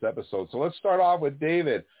about this episode. So let's start off with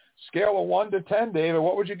David. Scale of 1 to 10, David,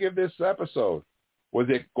 what would you give this episode? Was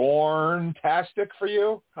it Gorn-tastic for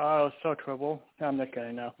you? Oh, it was so trouble. I'm not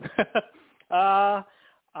kidding, no. I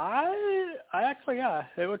actually,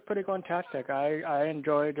 it was pretty Gorn-tastic. I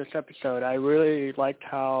enjoyed this episode. I really liked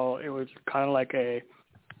how it was kind of like a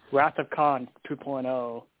Wrath of Khan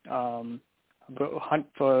 2.0, Hunt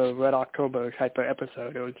for Red October type of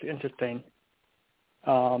episode. It was interesting.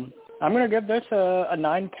 I'm going to give this a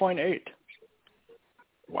 9.8.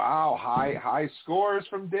 Wow, high scores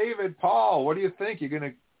from David. Paul, what do you think? You're going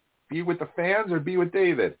to be with the fans or be with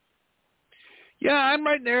David? Yeah, I'm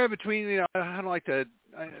right there between, I don't like to,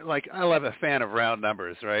 I love a fan of round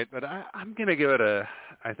numbers, right? But I'm going to give it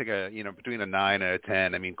between a 9 and a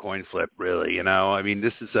 10. I mean, coin flip, really, I mean,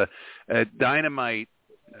 this is a dynamite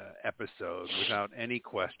episode without any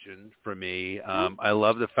question for me. I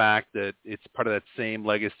love the fact that it's part of that same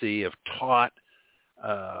legacy of taut,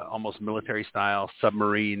 almost military-style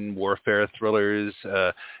submarine warfare thrillers.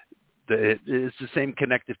 It's the same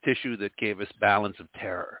connective tissue that gave us Balance of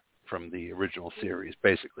Terror from the original series,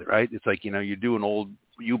 basically, right? It's like, you're doing old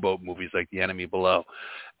U-boat movies like The Enemy Below.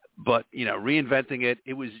 But, reinventing it,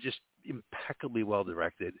 it was just impeccably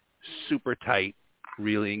well-directed, super tight,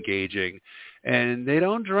 really engaging, and they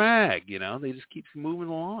don't drag, they just keep moving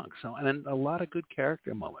along. So, and then a lot of good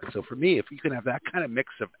character moments. So for me, if you can have that kind of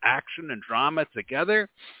mix of action and drama together,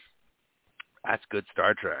 that's good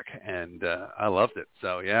Star Trek, and I loved it.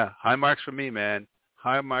 So, yeah, high marks for me, man.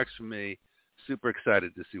 High marks for me. Super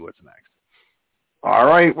excited to see what's next. All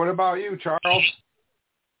right. What about you, Charles?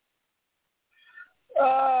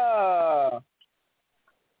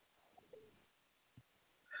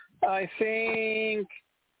 I think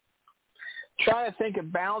trying to think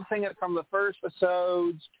of balancing it from the first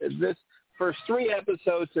episodes to this first 3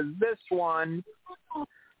 episodes to this one.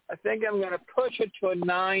 I think I'm going to push it to a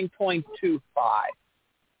 9.25.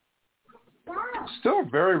 Still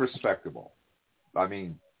very respectable. I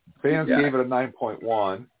mean, fans gave it a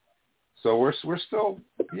 9.1, so we're still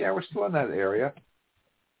in that area.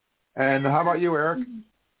 And how about you, Eric?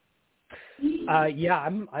 Yeah,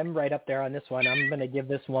 I'm right up there on this one. I'm going to give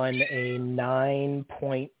this one a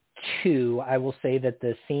 9.2. I will say that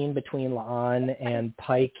the scene between La'an and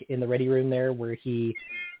Pike in the ready room there, where he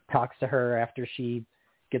talks to her after she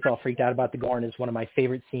gets all freaked out about the Gorn, is one of my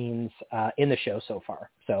favorite scenes in the show so far.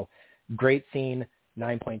 So great scene,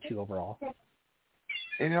 9.2 overall.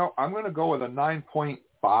 You know, I'm going to go with a 9.5,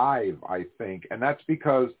 I think, and that's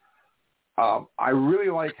because I really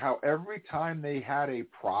like how every time they had a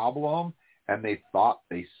problem and they thought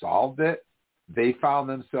they solved it, they found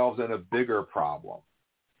themselves in a bigger problem.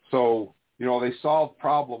 So, you know, they solved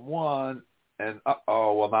problem 1, and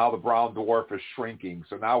well, now the brown dwarf is shrinking,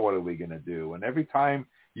 so now what are we going to do? And every time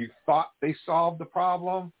you thought they solved the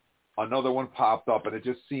problem, another one popped up, and it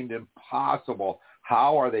just seemed impossible.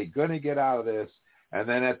 How are they going to get out of this? And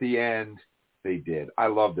then at the end, they did. I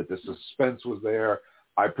loved it. The suspense was there.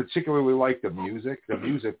 I particularly liked the music. The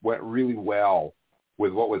music went really well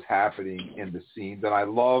with what was happening in the scenes, and I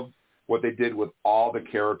loved what they did with all the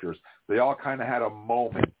characters. They all kind of had a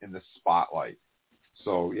moment in the spotlight.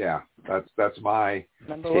 So yeah, that's my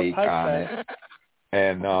take on it.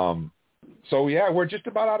 And so yeah, we're just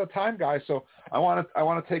about out of time, guys. So I want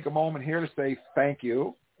to take a moment here to say thank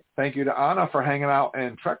you. Thank you to Anna for hanging out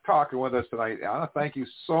and Trek talking with us tonight. Anna, thank you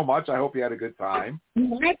so much. I hope you had a good time.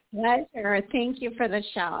 My pleasure. Thank you for the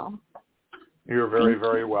show. You're very,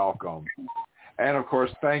 very welcome. And, of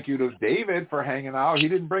course, thank you to David for hanging out. He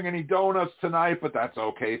didn't bring any donuts tonight, but that's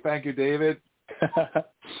okay. Thank you, David.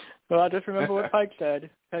 Well, just remember what Pike said.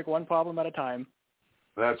 Take one problem at a time.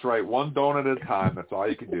 That's right. One donut at a time. That's all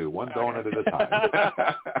you can do. One donut at a time.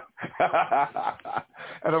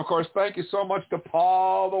 And, of course, thank you so much to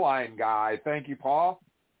Paul, the wine guy. Thank you, Paul.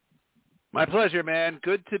 My pleasure, man.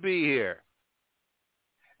 Good to be here.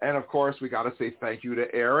 And, of course, we got to say thank you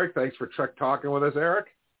to Eric. Thanks for Trek talking with us, Eric.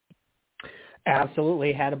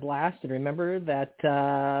 Absolutely. Had a blast. And remember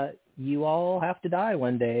that you all have to die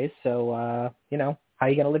one day. So, you know, how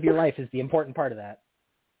you going to live your life is the important part of that.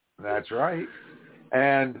 That's right.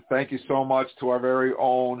 And thank you so much to our very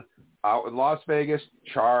own out in Las Vegas,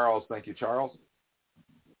 Charles. Thank you, Charles.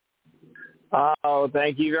 Oh,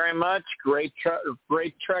 thank you very much. Great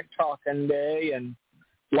Trek talking day, and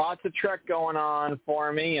lots of Trek going on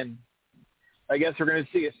for me. And I guess we're going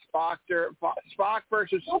to see a Spock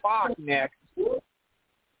versus Spock next.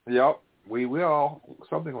 Yep, we will.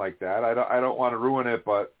 Something like that. I don't want to ruin it,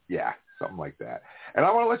 but yeah, something like that. And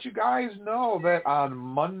I want to let you guys know that on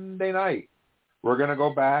Monday night, we're going to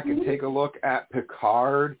go back and take a look at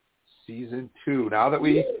Picard Season 2. Now that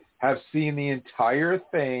we have seen the entire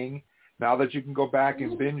thing, now that you can go back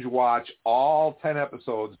and binge watch all 10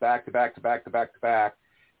 episodes back to back to back to back to back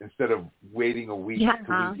instead of waiting a week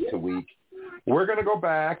to week, we're going to go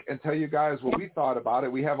back and tell you guys what we thought about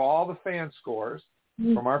it. We have all the fan scores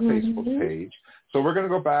from our Facebook page. So we're going to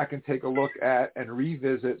go back and take a look at and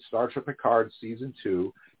revisit Star Trek Picard Season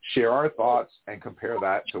 2, share our thoughts, and compare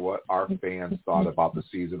that to what our fans thought about the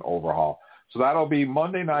season overhaul. So that'll be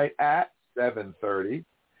Monday night at 7:30.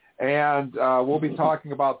 And we'll be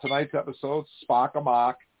talking about tonight's episode, Spock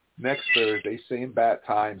Amok, next Thursday, same bat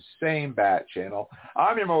time, same bat channel.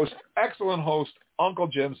 I'm your most excellent host, Uncle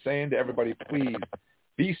Jim, saying to everybody, please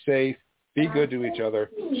be safe, be good to each other.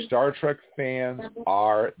 Star Trek fans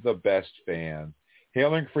are the best fans.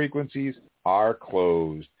 Hailing frequencies are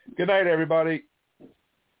closed. Good night, everybody.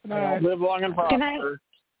 Good night. Live long and prosper. Good night.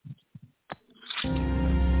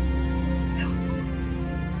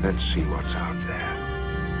 Let's see what's out there.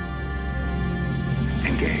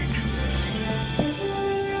 Engage.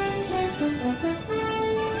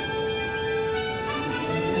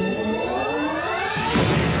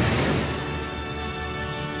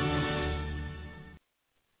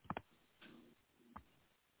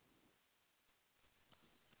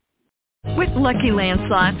 With Lucky Land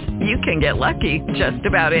Slots, you can get lucky just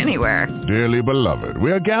about anywhere. Dearly beloved,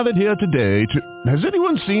 we are gathered here today to... Has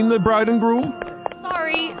anyone seen the bride and groom?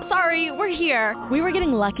 Sorry, we're here. We were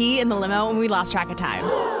getting lucky in the limo and we lost track of time.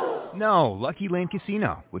 No, Lucky Land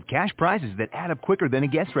Casino, with cash prizes that add up quicker than a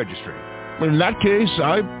guest registry. In that case,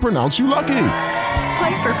 I pronounce you lucky.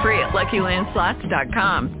 Play for free at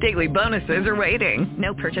LuckyLandSlots.com. Daily bonuses are waiting.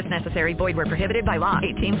 No purchase necessary. Void where prohibited by law.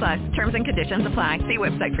 18+. Terms and conditions apply. See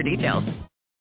website for details.